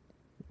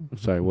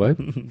 Sorry, what?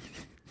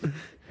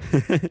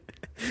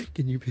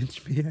 Can you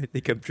pinch me? I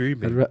think I'm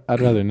dreaming.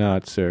 I'd rather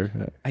not,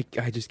 sir. I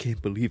just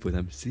can't believe what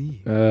I'm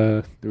seeing.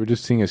 They were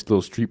just seeing a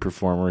little street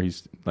performer.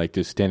 He's like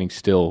just standing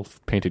still,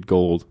 painted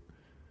gold.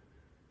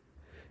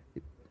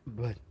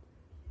 But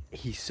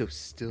he's so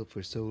still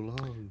for so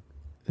long.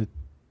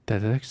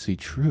 That's actually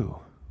true.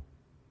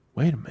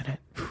 Wait a minute.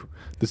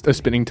 The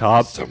spinning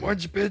top. Someone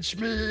pinch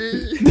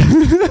me.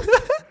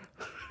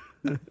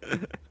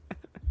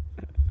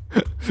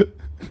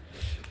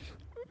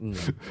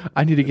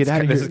 I need to get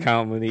out of here. This is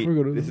Kyle Mooney.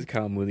 We're gonna- This is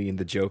Kyle Mooney in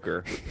the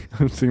Joker.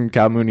 I'm seeing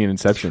Cal Mooney in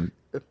Inception.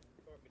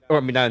 Or I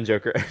mean, not in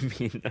Joker. I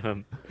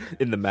mean,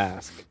 in the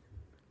Mask.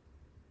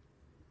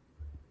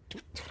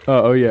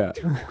 Oh yeah.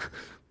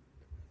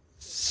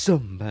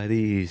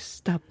 Somebody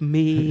stop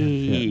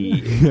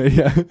me.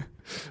 yeah.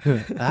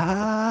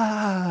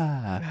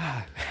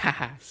 Ah.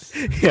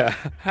 Yeah.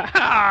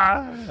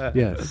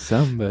 Yeah.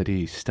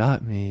 Somebody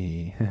stop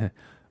me.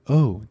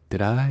 Oh,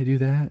 did I do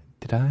that?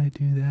 Did I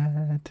do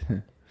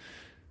that?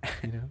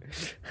 You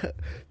know.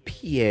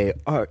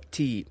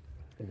 P-A-R-T.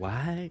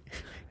 Why?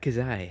 Because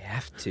I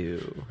have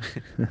to.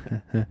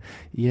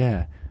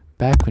 Yeah.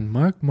 Back when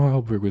Mark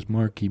Marlberg was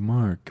Marky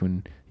Mark,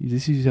 when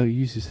this is how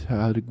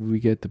we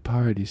get the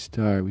party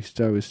start. We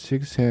start with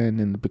 6 hen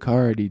and the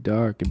Bacardi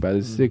dark, and by the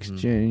 6th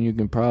gin, you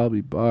can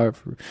probably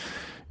barf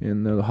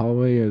in the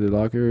hallway or the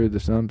locker or the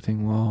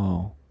something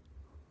wall.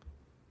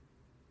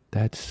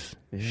 That's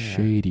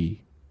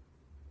shady.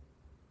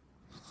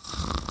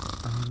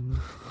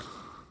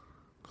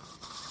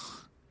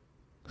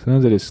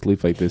 Sometimes I just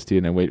sleep like this, dude,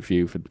 and I wait for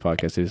you for the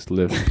podcast. I just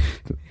live.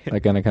 I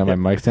kind of my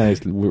mic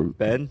stand.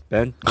 Ben.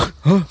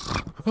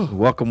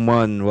 Welcome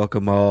one,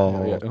 welcome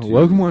all.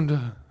 Welcome on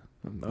to.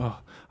 Oh,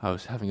 I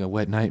was having a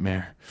wet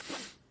nightmare.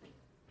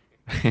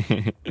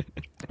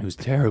 It was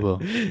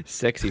terrible.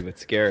 Sexy but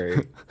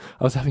scary.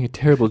 I was having a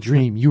terrible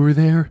dream. You were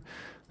there?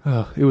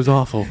 Oh, it was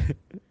awful.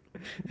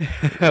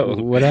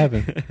 What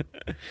happened?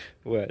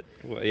 What?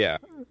 Yeah.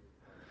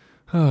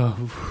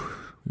 Oh,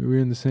 we were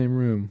in the same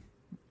room.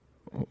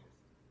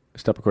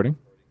 Stop recording?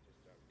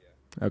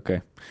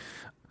 Okay.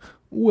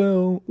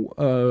 Well,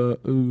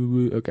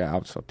 okay,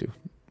 I'll stop too.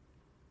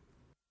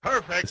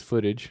 Perfect. This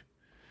footage.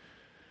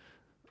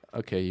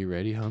 Okay, you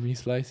ready, homie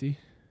Slicey?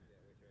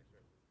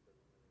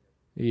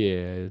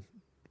 Yeah.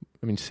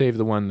 I mean, save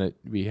the one that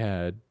we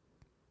had.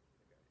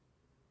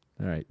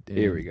 All right.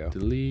 Here we go.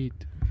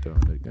 Delete. Throw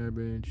in the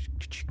garbage.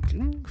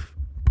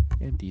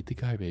 Empty the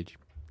garbage.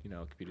 You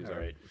know, computers All are.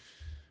 right.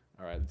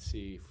 All right, let's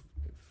see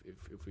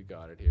if we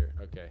got it here.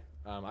 Okay.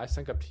 I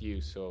sync up to you,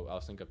 so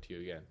I'll sync up to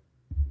you again.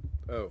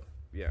 Oh,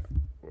 yeah.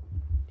 Oh,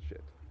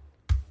 shit.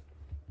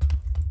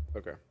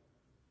 Okay.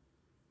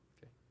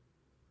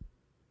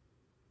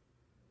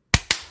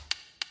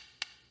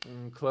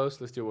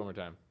 Close. Let's do it one more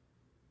time.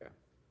 Yeah.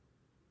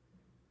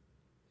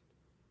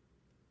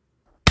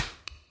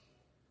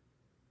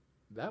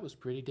 That was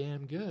pretty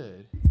damn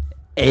good.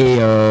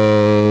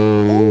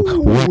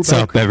 Ayo! What's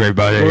up,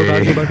 everybody?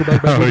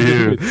 How are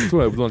you? It's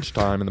 12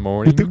 lunchtime in the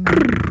morning.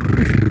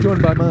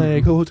 Joined by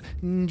my co-host,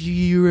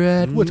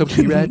 G-Rat. What's up,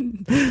 G-Rat?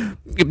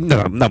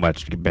 No, not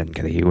much, Ben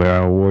Kennedy. What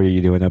are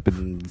you doing up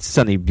in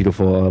sunny,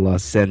 beautiful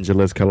Los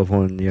Angeles,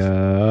 California?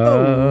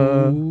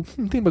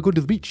 Thinking about going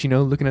to the beach,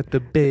 looking at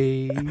the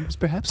babes,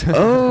 perhaps.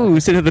 Oh,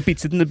 sitting at the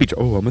beach,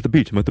 Oh, I'm at the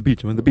beach.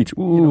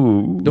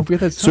 Ooh. Don't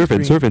forget that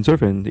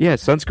Surfing. Yeah,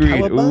 sunscreen.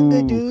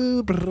 Cowabunga,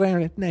 Ooh. dude,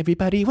 and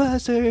everybody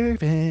was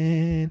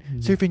surfing.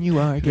 Surfing, you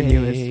are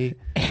gay.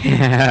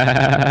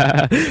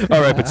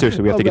 All right, but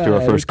seriously, we have to get to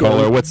our first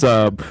caller. What's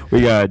up?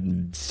 We got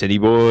City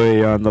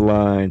Boy on the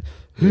line.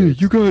 Hey,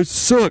 you guys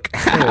suck.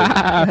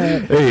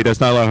 Hey, that's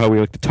not how we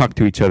like to talk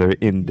to each other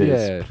in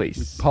this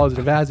place.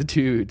 Positive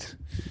attitudes.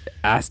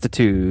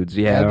 Attitudes,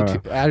 yeah.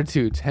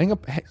 Attitudes. Hang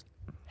up.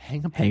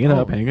 Hang up. Hanging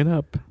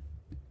up.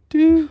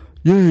 Dude.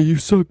 Yeah, you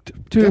sucked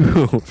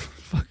too.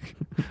 Fuck.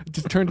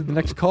 Just turn to the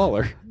next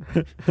caller.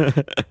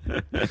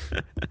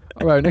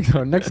 All right,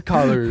 next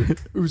caller.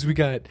 We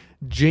got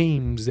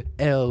James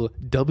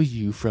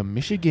L.W. from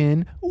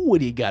Michigan. What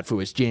do you got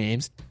for us,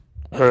 James?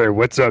 Hey,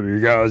 what's up,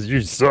 you guys?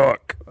 You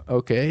suck.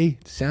 Okay,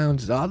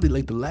 sounds oddly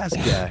like the last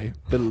guy,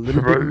 but a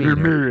little bit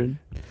meaner.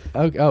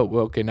 Okay,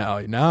 okay,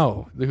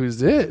 now, who's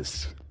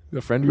this?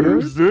 A friend of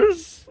yours? Who's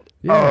this?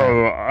 Yeah.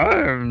 Oh,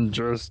 I'm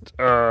just,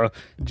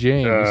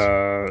 James.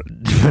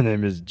 my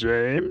name is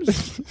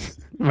James.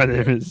 My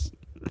name is...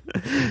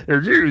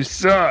 You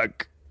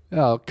suck.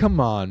 Oh, come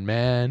on,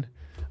 man.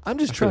 I'm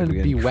just trying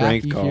to be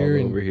wacky here.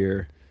 Over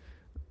here.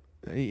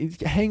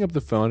 Hang up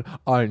the phone.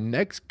 Our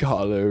next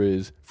caller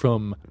is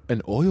from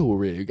an oil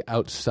rig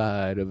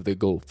outside of the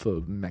Gulf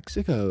of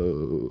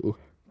Mexico.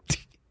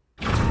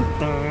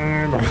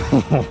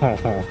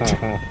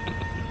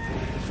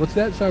 What's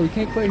that? Sorry, we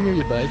can't quite hear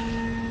you, bud.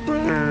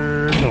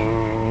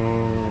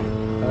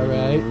 All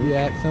right.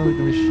 Yeah, it sounds like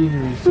the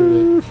machinery sort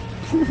of.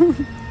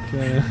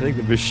 I think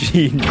the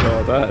machine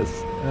called us.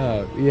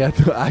 Oh, yeah,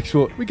 the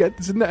actual. We got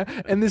this,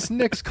 and this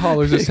next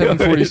caller is a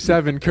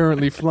 747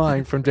 currently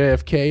flying from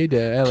JFK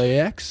to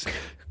LAX.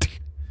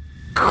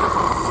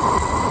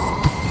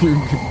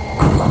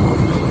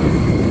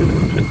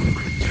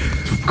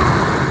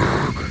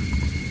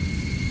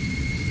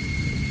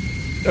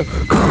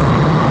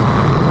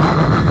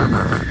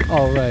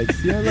 All right,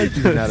 see, I like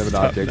these inanimate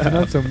objects. You're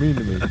not so mean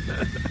to me.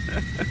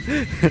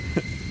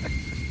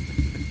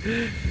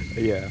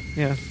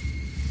 Yeah.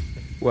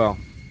 Well.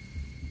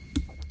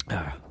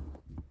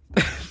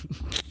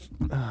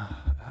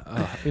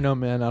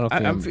 Man, I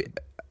don't think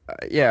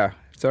yeah.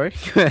 Sorry.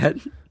 Go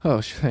ahead.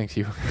 Oh, thank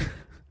you.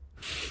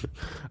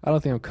 I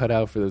don't think I'm cut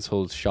out for this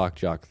whole shock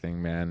jock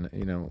thing, man.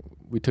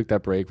 We took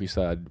that break. We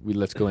said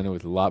let's go in it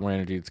with a lot more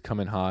energy. It's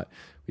coming hot.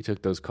 We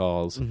took those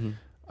calls. Mm-hmm.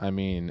 I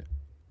mean,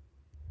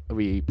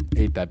 we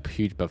ate that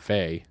huge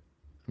buffet.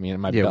 I mean,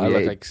 my Yeah, we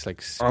belly ate,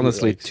 like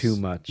honestly, like, too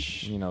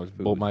much.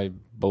 My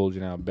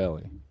bulging out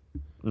belly.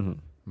 Mm-hmm.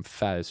 I'm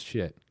fat as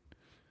shit.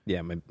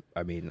 Yeah,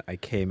 I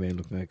came in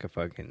looking like a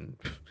fucking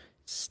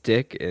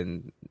stick,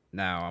 and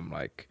now I'm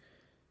like,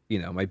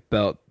 my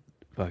belt,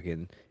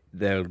 fucking,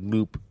 the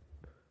loop,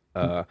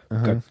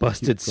 got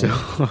busted so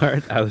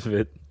hard out of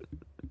it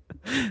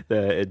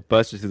that it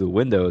busted through the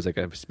window. It was like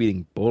a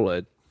speeding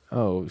bullet.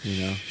 Oh,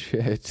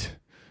 shit.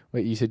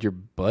 Wait, you said your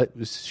butt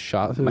was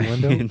shot through the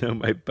window? No,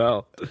 my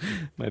belt.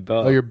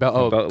 Oh, your belt.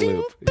 My Oh, belt ding,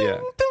 loop. ding, Yeah.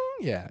 ding.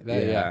 Yeah.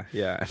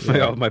 Yeah.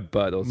 Yeah. My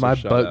butt also My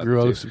shot butt up,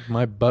 grew. too.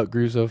 My butt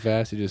grew so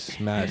fast it just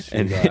smashed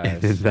And, your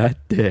and eyes.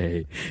 that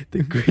day,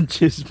 the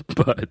Grinch's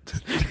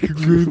butt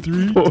Grew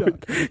 3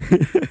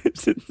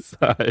 times in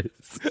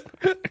size.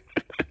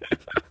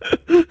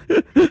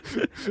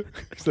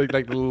 It's like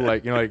the little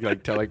like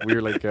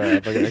weird like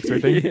an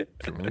X-ray thing.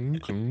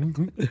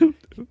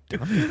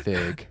 Tummy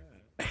thick.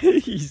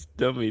 He's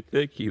dummy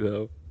thicky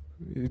though.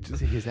 It's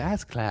just his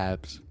ass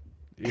claps.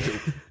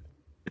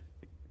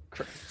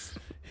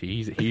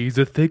 He's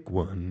a thick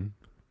one.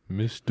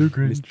 Mr.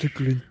 Grinch. Mr.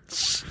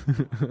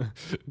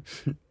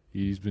 Grinch.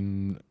 He's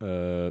been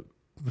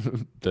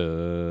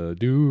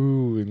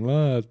doing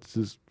lots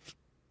of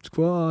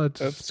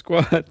squats.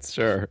 Squats,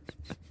 sure.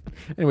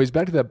 Anyways,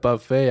 back to that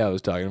buffet I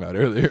was talking about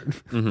earlier.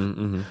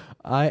 Mm-hmm.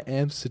 I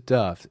am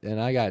stuffed, and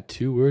I got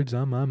 2 words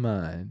on my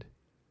mind.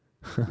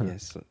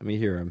 Yes, let me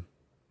hear him.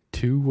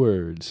 2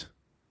 words.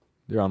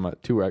 They're on my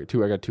two. I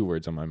got 2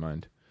 words on my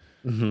mind.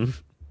 Mm-hmm.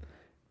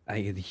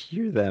 I can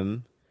hear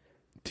them.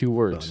 2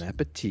 words. Bon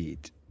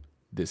appetit.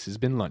 This has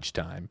been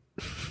lunchtime.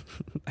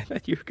 I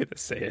thought you were gonna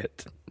say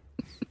it.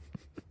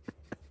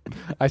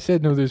 I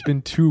said no. There's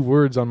been 2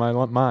 words on my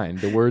mind.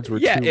 The words were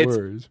 2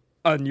 words.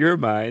 On your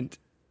mind.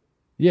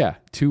 Yeah,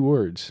 2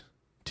 words.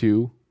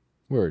 2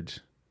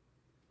 words.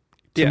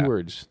 2 Yeah.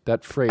 words.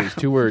 That phrase,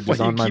 2 words, Why is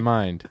do you on my keep-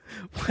 mind.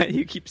 Why do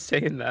you keep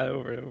saying that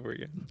over and over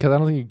again? Because I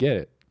don't think you get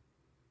it.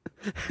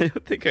 I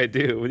don't think I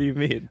do. What do you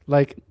mean?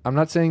 Like, I'm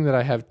not saying that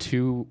I have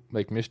 2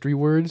 like mystery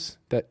words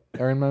that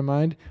are in my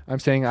mind. I'm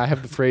saying I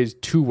have the phrase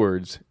 2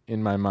 words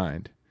in my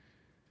mind.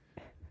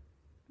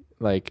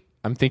 Like,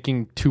 I'm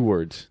thinking 2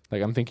 words.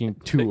 Like, I'm thinking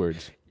 2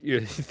 words.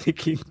 You're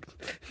thinking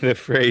the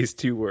phrase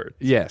 2 words.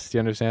 Yes. Do you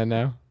understand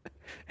now?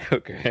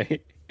 Okay.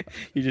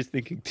 You're just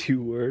thinking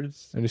 2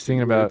 words. I'm just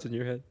thinking 2 words about in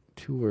your head.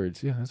 2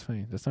 words. Yeah, that's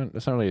funny. That's not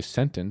really a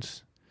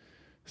sentence.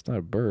 It's not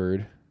a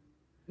bird.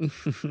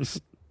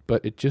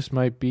 But it just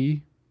might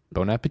be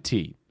bon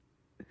appetit.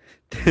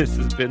 This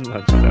has been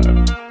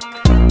lunchtime.